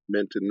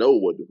meant to know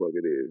what the fuck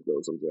it is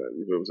though sometimes.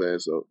 You feel what I'm saying?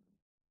 So,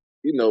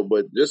 you know,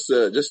 but just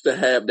to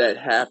have that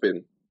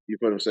happen, you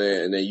feel what I'm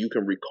saying? And then you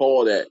can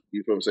recall that,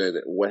 you feel what I'm saying,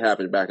 that what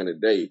happened back in the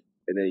day,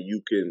 and then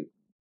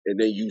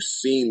you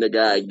seen the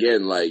guy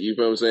again, like, you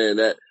feel what I'm saying?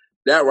 That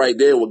right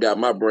there what got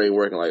my brain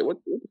working, like, what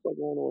the fuck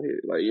going on here?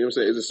 Like, you know what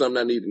I'm saying? Is it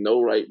something I need to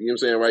know, right? You know what I'm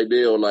saying, right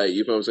there? Or like,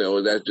 you feel what I'm saying?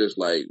 Or that's just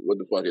like, what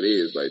the fuck it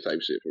is, like,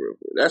 type shit for real.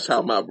 That's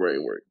how my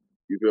brain works.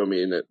 You feel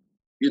me? And that,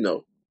 you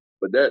know,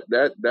 but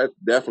that's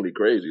definitely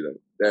crazy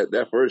though.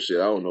 That first shit,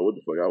 I don't know what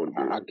the fuck I would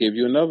do. I'll give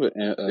you another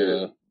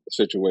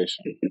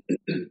situation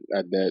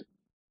at that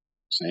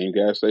same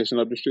gas station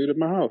up the street of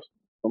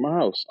from my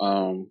house.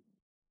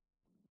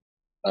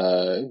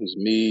 It was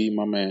me,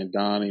 my man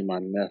Donnie, my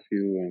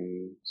nephew,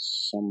 and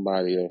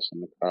somebody else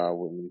in the car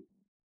with me.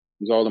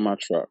 It was all in my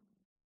truck.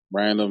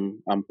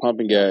 Random. I'm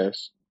pumping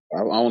gas. I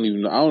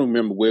don't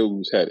remember where we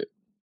was headed.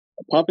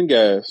 I'm pumping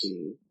gas.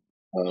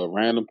 A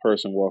random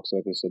person walks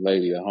up. It's a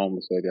lady, a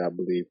homeless lady, I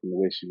believe, from the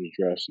way she was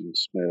dressed and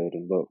smelled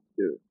and looked.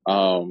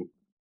 Yeah.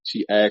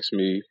 She asked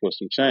me for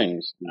some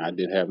change. I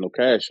didn't have no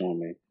cash on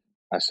me.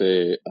 I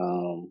said,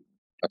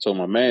 I told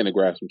my man to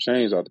grab some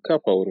change out the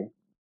cup holder,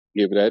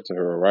 give that to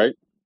her, right?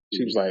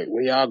 She was like,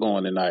 where y'all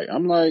going tonight?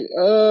 I'm like,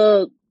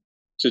 to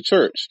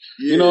church.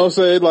 Yeah. You know what I'm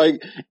saying?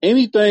 Like,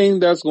 anything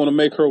that's going to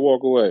make her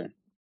walk away.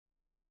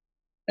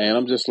 And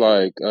I'm just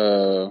like,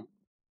 I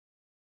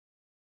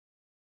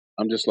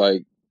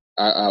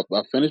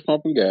finished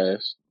pumping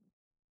gas.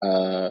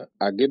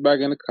 I get back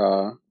in the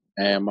car,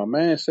 and my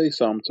man say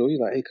something to her. He's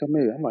like, hey, come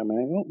here. I'm like,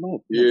 man, don't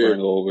bring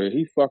her over here.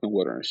 He fucking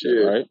with her and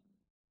shit, right?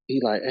 He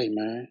like, hey,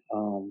 man,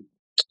 how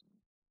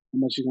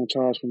much you gonna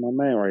charge for my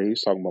man right here?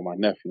 He's talking about my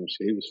nephew and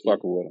shit. He was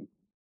fucking with him.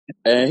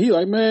 And he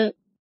like, man,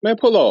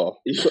 pull off.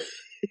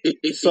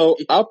 So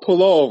I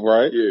pull off,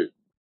 right? Yeah.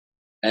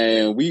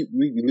 And we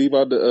leave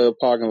out the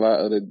parking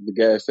lot of the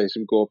gas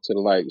station, go up to the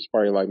light. It's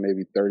probably like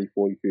maybe 30,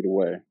 40 feet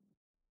away.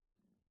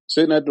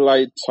 Sitting at the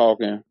light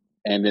talking,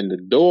 and then the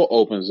door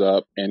opens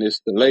up, and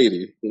it's the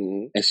lady.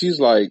 Mm-hmm. And she's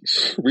like,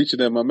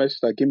 reaching at my man, she's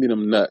like, give me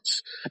them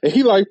nuts. And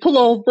he like, pull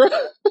off, bro.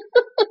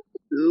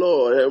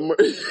 Lord have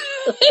mercy.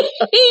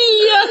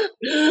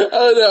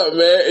 Oh no,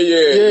 man.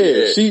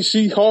 Yeah.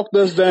 She hawked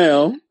us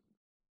down,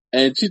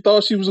 and she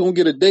thought she was gonna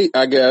get a date,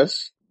 I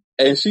guess.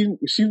 And she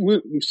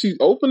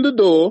opened the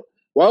door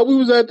while we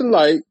was at the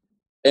light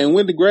and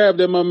went to grab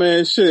that my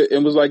man's shit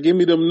and was like, give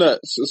me them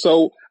nuts.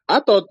 So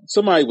I thought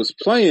somebody was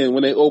playing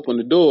when they opened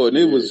the door, and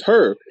it was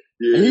her.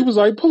 Yeah. And he was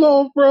like, pull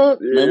off, bro.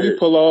 Yeah. Man, we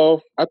pull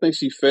off. I think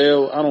she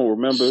fell. I don't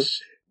remember.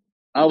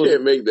 You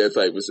can't make that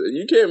type of shit.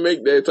 You can't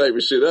make that type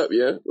of shit up,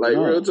 yeah? Like,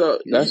 no, real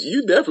talk.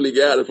 You definitely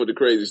got it for the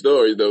crazy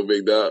stories, though,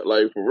 big dog.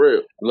 Like, for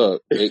real.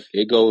 Look,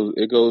 it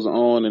goes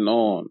on and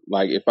on.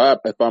 Like, if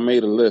I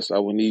made a list, I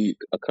would need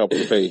a couple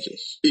of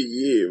pages.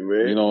 Yeah,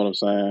 man. You know what I'm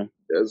saying?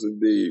 That's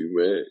indeed,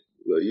 man.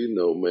 So, you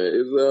know,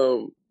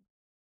 man,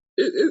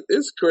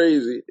 it's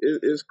crazy.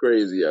 It's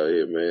crazy out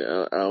here,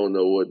 man. I don't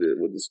know what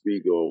to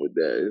speak on with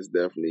that. It's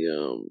definitely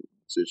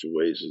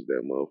situations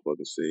that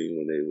motherfuckers seen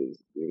when they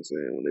was, you know what I'm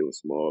saying, when they were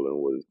smaller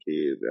and was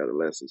kids,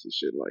 adolescents and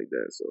shit like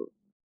that. So,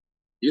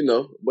 you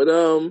know, but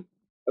I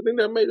think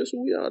that made us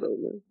who we are, though,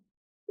 man.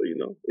 So, you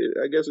know,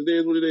 I guess it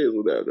is what it is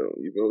with that, though.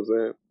 You feel what I'm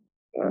saying?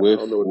 I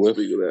don't know what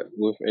to speak of that.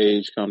 With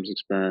age comes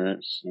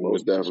experience. And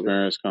with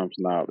experience comes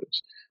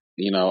knowledge.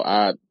 You know,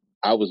 I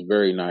was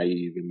very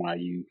naive in my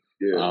youth.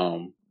 Yeah.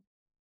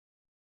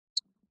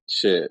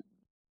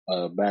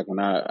 Back when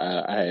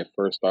I had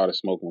first started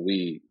smoking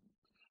weed,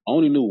 I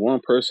only knew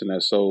one person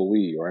that sold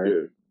weed, right?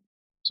 Yeah.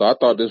 So I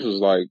thought this was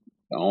like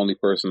the only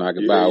person I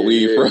could buy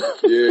weed from.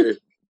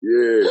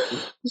 Yeah.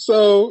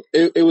 So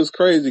it was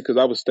crazy because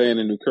I was staying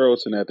in New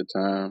Carrollton at the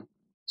time,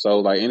 So,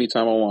 like,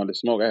 anytime I wanted to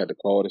smoke, I had to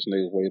call this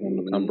nigga, wait on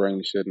him to come bring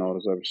the shit and all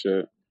this other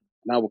shit.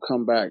 And I would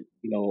come back,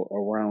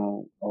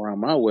 around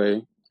my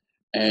way,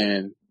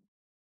 and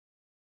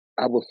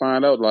I would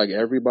find out, like,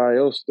 everybody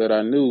else that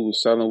I knew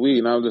was selling weed,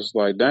 and I was just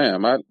like,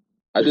 damn, I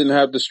didn't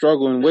have to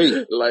struggle and wait.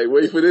 Like,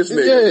 wait for this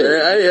nigga,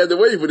 man. I ain't had to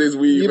wait for this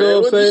weed, you man. know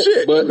what I'm saying?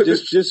 Shit? But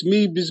just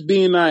me just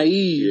being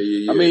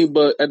naive. Yeah. I mean,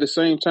 but at the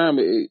same time,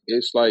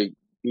 it's like,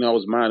 I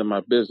was minding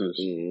my business.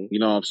 You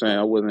know what I'm saying?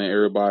 I wasn't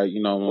everybody,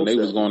 when they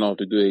was going off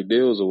to do their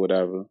deals or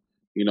whatever,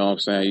 you know what I'm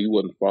saying? You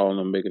wasn't following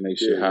them, making their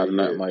shit hot or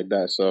nothing like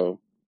that. So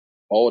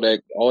all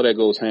that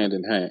goes hand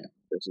in hand.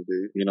 Yes,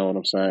 indeed. You know what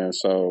I'm saying?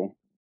 So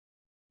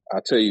I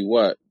tell you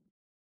what,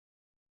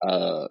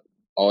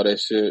 all that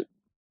shit,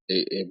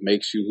 it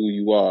makes you who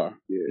you are.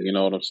 Yeah. You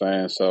know what I'm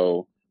saying?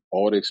 So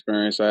all the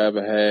experience I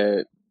ever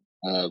had,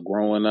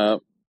 growing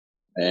up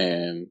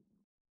and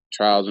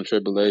trials and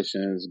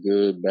tribulations,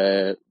 good,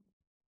 bad,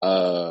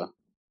 I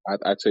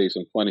tell you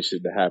some funny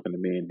shit that happened to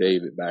me and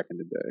David back in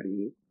the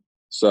day.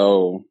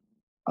 So,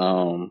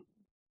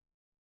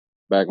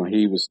 back when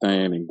he was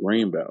staying in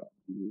Greenbelt,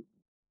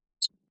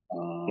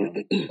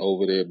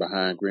 over there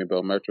behind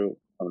Greenbelt Metro,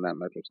 not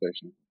Metro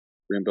Station,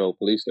 Greenbelt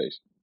Police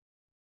Station.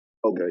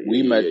 Okay.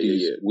 We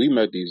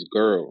met these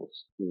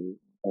girls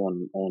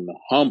on the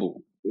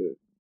humble. Yeah.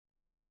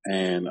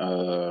 And,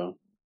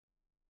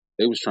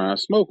 they was trying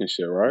to smoke and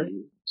shit, right?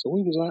 So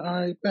we was like, all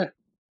right, bet.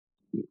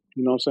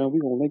 You know what I'm saying? We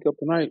gonna link up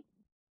tonight.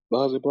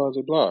 Blah, blah, blah,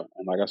 blah.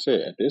 And like I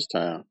said, at this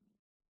time,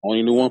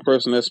 only knew one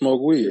person that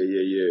smoked weed.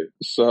 Yeah.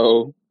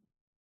 So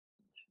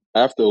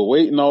after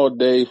waiting all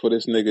day for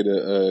this nigga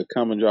to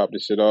come and drop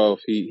this shit off,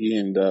 he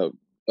ended up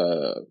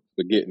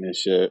forgetting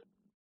this shit.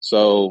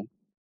 So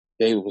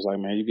David was like,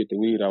 man, you get the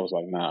weed? I was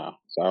like, nah.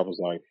 So I was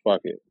like,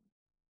 fuck it.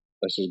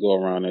 Let's just go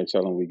around there and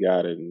tell him we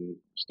got it and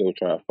still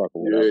try to fuck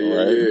or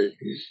whatever, right?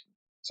 Yeah.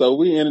 So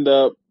we ended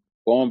up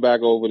going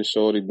back over to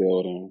Shorty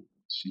building.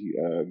 She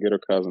get her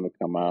cousin to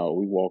come out.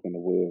 We walk in the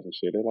woods and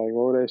shit. They're like,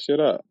 roll that shit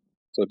up.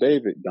 So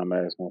David,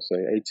 dumbass, gonna say,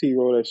 hey, T,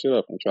 roll that shit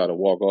up and try to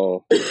walk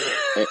off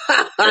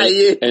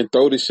and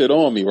throw this shit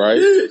on me, right?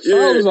 So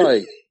I was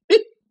like,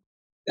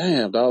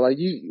 damn, dog, like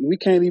we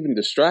can't even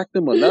distract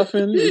them or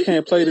nothing. You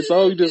can't play this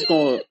all. You just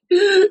gonna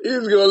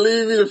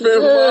leave me to fend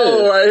for my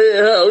own right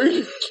here,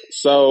 huh?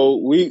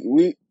 So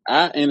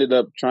I ended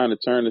up trying to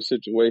turn the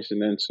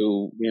situation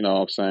into, you know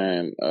what I'm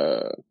saying,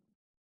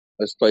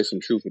 let's play some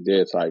truth or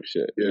dare type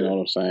shit. Yeah. You know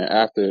what I'm saying?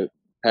 After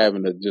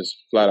having to just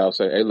flat out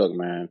say, hey, look,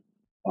 man,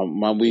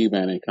 my weed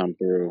man didn't come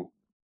through,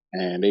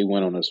 and they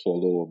went on us for a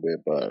little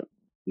bit, but,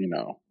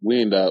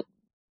 we end up,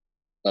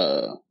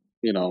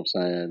 you know what I'm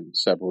saying,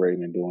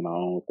 separating and doing our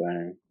own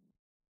thing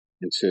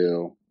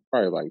until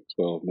probably like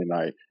 12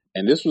 midnight.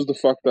 And this was the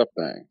fucked up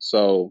thing.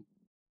 So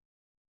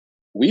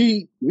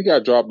we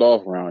got dropped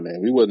off around there.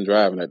 We wasn't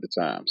driving at the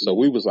time. So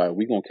we was like,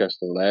 we gonna catch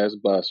the last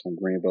bus from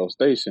Greenbelt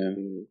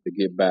Station to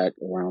get back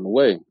around the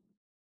way.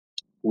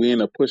 We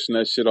ended up pushing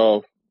that shit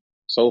off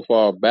so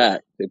far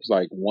back. It was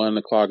like 1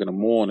 o'clock in the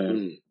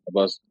morning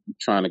of us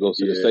trying to go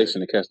to the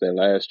station to catch that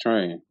last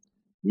train.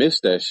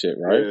 Missed that shit,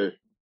 right? Yeah.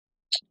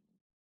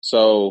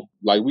 So,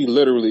 like, we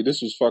literally,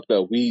 this was fucked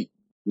up. We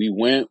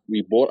went,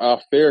 we bought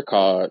our fare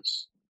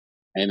cards,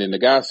 and then the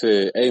guy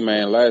said, hey,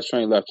 man, last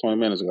train left 20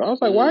 minutes ago. I was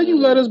like, why you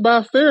let us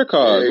buy fare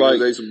cards? Yeah, like,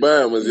 they some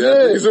Bahamas,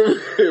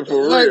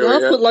 for like, real.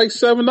 I put like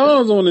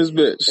 $7 on this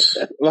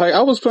bitch. Like,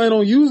 I was planning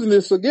on using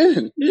this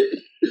again.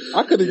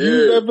 I could have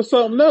used that for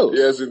something else.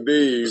 Yes,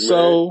 indeed,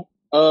 So,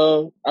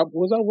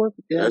 was I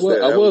working? Yeah, I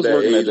was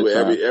working at the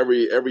time.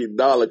 Every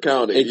dollar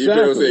counted. Exactly. You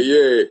know what I'm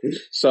saying? Yeah.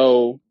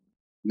 So,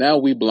 now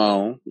we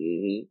blown.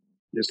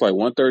 It's like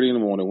 1:30 in the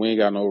morning. We ain't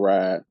got no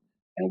ride.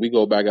 And we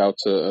go back out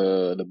to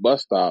the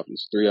bus stop.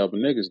 There's 3 other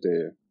niggas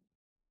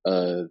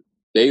there.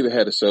 David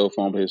had a cell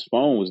phone, but his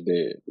phone was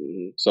dead.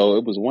 So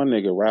it was one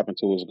nigga rapping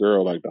to his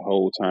girl like the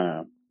whole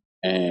time.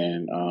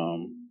 And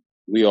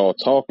we all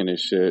talking and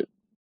shit.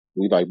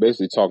 We like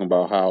basically talking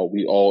about how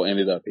we all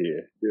ended up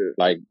here. Yeah.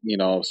 Like, you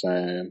know what I'm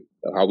saying?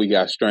 How we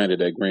got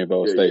stranded at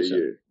Greenbelt Station.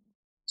 Yeah.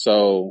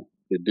 So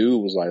the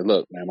dude was like,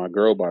 look, man, my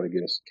girl about to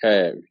get us a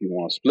cab. If you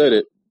want to split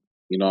it,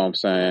 you know what I'm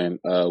saying?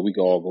 We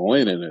can all go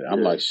in it.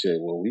 I'm like, shit,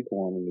 well, we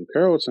going to New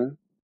Carrollton.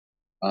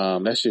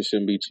 That shit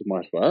shouldn't be too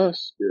much for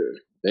us. Yeah.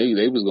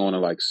 They was going to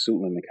like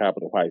Suitland and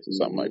Capitol Heights or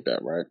something like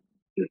that, right?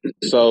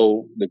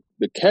 So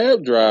the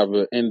cab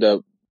driver ended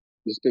up,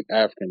 this big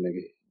African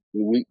nigga.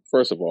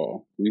 First of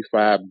all, we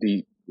 5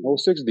 deep,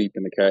 6 deep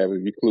in the cab if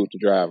you include the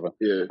driver.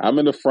 Yeah. I'm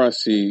in the front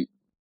seat.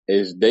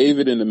 It's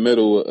David in the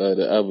middle of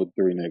the other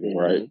 3 niggas,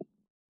 right?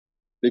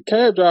 The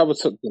cab driver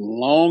took the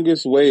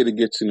longest way to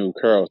get to New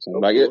Carrollton.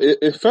 Like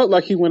it felt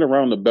like he went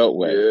around the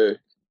Beltway.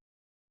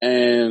 Yeah.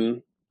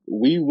 And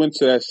we went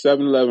to that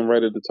 7-Eleven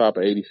right at the top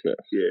of 85th.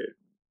 Yeah.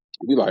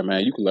 We like,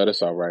 man, you can let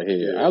us out right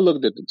here. Yeah. I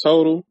looked at the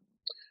total.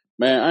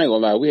 Man, I ain't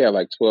gonna lie, we had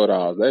like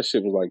 $12. That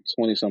shit was like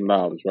 $20-some,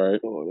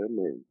 right? Oh, that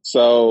murder.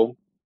 So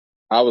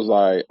I was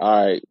like,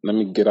 all right, let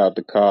me get out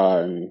the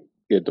car and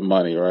get the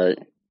money, right?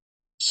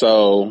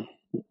 So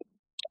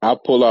I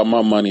pull out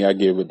my money, I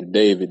give it to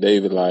David.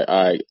 David like,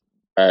 all right,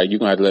 all right, you're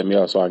going to have to let me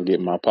out so I can get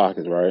in my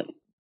pockets, right?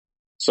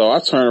 So I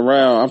turn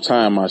around, I'm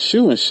tying my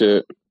shoe and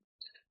shit.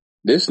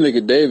 This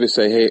nigga David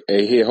say,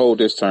 hey, here, hold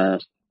this turn,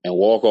 and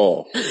walk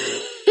off.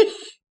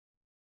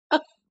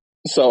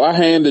 So I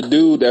hand the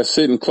dude that's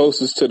sitting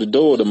closest to the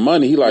door the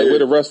money. He like, where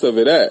the rest of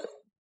it at?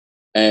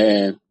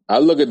 And I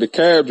look at the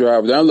cab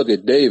driver, then I look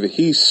at David.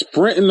 He's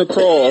sprinting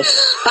across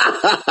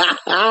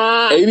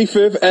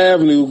 85th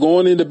Avenue,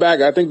 going in the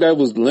back. I think that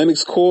was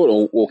Lenox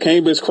Court or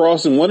Cambridge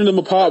Crossing, one of them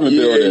apartment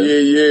buildings.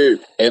 Yeah.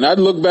 And I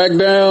look back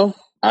down.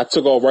 I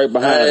took off right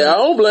behind him. I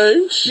don't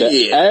blame.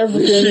 The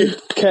African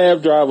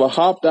cab driver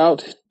hopped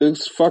out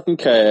this fucking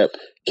cab,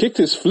 kicked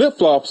his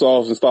flip-flops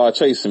off and started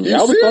chasing me.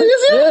 I was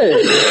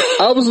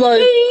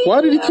like, why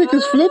did he kick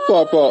his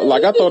flip-flop off?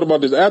 Like, I thought about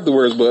this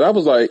afterwards, but I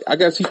was like, I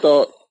guess he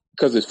thought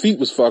because his feet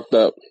was fucked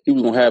up, he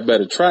was going to have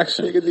better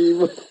traction. He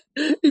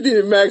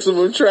did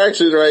maximum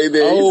traction right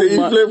there. He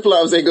said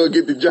flip-flops ain't going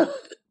to get the job.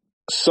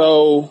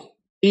 So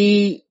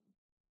he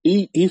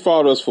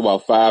followed us for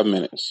about 5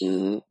 minutes.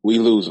 Mm-hmm. We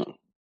lose him.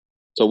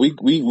 So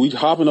we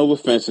hopping over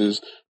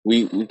fences.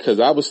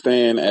 Because I was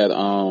staying at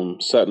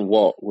Sutton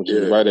Walk, which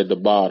is right at the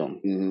bottom,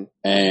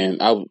 and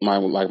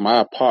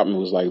my apartment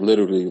was like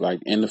literally like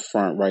in the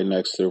front, right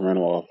next to the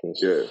rental office.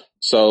 Yeah.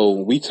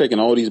 So we taking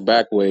all these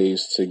back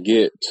ways to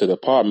get to the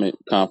apartment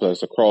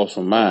complex across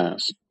from mine.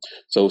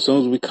 So as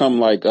soon as we come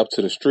like up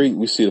to the street,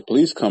 we see the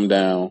police come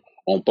down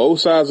on both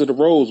sides of the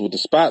roads with the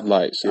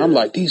spotlights. Yeah. I'm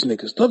like, these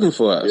niggas looking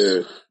for us.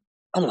 Yeah.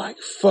 I'm like,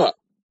 fuck.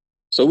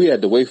 So we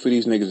had to wait for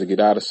these niggas to get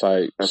out of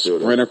sight,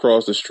 sprint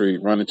across the street,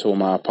 run into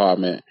my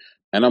apartment.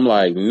 And I'm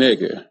like,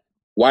 nigga,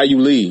 why you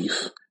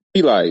leave?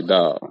 He like,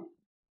 dog,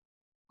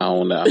 I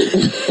don't know.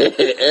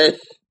 Hey,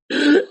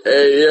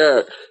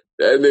 yeah.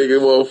 That nigga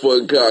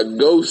motherfucking caught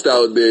ghost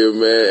out there,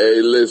 man.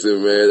 Hey,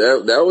 listen,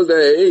 man. That was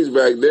that age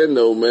back then,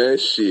 though, man.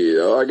 Shit.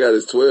 All I got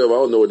is 12. I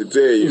don't know what to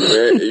tell you,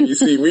 man. If you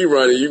see me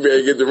running, you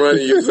better get to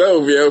running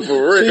yourself, yeah,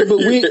 for real.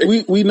 See,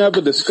 but we never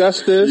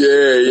discussed this.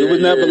 Yeah. It was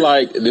never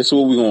like, this is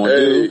what we gonna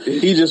do.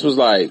 He just was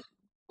like,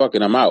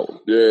 fucking, I'm out.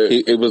 Yeah.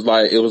 It was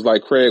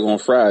like Craig on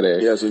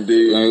Friday. Yes,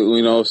 indeed.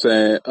 You know what I'm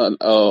saying? On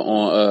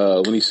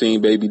when he seen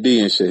Baby D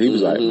and shit. He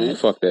was like, man,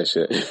 fuck that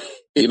shit.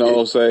 You know what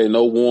I'm saying?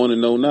 No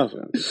warning, no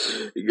nothing.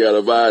 You got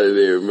up out of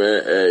there,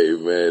 man. Hey,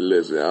 man,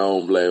 listen, I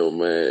don't blame him,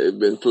 man. It's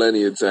been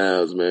plenty of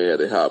times, man, had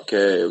to hop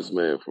cabs,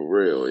 man, for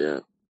real, yeah.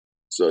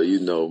 So, you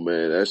know,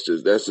 man, that's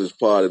just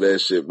part of that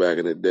shit back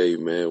in the day,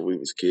 man. We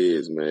was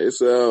kids, man. It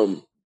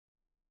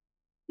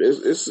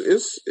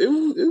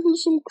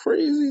was some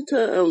crazy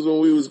times when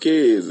we was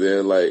kids,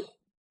 and like,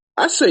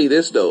 I say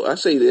this, it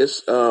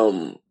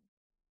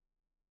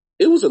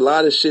was a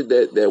lot of shit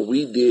that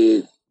we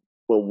did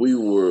when we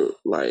were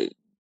like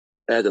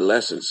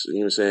adolescents, you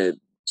know what I'm saying?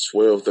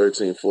 12,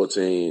 13,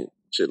 14,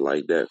 shit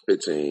like that,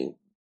 15,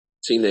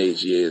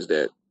 teenage years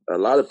that a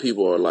lot of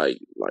people are like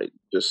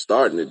just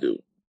starting to do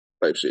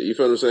type shit. You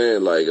feel what I'm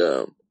saying? Like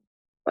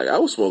I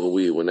was smoking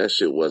weed when that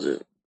shit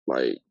wasn't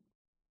like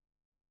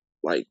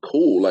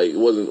cool. Like it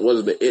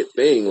wasn't the it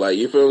thing. Like,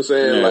 you feel what I'm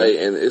saying? Yeah. Like,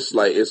 and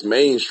it's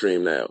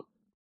mainstream now.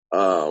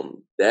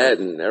 That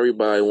and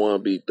everybody want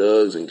to be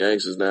thugs and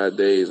gangsters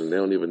nowadays, and they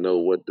don't even know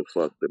what the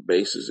fuck the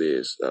basis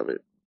is of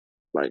it.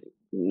 Like,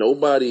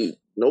 nobody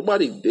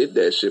did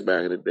that shit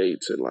back in the day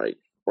to like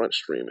front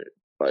stream it.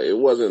 Like, it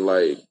wasn't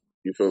like,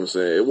 you feel what I'm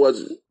saying?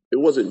 It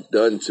wasn't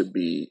done to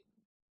be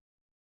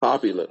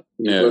popular.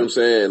 You feel what I'm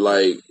saying?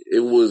 Like, it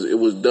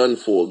was done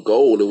for a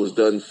goal. It was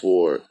done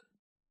for,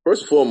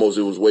 first and foremost,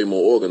 it was way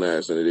more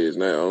organized than it is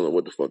now. I don't know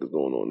what the fuck is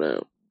going on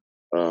now.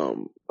 I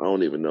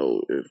don't even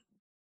know if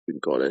we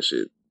can call that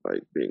shit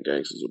like being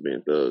gangsters or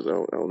being thugs. I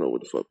don't know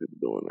what the fuck people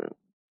doing now.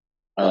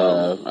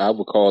 I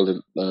would call it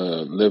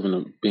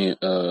living being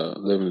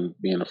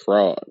a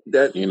fraud.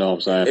 That, you know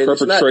what I'm saying?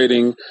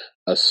 Perpetrating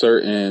a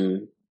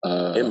certain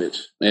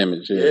image.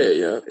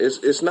 Yeah.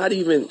 It's not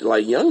even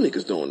like young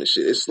niggas doing this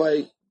shit. It's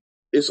like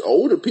it's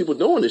older people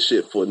doing this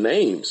shit for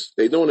names.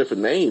 They doing it for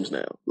names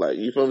now. Like,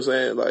 you feel what I'm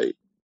saying? Like,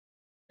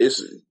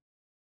 it's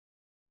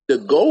the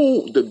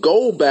goal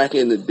back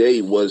in the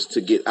day was to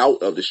get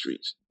out of the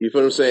streets. You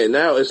feel what I'm saying?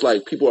 Now it's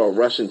like people are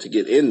rushing to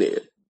get in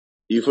there.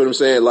 You feel what I'm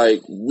saying?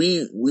 Like,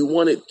 we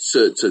wanted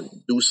to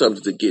do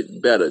something to get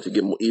better, to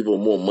get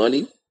even more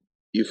money.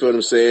 You feel what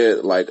I'm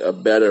saying? Like a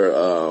better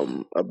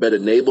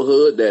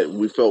neighborhood that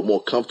we felt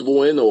more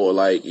comfortable in, or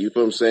like, you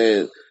feel what I'm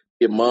saying?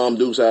 Get Mom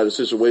Dukes out of the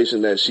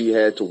situation that she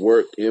had to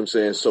work, you know what I'm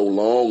saying, so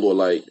long, or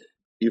like,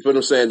 you feel what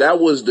I'm saying? That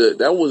was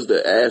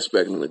the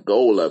aspect and the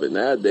goal of it.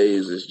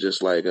 Nowadays, it's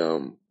just like,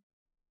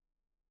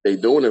 they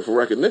doing it for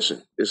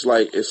recognition. It's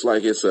a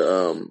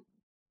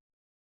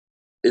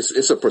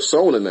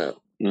persona now.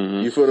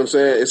 Mm-hmm. You feel what I'm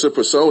saying? It's a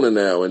persona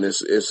now, and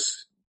it's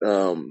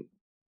the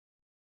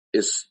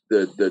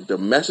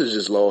message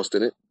is lost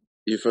in it.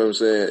 You feel what I'm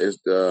saying?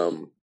 I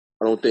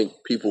don't think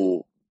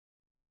people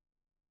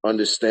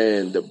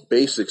understand the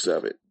basics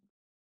of it.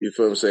 You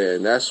feel what I'm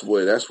saying? That's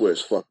where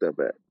it's fucked up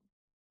at.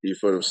 You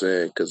feel what I'm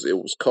saying? Because it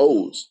was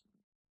codes.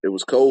 It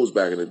was codes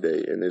back in the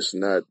day, and it's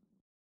not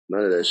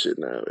None of that shit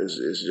now. It's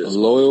just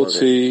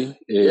loyalty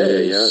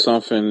is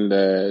something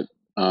that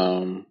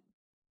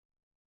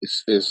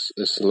it's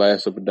the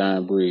last of a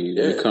dying breed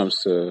when it comes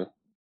to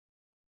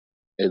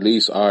at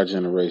least our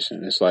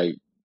generation. It's like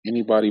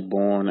anybody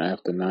born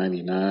after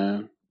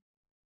 99,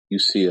 you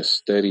see a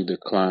steady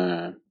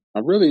decline.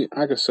 I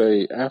could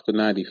say after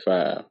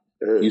 95,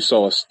 you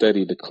saw a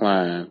steady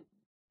decline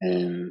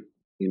in,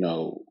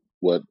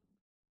 what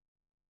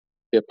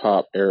hip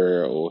hop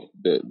era or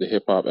the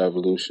hip hop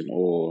evolution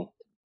or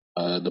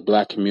the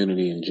black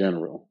community in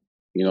general.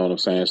 You know what I'm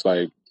saying? It's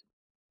like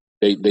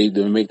they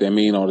make that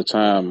mean all the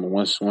time.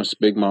 Once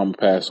Big Mama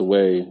passed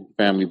away,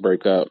 family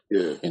break up,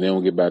 and they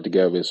don't get back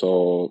together. It's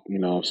all, you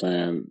know what I'm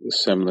saying, the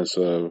semblance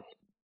of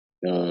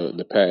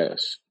the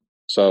past.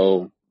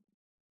 So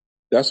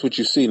that's what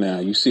you see now.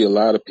 You see a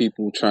lot of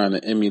people trying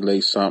to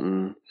emulate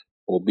something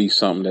or be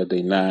something that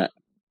they're not,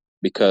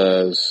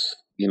 because,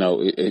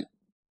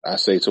 I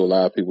say to a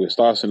lot of people, it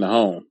starts in the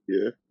home.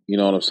 Yeah. You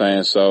know what I'm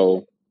saying?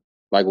 So,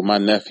 like with my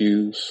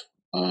nephews,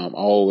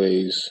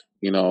 always,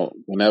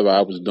 whenever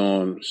I was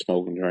doing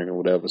smoking, drinking,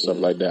 whatever, stuff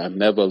like that, I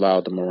never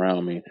allowed them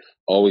around me.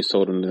 Always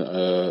told them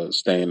to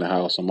stay in the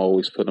house. I'm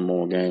always putting them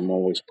on game,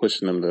 always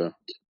pushing them to,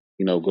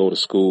 go to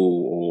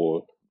school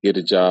or get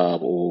a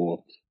job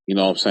or,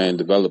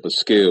 develop a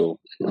skill.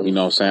 You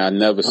know what I'm saying? I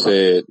never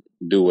said,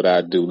 do what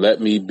I do.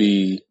 Let me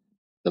be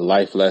the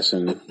life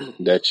lesson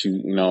that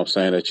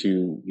that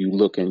you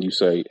look and you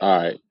say, all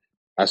right,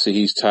 I see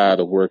he's tired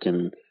of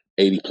working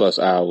 80 plus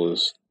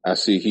hours. I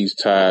see he's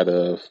tired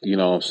of,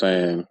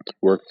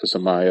 working for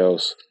somebody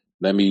else.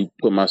 Let me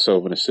put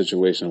myself in a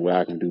situation where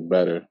I can do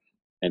better.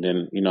 And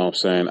then,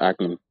 I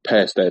can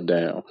pass that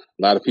down.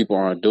 A lot of people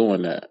aren't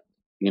doing that,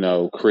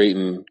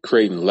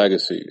 creating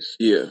legacies.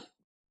 Yeah.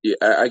 Yeah,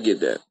 I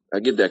get that. I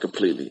get that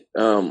completely.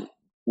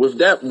 With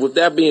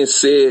that being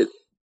said,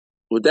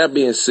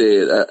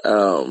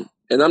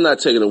 and I'm not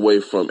taking away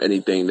from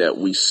anything that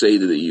we say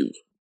to the youth.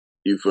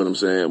 You feel what I'm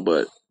saying?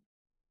 But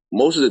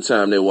most of the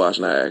time they're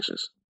watching our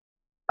actions.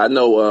 I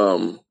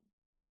know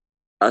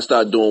I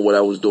started doing what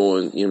I was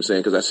doing, you know what I'm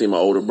saying, because I see my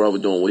older brother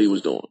doing what he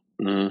was doing.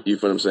 Mm-hmm. You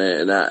feel what I'm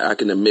saying? And I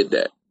can admit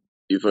that.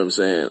 You feel what I'm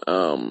saying?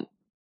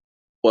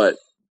 But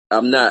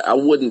I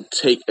wouldn't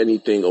take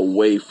anything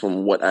away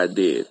from what I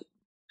did.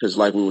 Because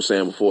like we were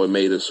saying before, it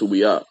made us who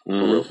we are,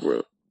 for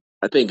real.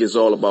 I think it's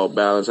all about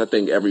balance. I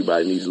think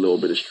everybody needs a little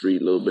bit of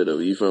street, a little bit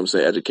of, you feel what I'm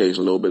saying,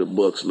 education, a little bit of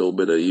books, a little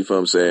bit of, you feel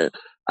what I'm saying.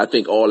 I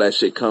think all that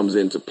shit comes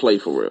into play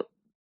for real.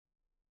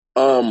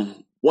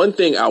 One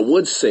thing I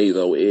would say,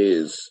 though,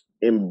 is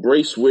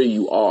embrace where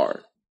you are.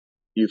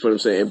 You feel what I'm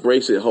saying?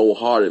 Embrace it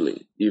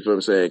wholeheartedly. You feel what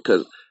I'm saying?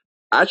 Because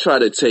I try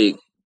to take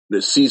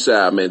the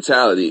seaside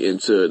mentality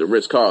into the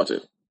Ritz-Carlton.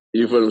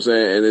 You feel what I'm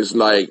saying? And it's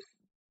like,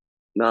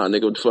 nah,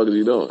 nigga, what the fuck is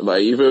you doing?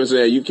 Like, you feel what I'm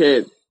saying? You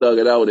can't thug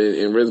it out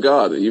in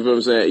Ritz-Carlton. You feel what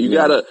I'm saying?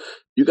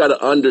 You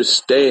gotta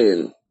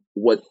understand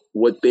what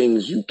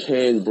things you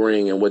can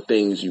bring and what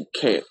things you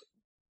can't.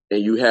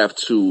 And you have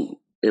to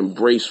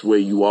embrace where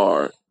you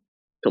are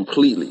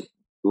completely.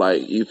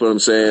 Like, you feel what I'm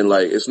saying?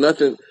 Like, it's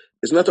nothing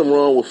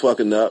wrong with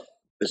fucking up.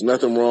 There's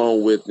nothing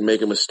wrong with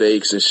making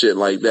mistakes and shit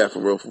like that,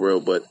 for real.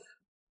 But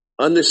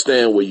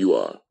understand where you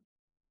are.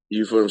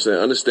 You feel what I'm saying?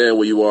 Understand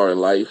where you are in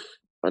life.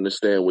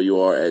 Understand where you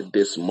are at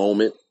this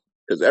moment,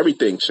 because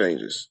everything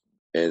changes.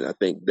 And I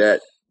think the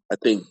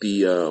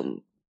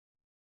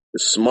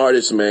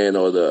smartest man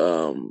or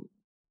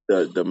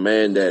the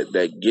man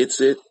that gets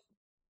it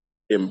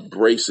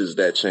embraces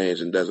that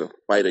change and doesn't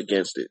fight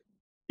against it.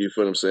 You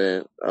feel what I'm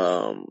saying?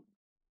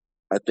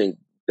 I think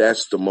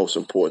that's the most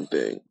important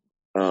thing.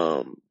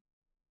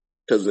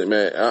 Because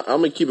man, I'm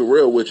gonna keep it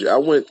real with you.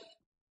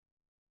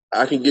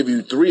 I can give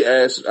you three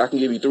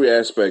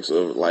aspects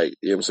of, like,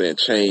 you know what I'm saying,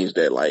 change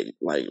that like it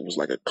was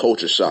like a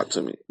culture shock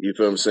to me. You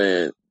feel what I'm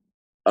saying?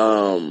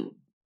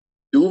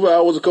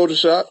 Duval was a culture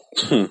shock.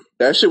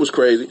 That shit was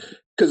crazy.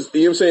 Cause,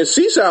 you know what I'm saying,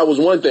 Seaside was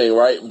one thing,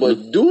 right?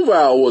 But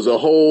Duval was a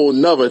whole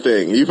nother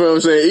thing. You feel what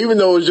I'm saying? Even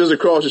though it's just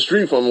across the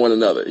street from one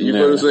another. You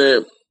feel what I'm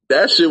saying?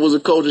 That shit was a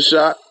culture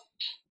shock.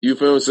 You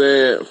feel what I'm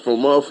saying? From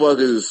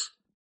motherfuckers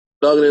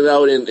thugging it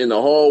out in the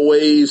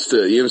hallways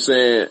to, you know what I'm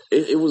saying?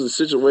 It was a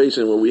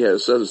situation where we had a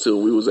substitute.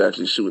 We was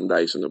actually shooting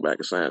dice in the back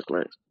of science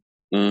class.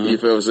 Mm-hmm. You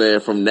feel what I'm saying?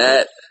 From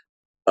that,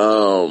 you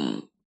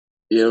know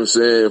what I'm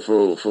saying?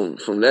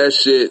 From that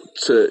shit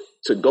to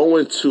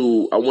going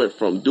to, I went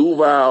from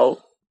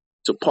Duval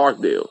to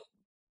Parkdale.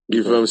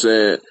 You feel what I'm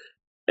saying?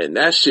 And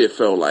that shit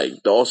felt like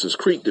Dawson's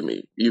Creek to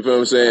me. You feel what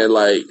I'm saying?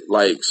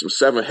 Like some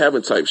Seventh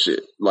Heaven type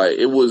shit. Like,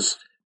 it was,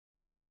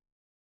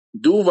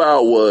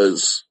 Duval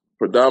was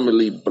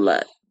predominantly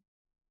black.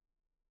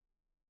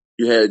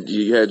 You had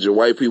your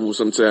white people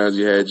sometimes,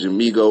 you had your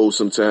Migos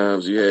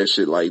sometimes, you had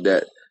shit like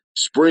that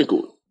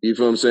sprinkled. You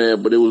feel what I'm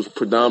saying? But it was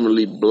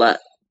predominantly black.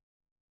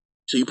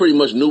 So you pretty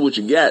much knew what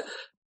you got.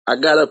 I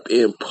got up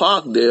in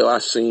Parkdale, I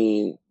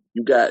seen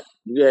you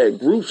had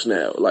groups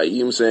now. Like, you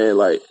know what I'm saying?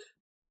 Like,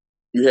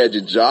 You had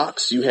your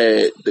jocks, you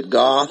had the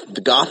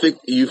gothic,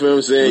 you feel what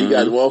I'm saying? You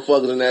got the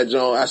motherfuckers in that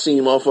joint. I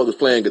seen motherfuckers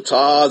playing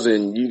guitars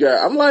and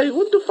I'm like,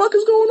 what the fuck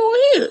is going on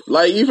here?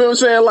 Like, you feel what I'm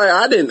saying? Like,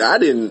 I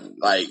didn't,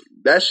 like,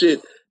 that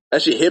shit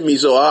hit me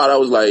so hard. I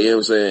was like, you know what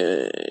I'm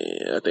saying?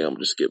 I think I'm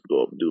just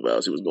go up to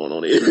Duval, see what's going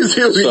on here. You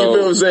feel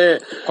what I'm saying?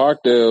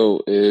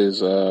 Parkdale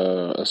is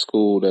a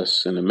school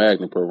that's in the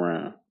magnet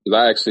program.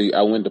 Cause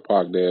I went to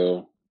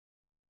Parkdale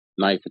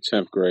 9th or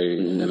 10th grade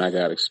and I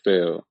got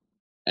expelled.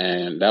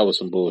 And that was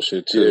some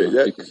bullshit too.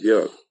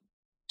 Yeah.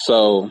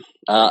 So,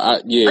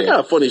 I got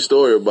a funny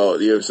story about,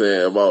 you know what I'm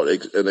saying, about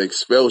an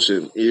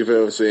expulsion, you know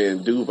what I'm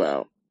saying,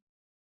 Duval.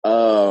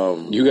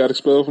 You got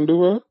expelled from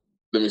Duval?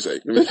 Let me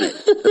speak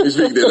this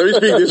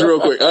real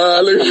quick.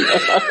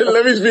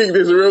 Let me speak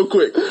this real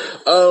quick.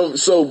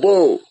 So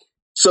boom.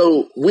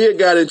 So we had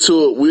got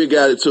into it with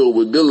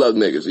Good Luck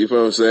niggas, you feel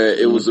what I'm saying?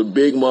 It was a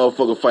big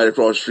motherfucker fight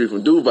across the street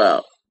from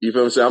Duval. You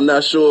feel what I'm saying? I'm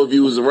not sure if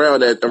you was around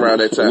that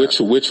time.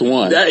 Which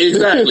one?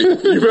 Exactly. You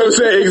feel what I'm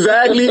saying?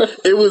 Exactly.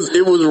 It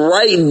was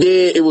right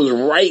there. It was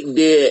right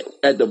there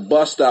at the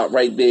bus stop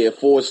right there at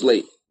Forest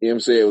Lake. You know what I'm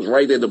saying? It was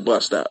right there at the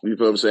bus stop. You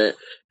feel what I'm saying?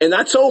 And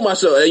I told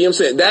myself, you know what I'm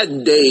saying?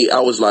 That day I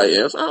was like,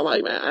 I'm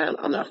like, man,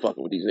 I'm not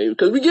fucking with these niggas.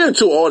 Cause we get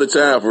into it all the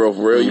time for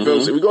real. You feel what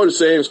I'm saying? We go to the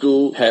same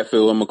school.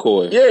 Hatfield and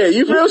McCoy. Yeah,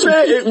 you feel what I'm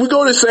saying? We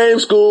go to the same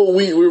school.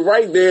 We're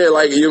right there,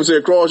 like, you know what I'm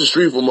saying, across the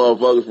street from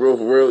motherfuckers, for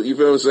real. You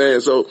feel what I'm saying?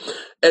 So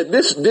at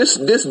this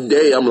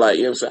day, I'm like,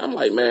 you know what I'm saying? I'm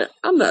like, man,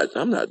 I'm not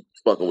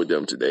fucking with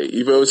them today.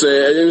 You feel what I'm saying?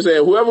 You know what I'm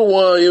saying? Whoever won, you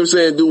know what I'm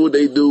saying, do what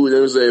they do, you know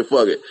what I'm saying?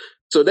 Fuck it.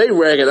 So they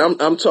reckon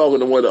I'm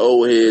talking to one of the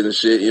old heads and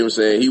shit, you know what I'm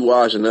saying? He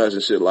watching us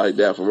and shit like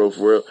that, for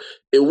real.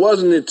 It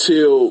wasn't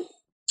until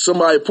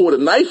somebody pulled a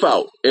knife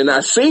out and I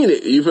seen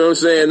it, you feel what I'm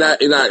saying?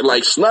 And I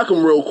like snuck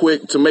him real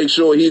quick to make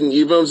sure he didn't,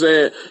 you feel what I'm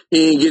saying?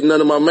 He ain't getting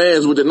none of my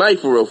mans with the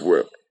knife, for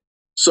real.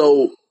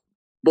 So,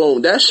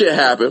 boom, that shit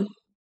happened.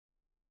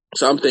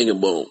 So I'm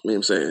thinking, boom, you know what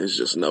I'm saying? It's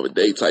just another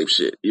day type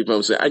shit. You know what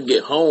I'm saying? I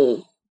get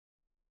home,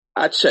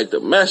 I check the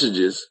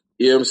messages,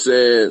 you know what I'm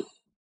saying?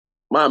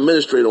 My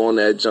administrator on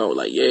that jump,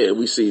 like, yeah,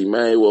 we see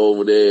Manuel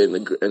over there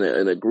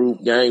in a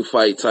group gang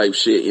fight type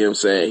shit, you know what I'm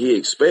saying? He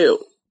expelled.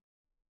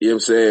 You know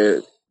what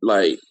I'm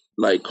saying?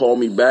 Like call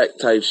me back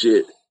type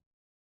shit.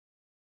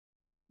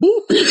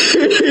 Boop.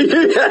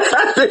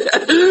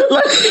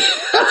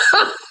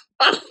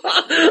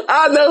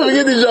 I'll never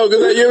forget this joke,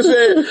 because, you know what I'm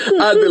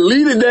saying? I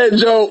deleted that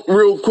joke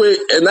real quick,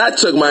 and I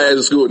took my ass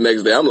to school the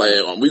next day. I'm like,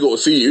 we gonna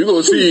see you. You know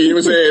what I'm saying?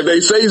 If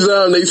they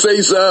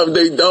say something,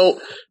 they don't.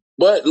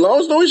 But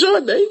long story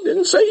short, they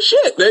didn't say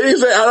shit. They didn't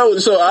say,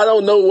 I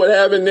don't know what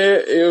happened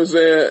there, you know what I'm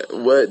saying?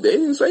 But they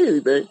didn't say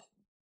anything.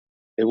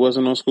 It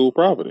wasn't on school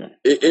property.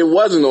 It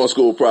wasn't on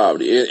school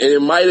property. And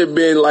it might have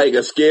been like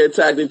a scare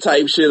tactic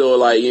type shit, or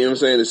like, you know what I'm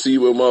saying, to see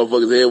where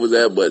motherfuckers' head was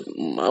at. But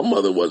my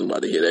mother wasn't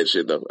about to hear that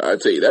shit, though. I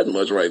tell you that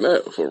much right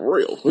now. For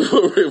real.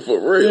 For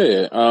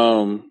real.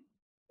 Yeah.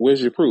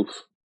 Where's your proof?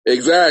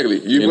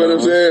 Exactly. You know what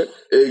I'm saying?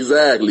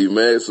 Exactly,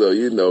 man. So,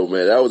 you know,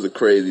 man, that was a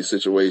crazy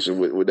situation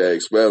with that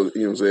expelled,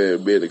 you know what I'm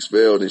saying, being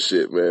expelled and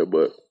shit, man.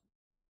 But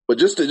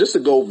just to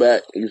go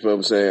back, you know what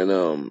I'm saying,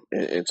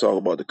 and talk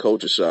about the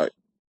culture shock.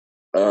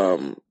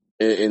 In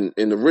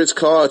the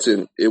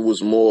Ritz-Carlton, it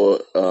was more,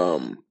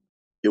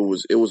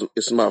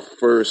 it's my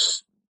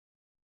first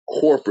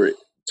corporate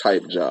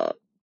type job.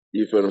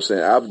 You feel what I'm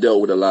saying? I've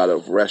dealt with a lot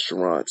of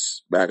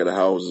restaurants, back of the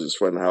houses,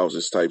 front of the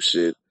houses type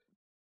shit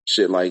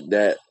like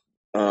that.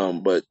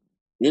 But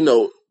you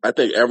know, I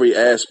think every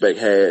aspect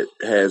had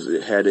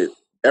it.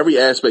 Every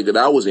aspect that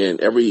I was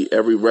in,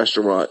 every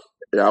restaurant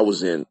that I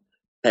was in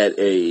had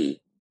a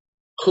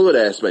hood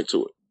aspect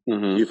to it.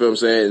 Mm-hmm. You feel what I'm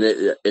saying?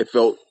 And it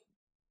felt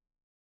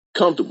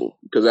comfortable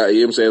because you know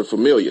what I'm saying,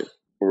 familiar,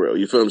 for real.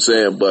 You feel what I'm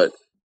saying? But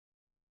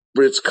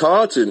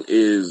Ritz-Carlton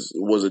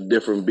was a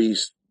different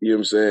beast, you know what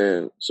I'm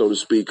saying, so to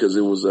speak, because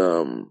it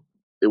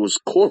was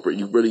corporate.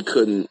 You really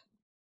couldn't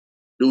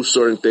do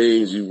certain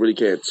things. You really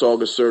can't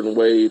talk a certain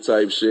way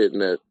type shit.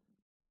 And that,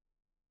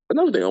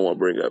 another thing I want to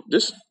bring up,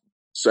 just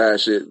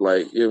side shit,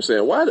 like, you know what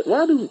I'm saying,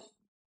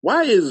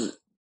 why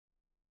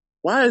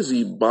is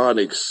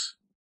Ebonics,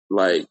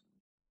 like,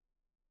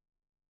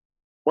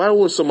 why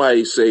would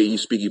somebody say you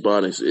speak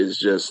Ebonics is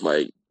just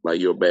like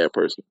you're a bad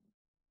person?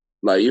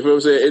 Like, you feel what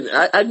I'm saying?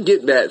 And I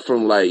get that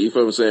from, like, you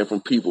feel what I'm saying,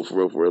 from people,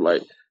 for real.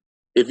 Like,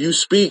 if you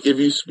speak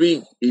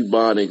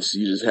Ebonics,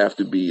 you just have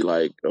to be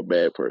like a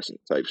bad person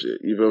type shit.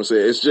 You feel what I'm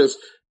saying? It's just,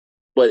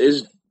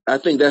 I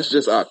think that's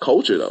just our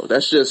culture though.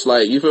 That's just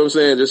like, you feel what I'm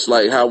saying? Just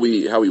like how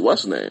we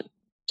what's name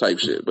type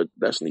shit. But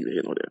that's neither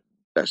here nor there.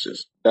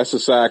 That's a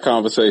side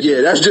conversation.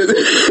 Yeah, that's just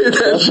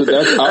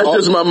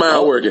my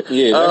mind working.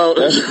 Yeah,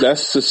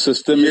 that's the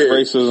systemic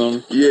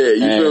racism. Yeah, you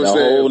feel what I'm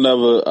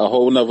saying? A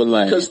whole nother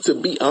lane. Because to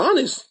be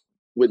honest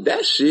with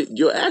that shit,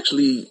 you're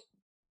actually,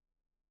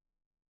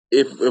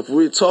 if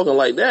we're talking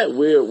like that,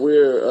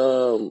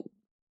 we're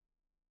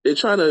they're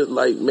trying to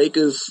like make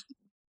us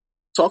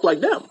talk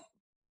like them.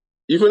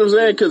 You feel what I'm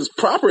saying? Because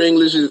proper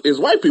English is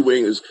white people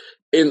English.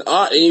 And you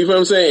feel what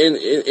I'm saying?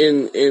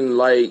 In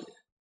like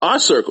our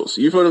circles.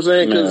 You feel what I'm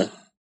saying? Because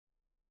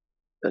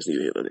That's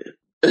neither here nor there.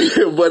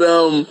 But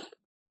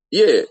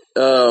yeah.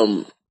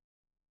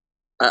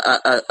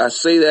 I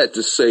say that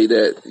to say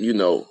that, you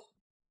know,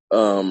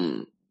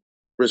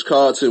 Ritz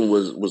Carlton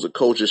was a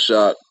culture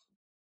shock,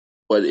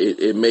 but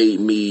it made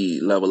me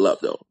level up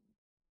though.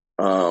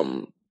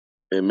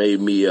 It made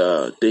me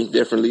think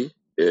differently.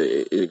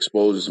 It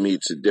exposes me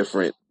to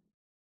different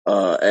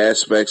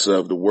aspects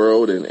of the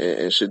world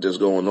and shit that's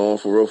going on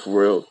for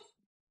real.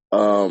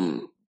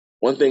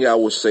 One thing I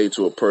would say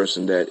to a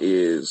person that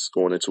is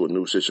going into a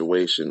new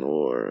situation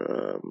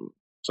or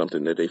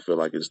something that they feel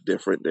like is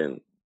different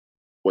than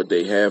what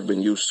they have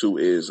been used to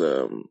is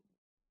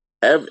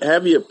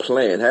have your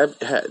plan.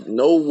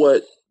 Know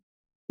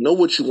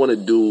what you want to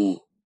do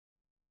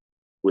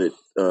with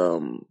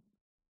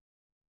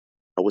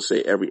I would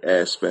say every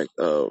aspect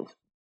of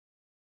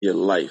your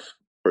life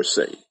per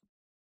se.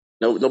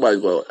 No,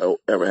 nobody's gonna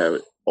ever have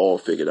it all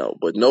figured out,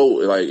 but know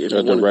like if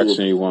the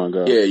direction you want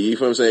to go. Yeah, you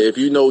feel what I'm saying. If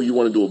you know you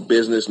want to do a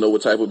business, know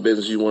what type of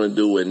business you want to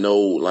do, and know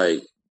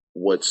like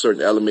what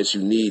certain elements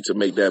you need to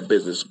make that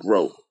business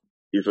grow.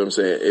 You feel what I'm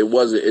saying?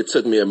 It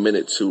took me a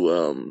minute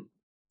to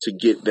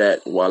get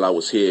that while I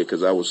was here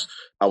because I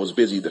was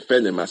busy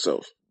defending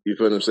myself. You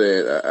feel what I'm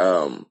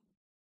saying?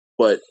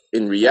 But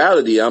in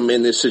reality, I'm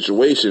in this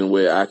situation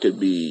where I could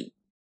be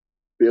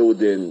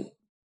building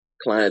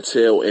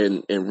clientele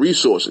and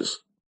resources.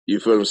 You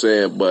feel what I'm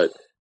saying? But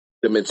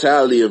the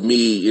mentality of me,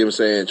 you know what I'm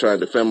saying, trying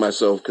to defend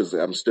myself because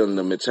I'm still in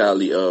the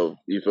mentality of,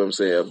 you feel what I'm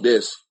saying, of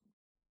this.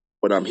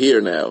 But I'm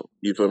here now.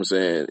 You feel what I'm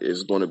saying?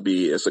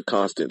 It's a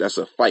constant. That's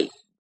a fight.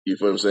 You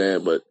feel what I'm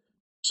saying? But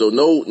so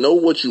know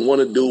what you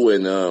want to do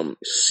and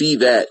see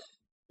that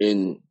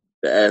in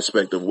the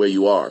aspect of where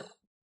you are.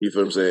 You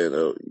feel what I'm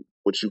saying?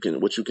 What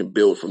you can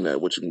build from that,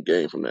 what you can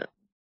gain from that.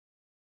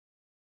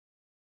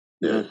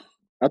 Yeah.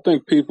 I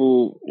think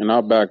people in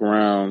our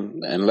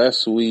background,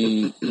 unless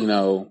we, you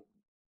know,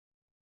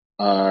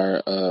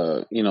 are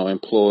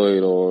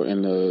employed or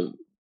in the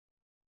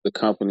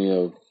company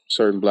of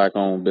certain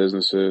black-owned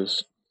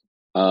businesses,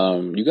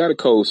 you got to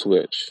code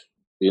switch,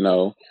 you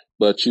know,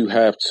 but you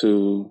have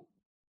to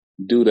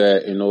do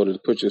that in order to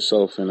put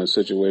yourself in a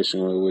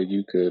situation where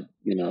you could,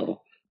 you know,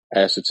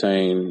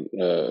 ascertain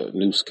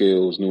new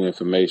skills, new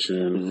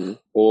information,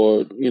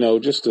 or you know,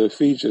 just to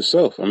feed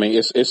yourself. I mean,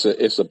 it's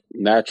a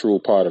natural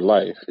part of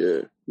life.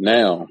 Yeah.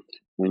 Now,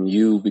 when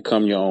you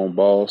become your own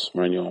boss,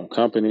 run your own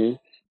company,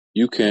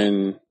 you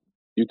can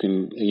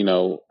you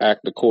know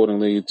act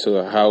accordingly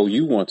to how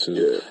you want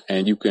to,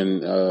 and you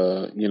can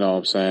you know what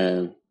I'm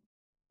saying,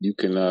 you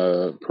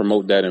can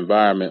promote that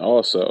environment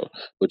also.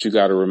 But you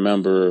got to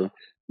remember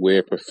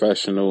where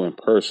professional and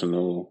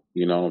personal,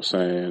 you know what I'm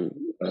saying,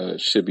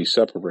 should be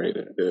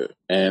separated. Yeah.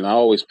 And I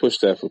always push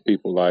that for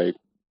people. Like,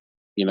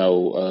 you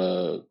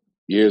know,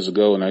 years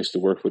ago when I used to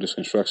work for this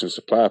construction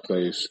supply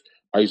place,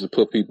 I used to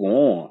put people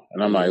on.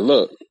 And I'm like,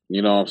 look,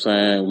 you know what I'm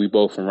saying, we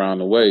both from around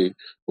the way,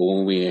 but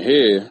when we in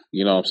here,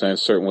 you know what I'm saying, a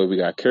certain way we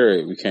got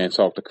carried. We can't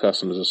talk to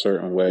customers a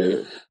certain way.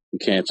 Yeah. We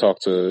can't talk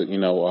to, you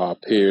know, our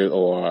peers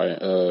or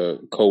our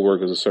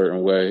co-workers a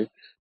certain way.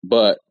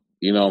 But,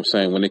 you know what I'm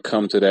saying, when it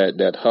comes to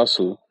that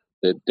hustle,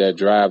 that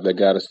drive that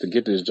got us to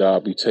get this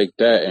job, we take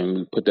that and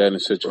we put that in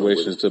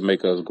situations to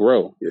make us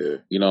grow. Yeah.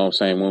 You know what I'm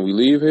saying? When we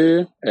leave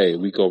here, hey,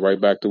 we go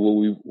right back to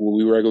what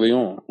we regularly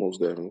on. Most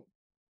definitely.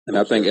 And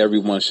I think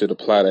everyone should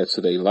apply that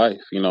to their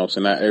life. You know what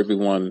I'm saying? Not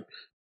everyone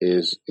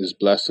is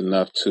blessed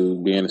enough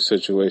to be in a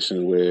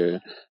situation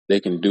where they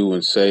can do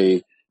and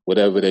say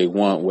whatever they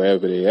want,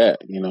 wherever they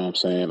at. You know what I'm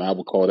saying? I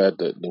would call that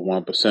the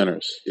one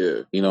percenters.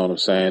 Yeah. You know what I'm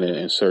saying?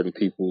 And certain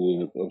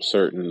people of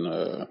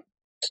certain,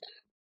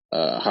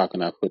 how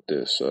can I put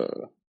this,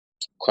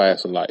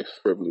 class of life.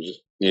 Privileges.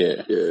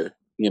 Yeah. Yeah.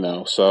 You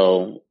know,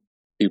 so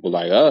people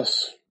like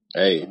us,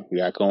 hey, we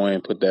got to go in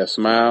and put that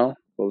smile.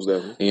 Most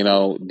definitely. You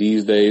know,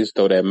 these days,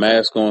 throw that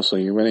mask on so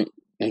you really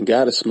ain't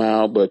got to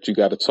smile, but you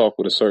got to talk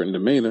with a certain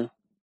demeanor.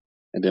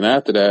 And then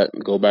after that,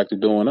 go back to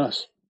doing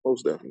us.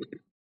 Most definitely.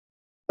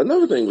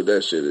 Another thing with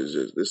that shit is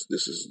just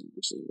this is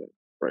like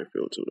right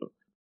field too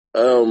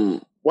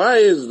though. Why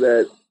is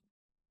that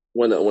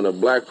when a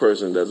black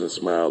person doesn't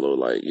smile or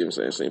like, you know what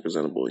I'm saying, seem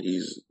presentable,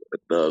 he's a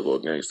thug or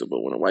a gangster,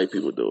 but when the white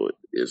people do it,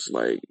 it's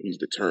like he's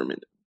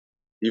determined.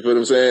 You feel what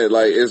I'm saying?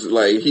 Like it's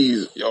like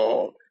he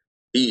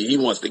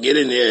wants to get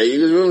in there.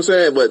 You know what I'm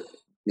saying? But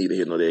neither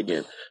here nor there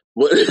again.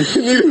 But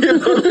neither here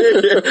nor there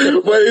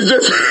again. But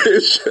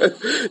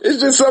it's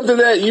just something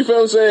that, you feel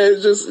what I'm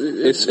saying?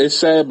 It's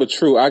sad but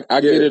true. I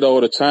get it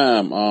all the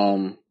time.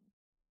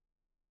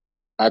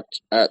 I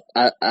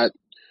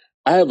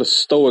have a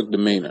stoic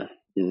demeanor.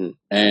 Mm-hmm.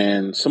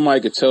 And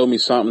somebody could tell me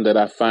something that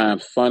I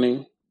find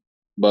funny,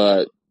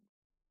 but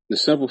the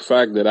simple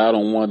fact that I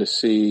don't want to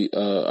see,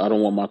 I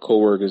don't want my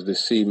coworkers to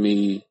see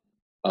me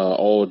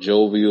all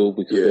jovial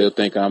because they'll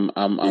think I'm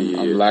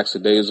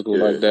lackadaisical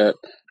like that.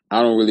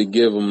 I don't really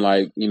give them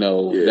like, you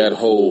know, that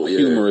whole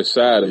humorous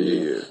side of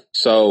me. Yeah.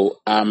 So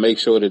I make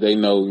sure that they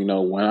know, you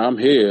know, when I'm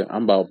here,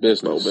 I'm about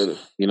business.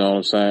 You know what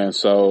I'm saying?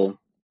 So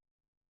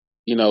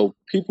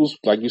people's,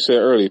 like you said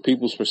earlier,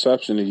 people's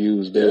perception to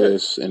use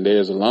theirs and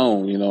theirs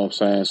alone, you know what I'm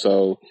saying?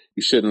 So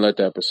you shouldn't let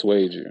that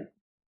persuade you.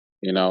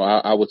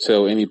 I would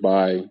tell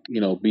anybody,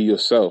 be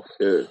yourself,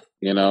 because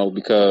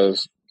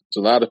there's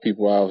a lot of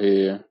people out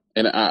here,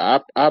 and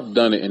I've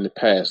done it in the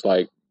past.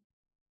 Like,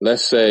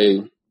 let's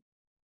say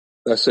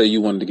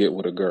you wanted to get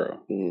with a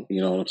girl, you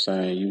know what I'm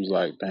saying? You was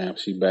like, damn,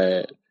 she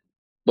bad,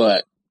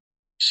 but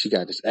she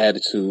got this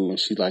attitude and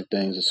she like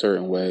things a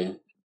certain way.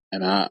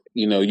 And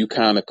you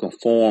kind of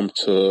conform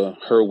to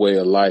her way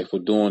of life or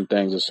doing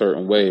things a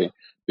certain way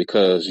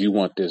because you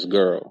want this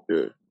girl.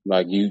 Yeah.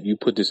 Like you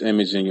put this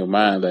image in your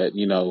mind that,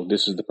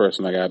 this is the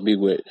person I gotta be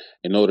with.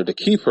 In order to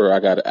keep her, I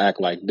gotta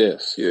act like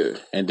this. Yeah.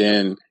 And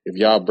then if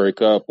y'all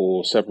break up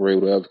or separate,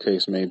 whatever the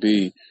case may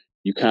be,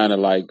 you kind of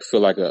like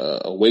feel like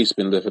a weight's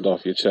been lifted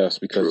off your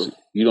chest because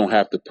you don't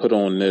have to put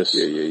on this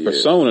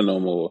persona no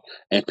more.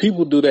 And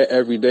people do that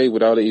every day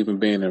without it even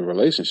being in a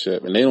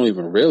relationship, and they don't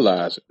even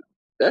realize it.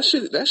 That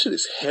shit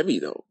is heavy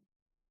though.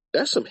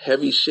 That's some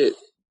heavy shit.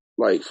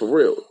 Like, for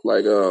real.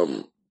 Like,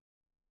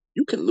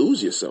 you can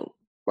lose yourself.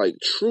 Like,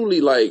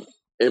 truly, like,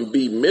 and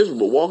be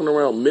miserable, walking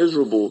around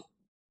miserable,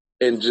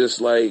 and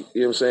just like,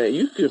 you know what I'm saying?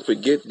 You can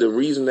forget the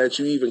reason that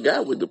you even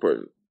got with the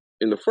person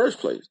in the first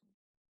place.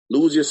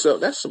 Lose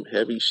yourself. That's some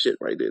heavy shit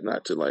right there.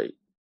 Not to like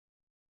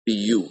be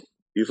you.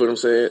 You feel what I'm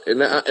saying?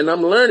 And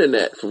I'm learning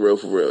that for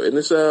real. And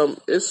it's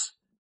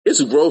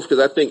growth because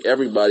I think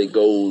everybody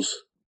goes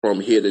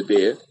from here to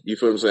there. You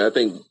feel what I'm saying? I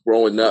think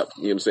growing up,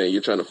 you know what I'm saying,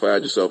 you're trying to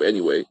find yourself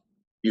anyway.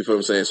 You feel what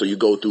I'm saying? So you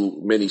go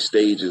through many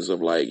stages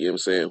of like, you know what I'm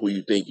saying, who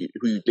you think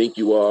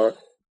you are,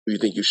 who you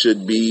think you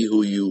should be,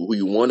 who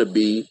you want to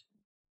be,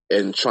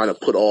 and trying to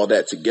put all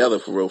that together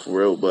for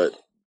real. But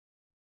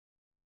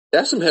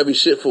that's some heavy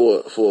shit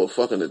for a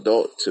fucking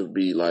adult to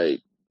be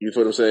like, you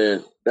feel what I'm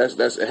saying?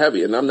 That's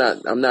heavy. And I'm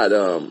not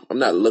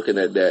looking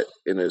at that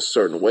in a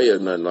certain way or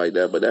nothing like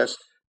that, but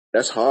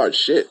that's hard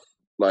shit.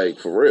 Like,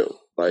 for real.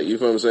 Like, you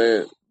feel what I'm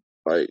saying?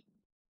 Like,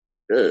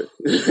 yeah.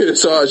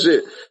 It's hard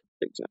shit.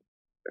 Big time.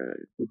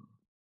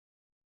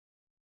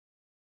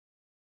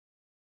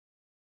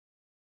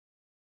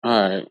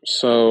 All right.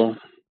 So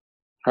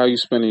how you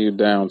spending your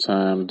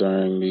downtime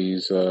during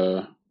these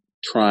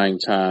trying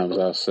times?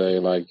 I say,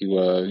 like,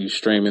 you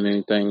streaming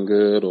anything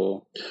good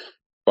or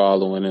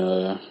following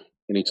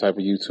any type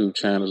of YouTube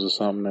channels or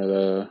something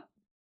that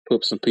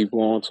put some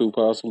people on to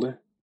possibly?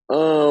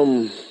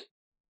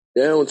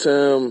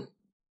 Downtime.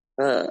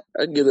 I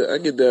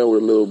get down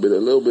with a little bit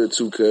of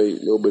 2K, a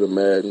little bit of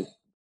Madden.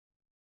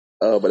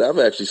 But I've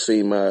actually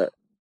seen my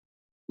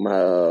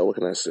what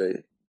can I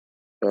say?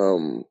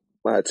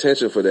 My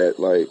attention for that,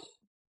 like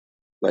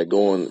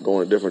going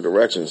in different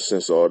directions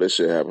since all this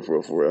shit happened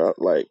for real.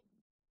 Like,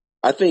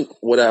 I think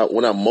what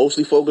I'm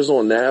mostly focused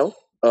on now,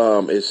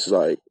 is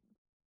like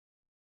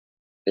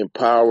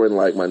empowering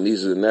like my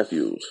nieces and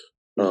nephews.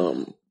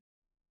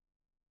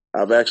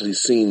 I've actually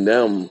seen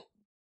them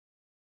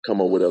come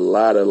up with a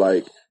lot of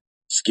like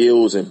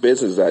skills and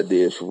business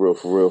ideas for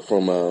real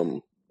from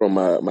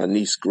my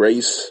niece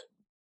Grace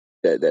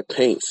that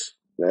paints.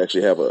 I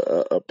actually have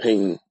a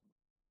painting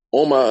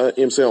on my, you know what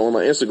I'm saying, on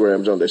my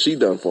Instagram junk that she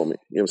done for me.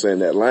 You know what I'm saying?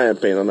 That lion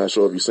paint. I'm not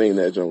sure if you've seen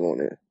that junk on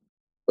there,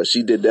 but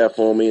she did that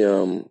for me.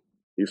 You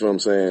feel what I'm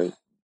saying?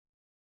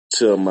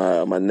 To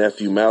my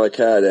nephew Malachi,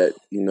 that,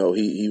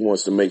 he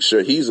wants to make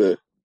sure he's an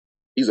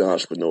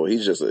entrepreneur.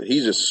 He's just a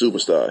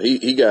superstar.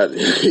 He got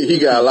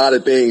a lot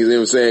of things, you know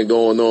what I'm saying,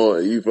 going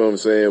on. You feel what I'm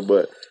saying?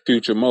 But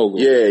future mogul.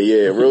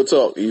 Yeah, real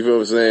talk. You feel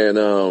what I'm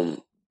saying?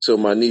 So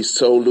my niece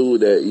Tolu,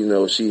 that,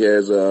 she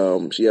has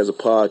a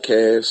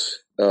podcast.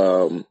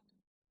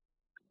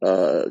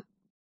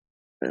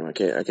 I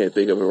can't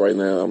think of it right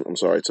now. I'm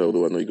sorry,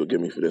 Tolu. I know you're gonna get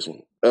me for this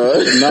one. I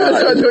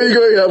know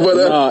you're going,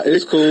 but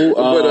it's cool.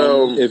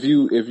 But if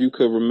you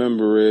could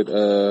remember it,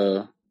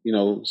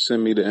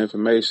 send me the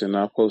information.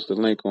 I'll post the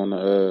link on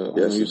the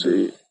yes, on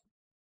YouTube.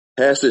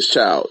 Pastor's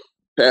Child.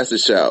 But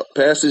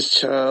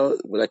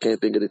I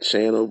can't think of the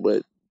channel.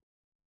 But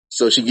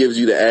so she gives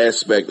you the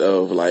aspect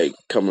of like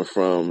coming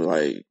from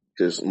like,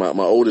 because my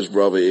oldest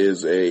brother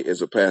is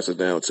a pastor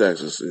down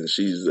Texas, and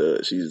she's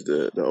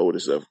the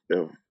oldest of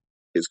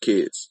his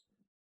kids.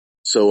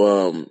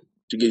 So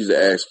she gives you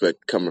the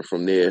aspect coming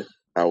from there,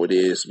 how it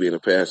is being a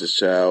pastor's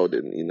child,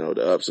 and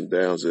the ups and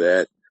downs of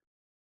that.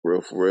 For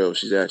real.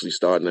 She's actually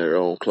starting her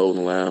own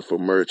clothing line for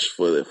merch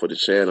for the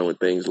channel and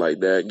things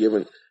like that.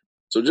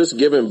 Just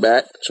giving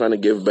back, trying to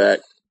give back.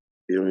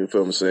 You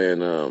feel what I'm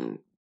saying?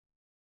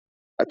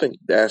 I think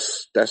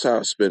that's how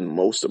I spend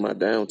most of my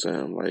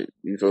downtime. Like,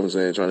 you feel what I'm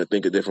saying? Trying to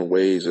think of different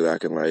ways that I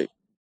can like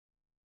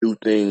do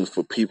things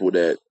for people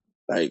that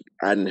like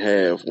I didn't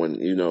have when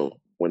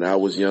I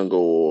was younger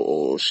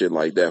or shit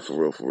like that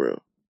for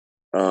real.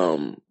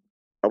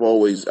 I've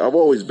always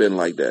been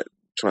like that,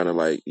 trying to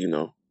like,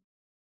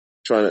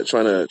 trying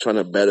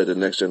to better the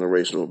next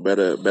generation or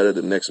better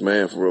the next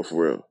man for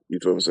real. You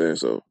feel what I'm saying?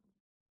 So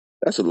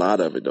that's a lot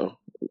of it though.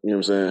 You know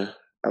what I'm saying?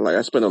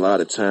 I spend a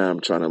lot of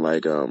time trying to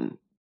like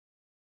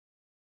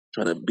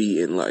trying to be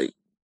in like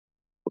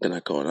what can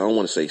I call it? I don't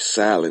want to say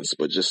silence,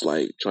 but just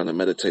like trying to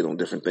meditate on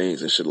different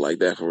things and shit like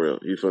that for real.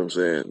 You feel what I'm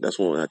saying? That's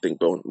when I think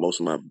most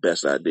of my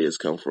best ideas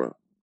come from.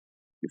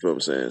 You feel what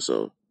I'm saying?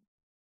 So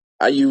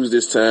I use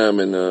this time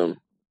and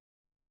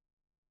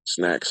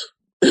snacks.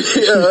 You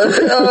feel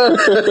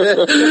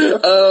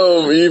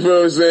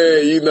what I'm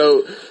saying? You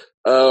know,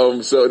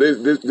 so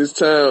this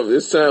time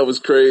was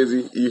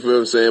crazy. You feel what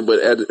I'm saying? But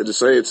at the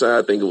same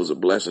time, I think it was a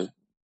blessing.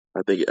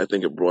 I think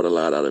it brought a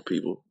lot out of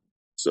people.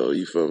 So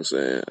you feel what I'm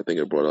saying? I think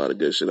it brought a lot of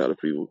good shit out of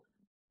people.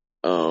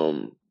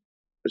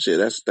 But yeah,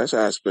 that's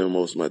how I spend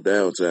most of my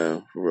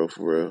downtime, for real,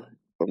 for real.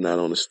 If I'm not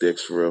on the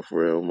sticks, for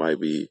real, might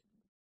be,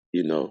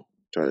 you know,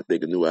 trying to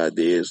think of new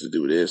ideas to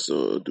do this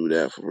or do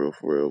that, for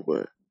real.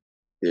 But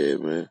yeah,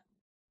 man.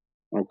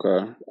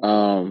 Okay.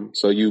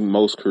 So you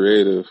most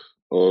creative,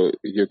 or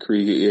your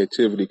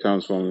creativity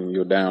comes from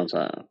your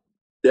downtime?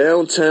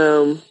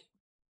 Downtime,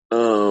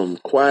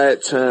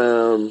 quiet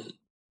time,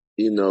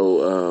 you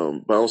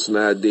know, bouncing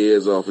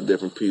ideas off of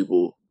different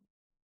people,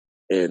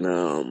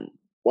 and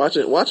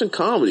watching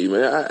comedy,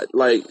 man.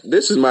 Like,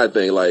 this is my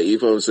thing. Like, you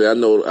feel what I'm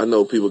saying? I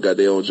know people got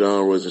their own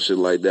genres and shit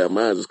like that.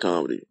 Mine is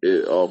comedy.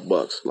 It all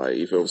bucks. Like,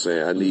 you feel what I'm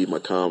saying? I need my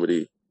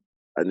comedy.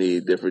 I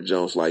need different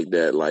jokes like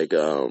that. Like,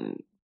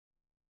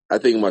 I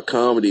think my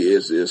comedy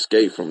is the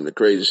escape from the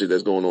crazy shit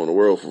that's going on in the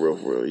world, for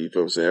real. You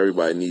feel what I'm saying?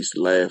 Everybody needs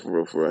to laugh, for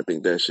real. I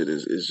think that shit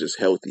is just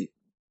healthy.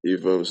 You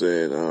feel what I'm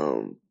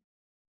saying?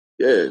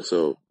 Yeah,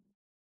 so.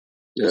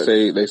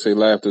 They say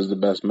laughter is the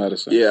best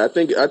medicine. Yeah, I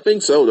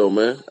think so though,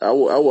 man. I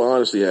will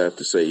honestly have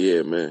to say,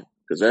 yeah, man.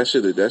 Cause that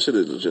shit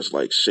just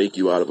like shake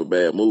you out of a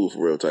bad mood,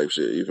 for real type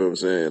shit. You feel what I'm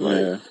saying?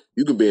 Like,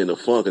 you can be in the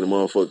funk and the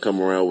motherfucker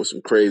come around with some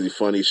crazy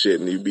funny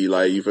shit and you be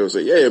like, you feel what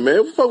I'm saying? Yeah, man,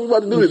 what the fuck we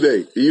about to do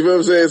today? You feel what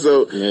I'm saying?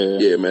 So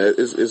yeah, man,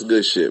 it's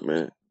good shit,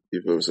 man.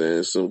 You feel what I'm saying?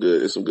 It's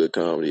some good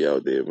comedy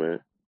out there, man.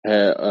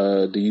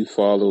 Do you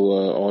follow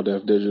All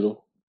Def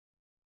Digital?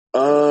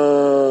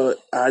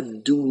 I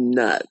do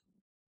not.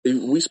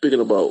 We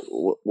speaking about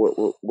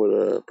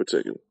what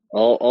particular?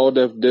 All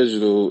Def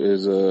Digital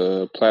is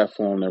a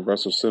platform that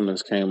Russell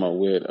Simmons came up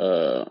with.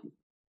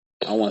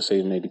 I want to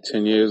say maybe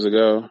 10 years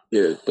ago.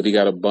 Yeah. But he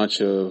got a bunch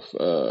of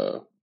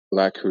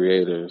Black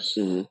creators,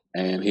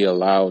 and he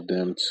allowed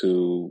them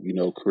to, you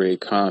know,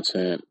 create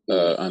content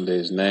under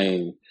his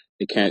name.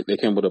 They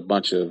came with a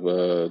bunch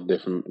of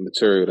different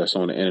material that's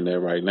on the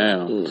internet right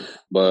now.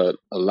 But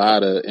a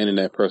lot of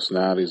internet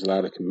personalities, a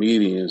lot of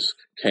comedians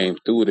came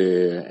through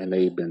there, and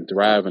they've been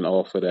thriving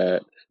off of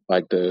that.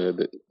 Like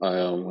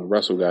when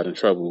Russell got in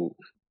trouble,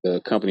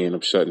 the company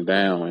ended up shutting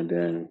down, and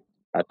then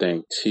I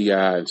think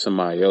T.I. and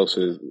somebody else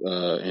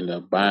ended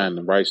up buying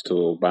the rights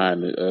to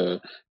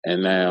it,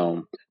 and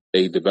now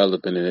they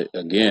developing it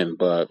again.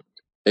 But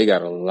they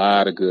got a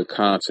lot of good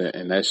content,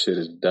 and that shit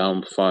is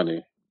dumb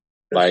funny.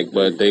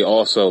 But they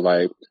also,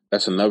 like,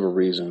 that's another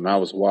reason. When I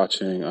was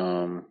watching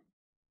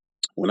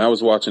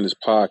this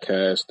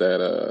podcast that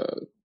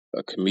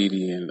a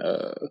comedian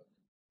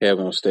had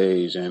on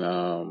stage, and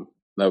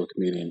another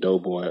comedian,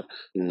 Doughboy,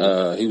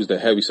 he was the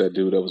heavyset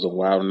dude that was a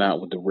Wild 'N Out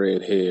with the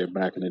red hair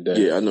back in the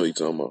day. Yeah, I know you're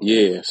talking about.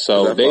 Yeah,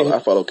 so I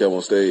follow Kev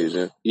on stage.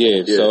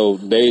 Yeah, so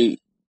they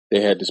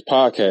had this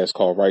podcast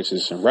called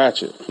Righteous and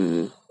Ratchet,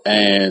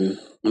 and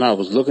when I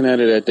was looking at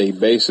it at their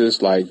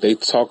basis, like, they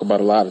talk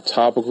about a lot of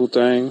topical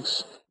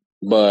things,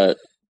 but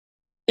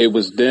it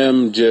was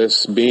them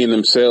just being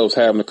themselves,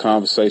 having a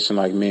conversation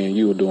like me and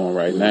you are doing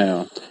right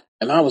now.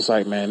 And I was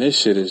like, man, this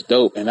shit is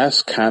dope. And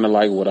that's kind of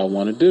like what I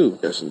want to do.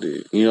 Yes,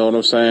 indeed. You know what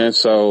I'm saying?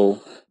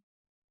 So,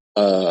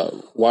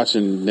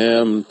 watching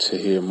them,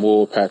 Tahir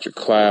Moore, Patrick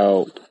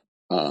Cloud,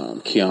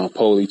 Keon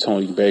Poley,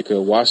 Tony Baker,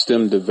 watch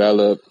them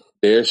develop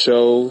their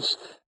shows,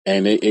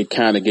 and it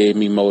kind of gave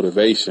me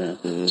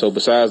motivation. So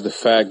besides the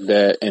fact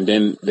that, and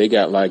then they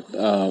got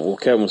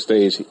Kevin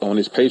Stage on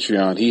his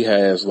Patreon, he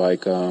has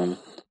like a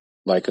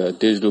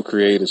digital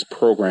creators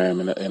program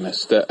and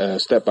a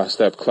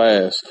step-by-step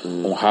class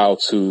on how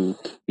to,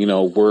 you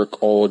know,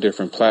 work all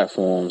different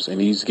platforms,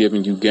 and he's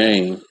giving you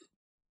game,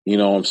 you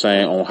know what I'm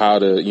saying, on how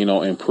to, you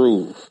know,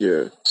 improve.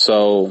 Yeah.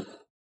 So,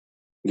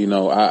 you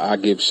know, I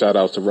give shout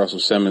outs to Russell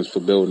Simmons for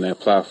building that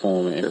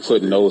platform and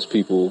putting those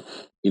people,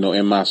 you know,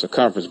 in my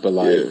circumference. But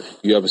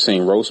you ever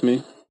seen Roast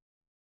Me?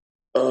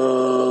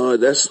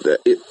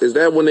 Is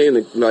that when they in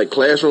the like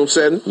classroom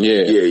setting?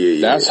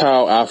 Yeah. That's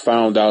how I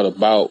found out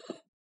about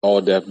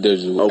All Def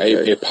Digital.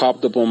 Okay. It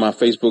popped up on my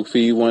Facebook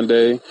feed one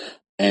day,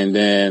 and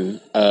then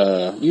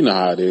you know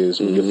how it is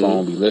when your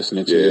phone be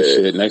listening to your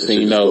shit. Next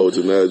thing you know, what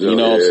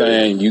I'm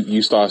saying,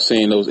 you start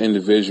seeing those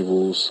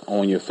individuals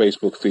on your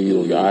Facebook feed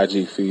or your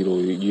IG feed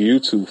or your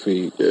YouTube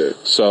feed. Yeah.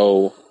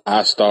 So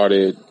I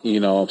started,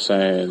 you know what I'm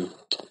saying,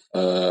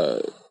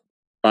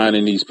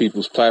 finding these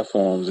people's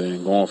platforms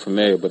and going from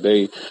there. But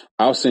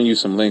I'll send you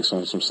some links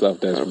on some stuff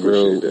that's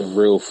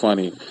real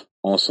funny.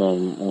 on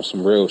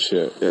some real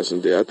shit. Yes,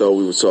 indeed. I thought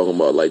we were talking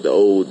about like the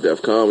old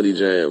Def Comedy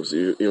Jams.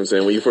 You know what I'm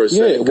saying? When you first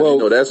said it,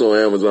 well, that's on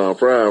Amazon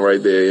Prime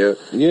right there,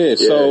 yeah.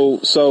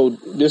 So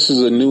this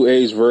is a new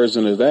age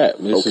version of that.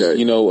 This is,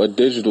 a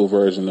digital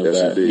version of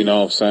that. Indeed. You know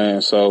what I'm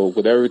saying? So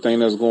with everything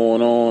that's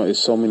going on, it's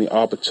so many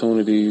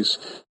opportunities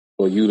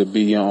for you to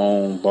be your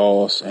own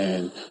boss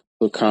and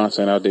put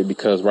content out there,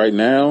 because right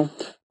now,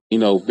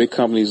 big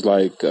companies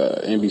like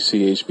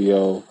NBC,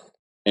 HBO,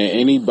 and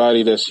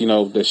anybody that's,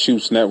 that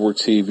shoots network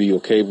TV or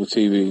cable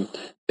TV,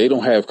 they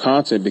don't have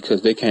content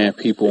because they can't have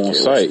people on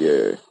site.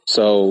 Yeah.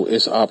 So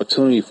it's an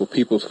opportunity for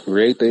people to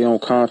create their own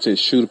content,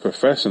 shoot it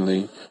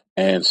professionally,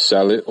 and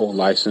sell it or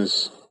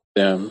license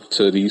them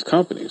to these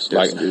companies.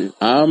 Yes, like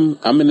I'm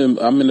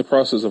in the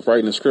process of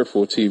writing a script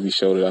for a TV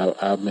show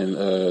that I've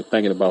been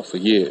thinking about for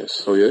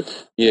years. Oh yeah?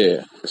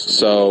 Yeah.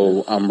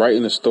 So I'm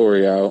writing the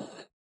story out.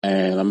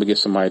 And I'm going to get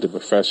somebody to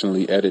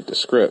professionally edit the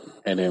script.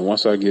 And then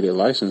once I get it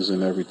licensed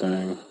and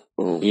everything,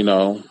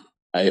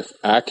 if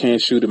I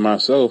can't shoot it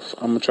myself,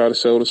 I'm going to try to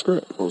sell the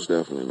script. Most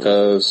definitely, man.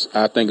 Because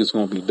I think it's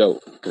going to be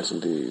dope. Yes,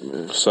 indeed,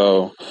 man.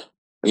 So,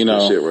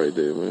 That's shit right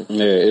there, man.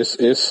 Yeah,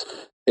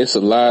 it's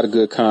a lot of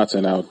good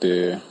content out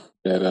there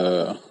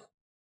that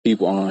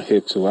people aren't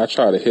hip to. I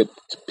try to hip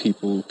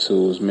people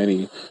to as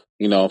many,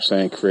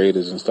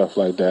 creators and stuff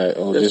like that.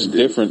 Or just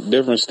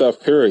different stuff,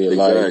 period.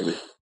 Exactly.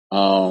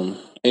 Like,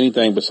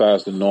 anything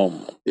besides the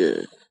normal. Yeah.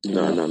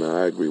 No.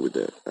 I agree with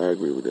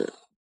that.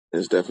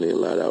 There's definitely a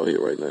lot out here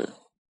right now.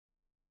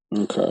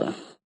 Okay.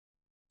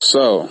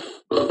 So,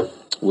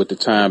 with the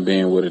time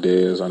being what it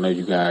is, I know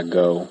you gotta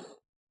go.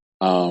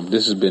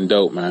 This has been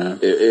dope, man.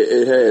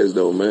 It has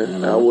though,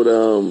 man.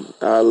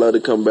 I'd love to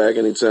come back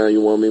anytime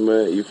you want me,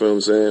 man. You feel what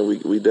I'm saying?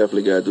 We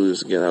definitely gotta do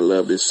this again. I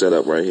love this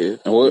setup right here.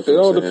 Well, it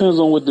all depends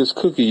on what this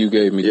cookie you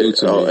gave me do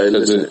to me,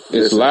 because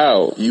it's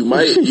loud. You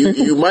might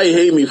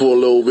hate me for a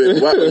little bit.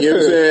 You know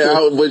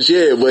what I'm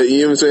saying? But you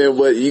know what I'm saying?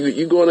 But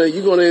you're gonna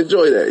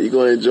enjoy that. You're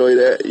gonna enjoy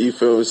that. You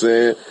feel what I'm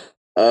saying?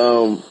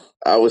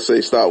 I would say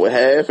start with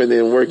half and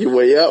then work your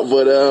way up.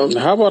 But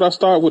how about I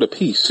start with a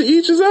piece? To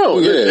each his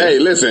own. Yeah. Hey,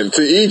 listen,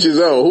 to each his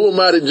own. Who am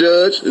I to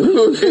judge?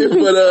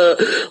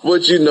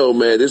 But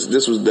man,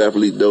 this was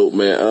definitely dope,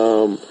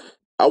 man.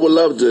 I would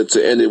love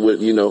to end it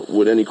with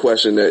with any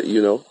question that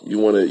you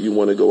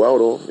want to go out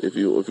on, if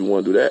you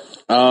want to do that.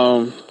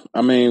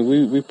 I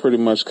mean, we pretty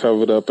much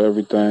covered up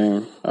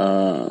everything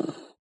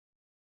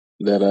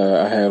that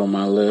I had on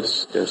my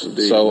list. Yes,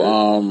 indeed. So,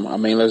 I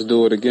mean, let's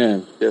do it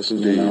again. Yes,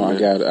 indeed. I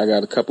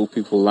got a couple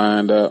people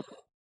lined up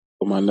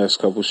for my next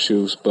couple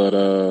shoots,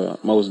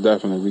 but most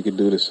definitely we could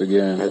do this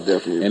again. I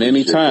definitely. And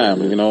any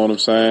time, you know what I'm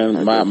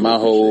saying? My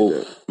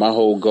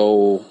whole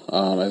goal,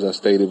 as I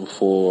stated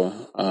before,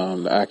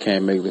 the I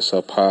Can't Make This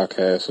Up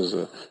podcast is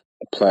a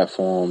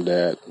platform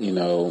that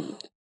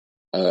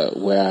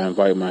where I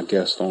invite my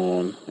guests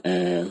on,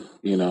 and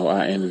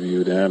I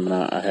interview them,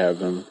 and I have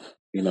them,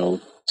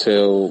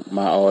 tell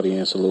my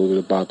audience a little bit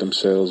about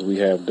themselves. We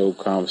have dope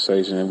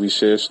conversation, and we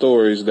share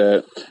stories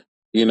that,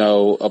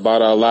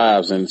 about our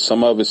lives. And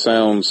some of it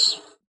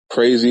sounds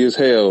crazy as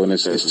hell, and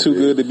it's too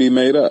good to be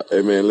made up.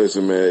 Hey man,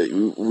 listen, man,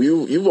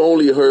 you've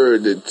only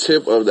heard the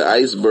tip of the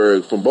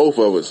iceberg from both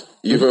of us.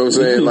 You know what I'm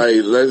saying? Like,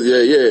 like,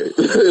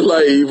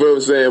 you know what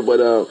I'm saying?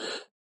 But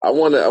I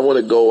want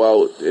to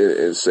go out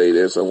and say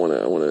this. I want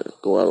to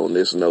go out on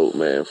this note,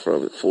 man, for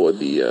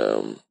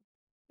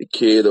the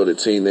kid or the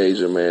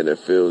teenager, man, that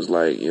feels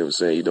like, you know what I'm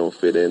saying, you don't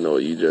fit in, or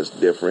you just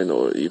different,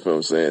 or you feel what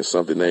I'm saying,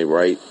 something ain't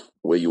right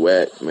where you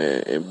at,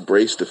 man.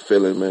 Embrace the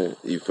feeling, man.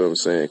 You feel what I'm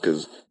saying?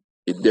 Because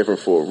you're different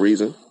for a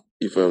reason.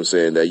 You feel what I'm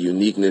saying? That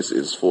uniqueness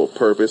is for a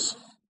purpose.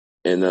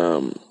 And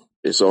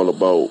it's all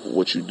about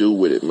what you do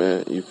with it,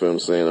 man. You feel what I'm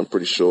saying? I'm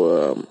pretty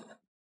sure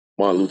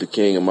Martin Luther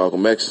King and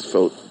Malcolm X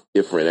felt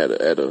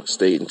different at a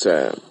state and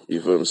time.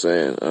 You feel what I'm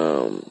saying?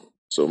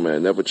 So,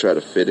 man, never try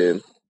to fit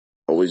in.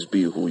 Always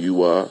be who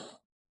you are.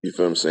 You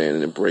feel what I'm saying?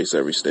 And embrace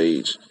every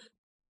stage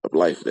of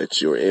life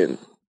that you're in.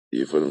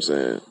 You feel what I'm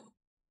saying?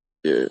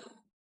 Yeah.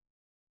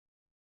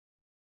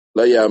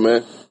 Love y'all,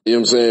 man. You know what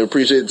I'm saying?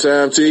 Appreciate the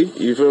time, T.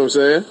 You feel what I'm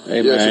saying?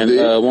 Hey, yes,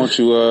 man, won't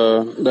you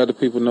let the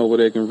people know where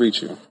they can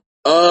reach you?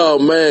 Oh,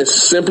 man,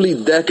 Simply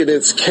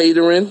Decadence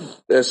Catering.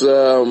 That's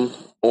on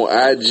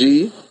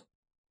IG.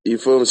 You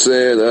feel what I'm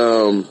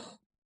saying?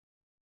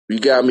 You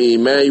got me,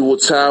 Emmanuel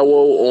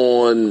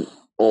Tawo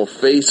on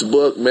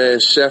Facebook, man.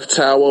 Chef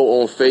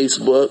Tawo on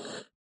Facebook.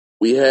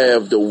 We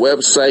have the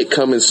website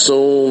coming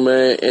soon,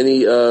 man.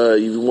 Any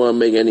you want to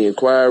make any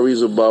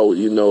inquiries about,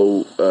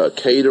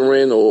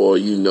 catering, or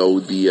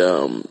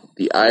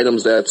the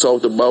items that I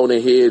talked about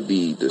in here,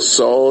 the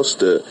sauce,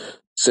 the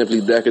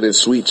Simply Decadent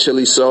sweet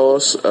chili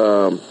sauce,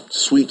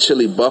 sweet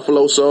chili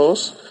buffalo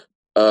sauce.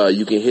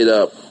 You can hit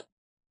up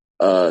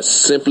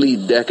Simply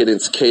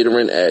Decadence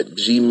Catering at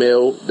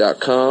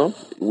gmail.com.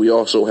 We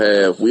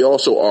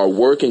also are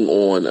working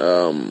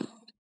on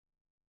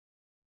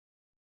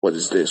what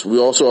is this? We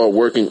also are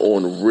working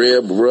on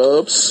rib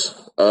rubs.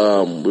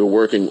 We're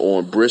working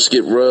on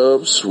brisket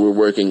rubs. We're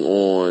working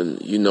on,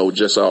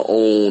 just our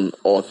own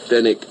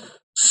authentic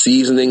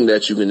seasoning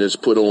that you can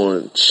just put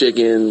on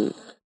chicken,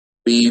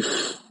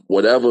 beef,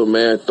 whatever,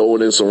 man. Throw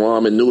it in some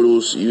ramen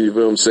noodles. You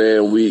feel what I'm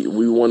saying?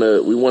 We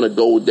wanna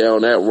go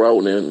down that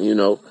route, and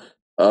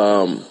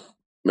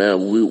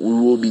man, we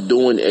will be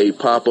doing a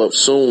pop-up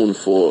soon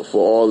for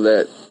all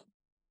that.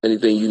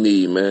 Anything you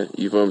need, man.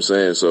 You feel what I'm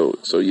saying?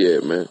 So yeah,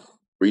 man.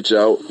 Reach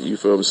out. You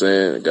feel what I'm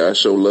saying? Gotta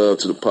show love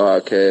to the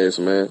podcast,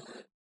 man.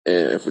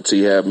 And for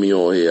T have me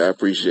on here, I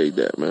appreciate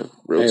that, man.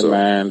 Real talk.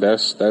 Man,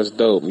 that's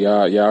dope.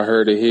 Y'all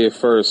heard it here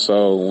first.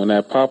 So when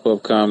that pop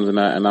up comes and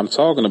I'm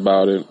talking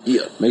about it,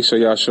 yeah, make sure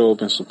y'all show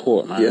up and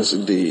support, man. Yes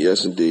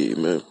indeed,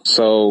 man.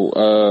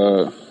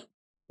 So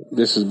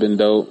this has been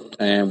dope,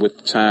 and with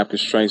the time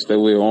constraints that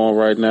we're on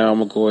right now, I'm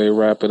gonna go ahead and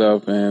wrap it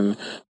up. And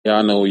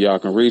y'all know y'all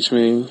can reach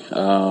me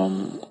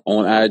on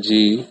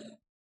IG,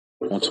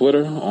 on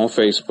Twitter, on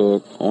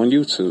Facebook, on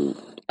YouTube.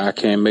 I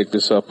Can't Make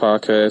This Up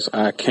podcast.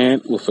 I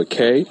can't with a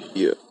K.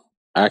 Yeah.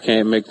 I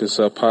Can't Make This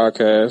Up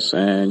podcast,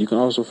 and you can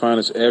also find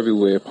us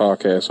everywhere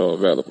podcasts are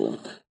available: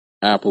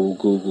 Apple,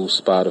 Google,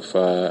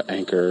 Spotify,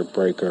 Anchor,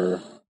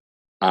 Breaker,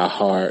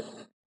 iHeart.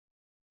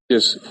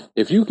 Just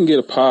if you can get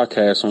a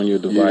podcast on your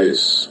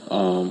device,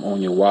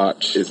 on your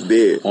watch, it's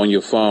there, on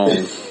your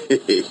phone,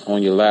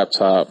 on your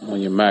laptop,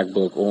 on your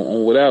MacBook,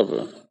 on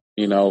whatever,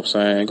 you know what I'm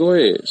saying? Go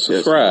ahead,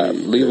 subscribe,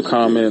 leave a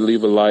comment,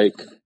 leave a like,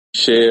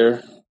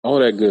 share, all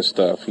that good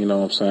stuff, you know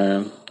what I'm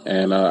saying?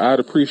 And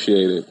I'd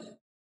appreciate it.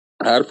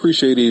 I'd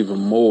appreciate it even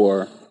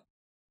more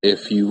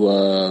if you,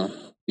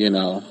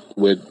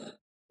 would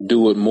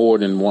do it more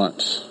than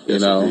once,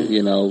 spread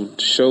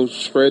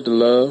the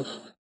love.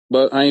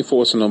 But I ain't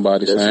forcing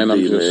nobody, saying I'm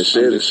just...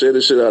 Share the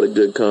shit out of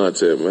good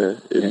content,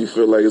 man. If you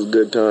feel like it's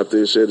good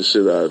content, share the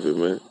shit out of it,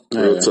 man.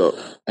 Real talk.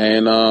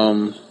 And,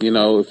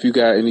 if you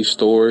got any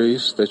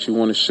stories that you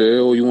want to share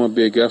or you want to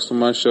be a guest on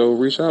my show,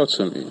 reach out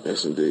to me.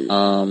 Yes, indeed.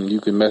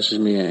 You can message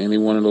me at any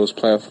one of those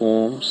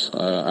platforms.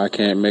 I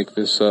Can't Make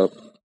This Up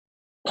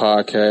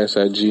podcast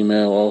at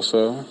Gmail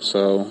also.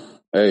 So,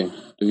 hey,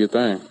 do your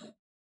thing.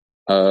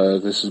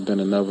 This has been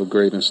another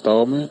great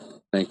installment.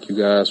 Thank you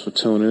guys for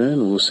tuning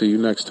in. We'll see you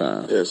next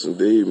time. Yes,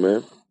 indeed,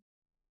 man.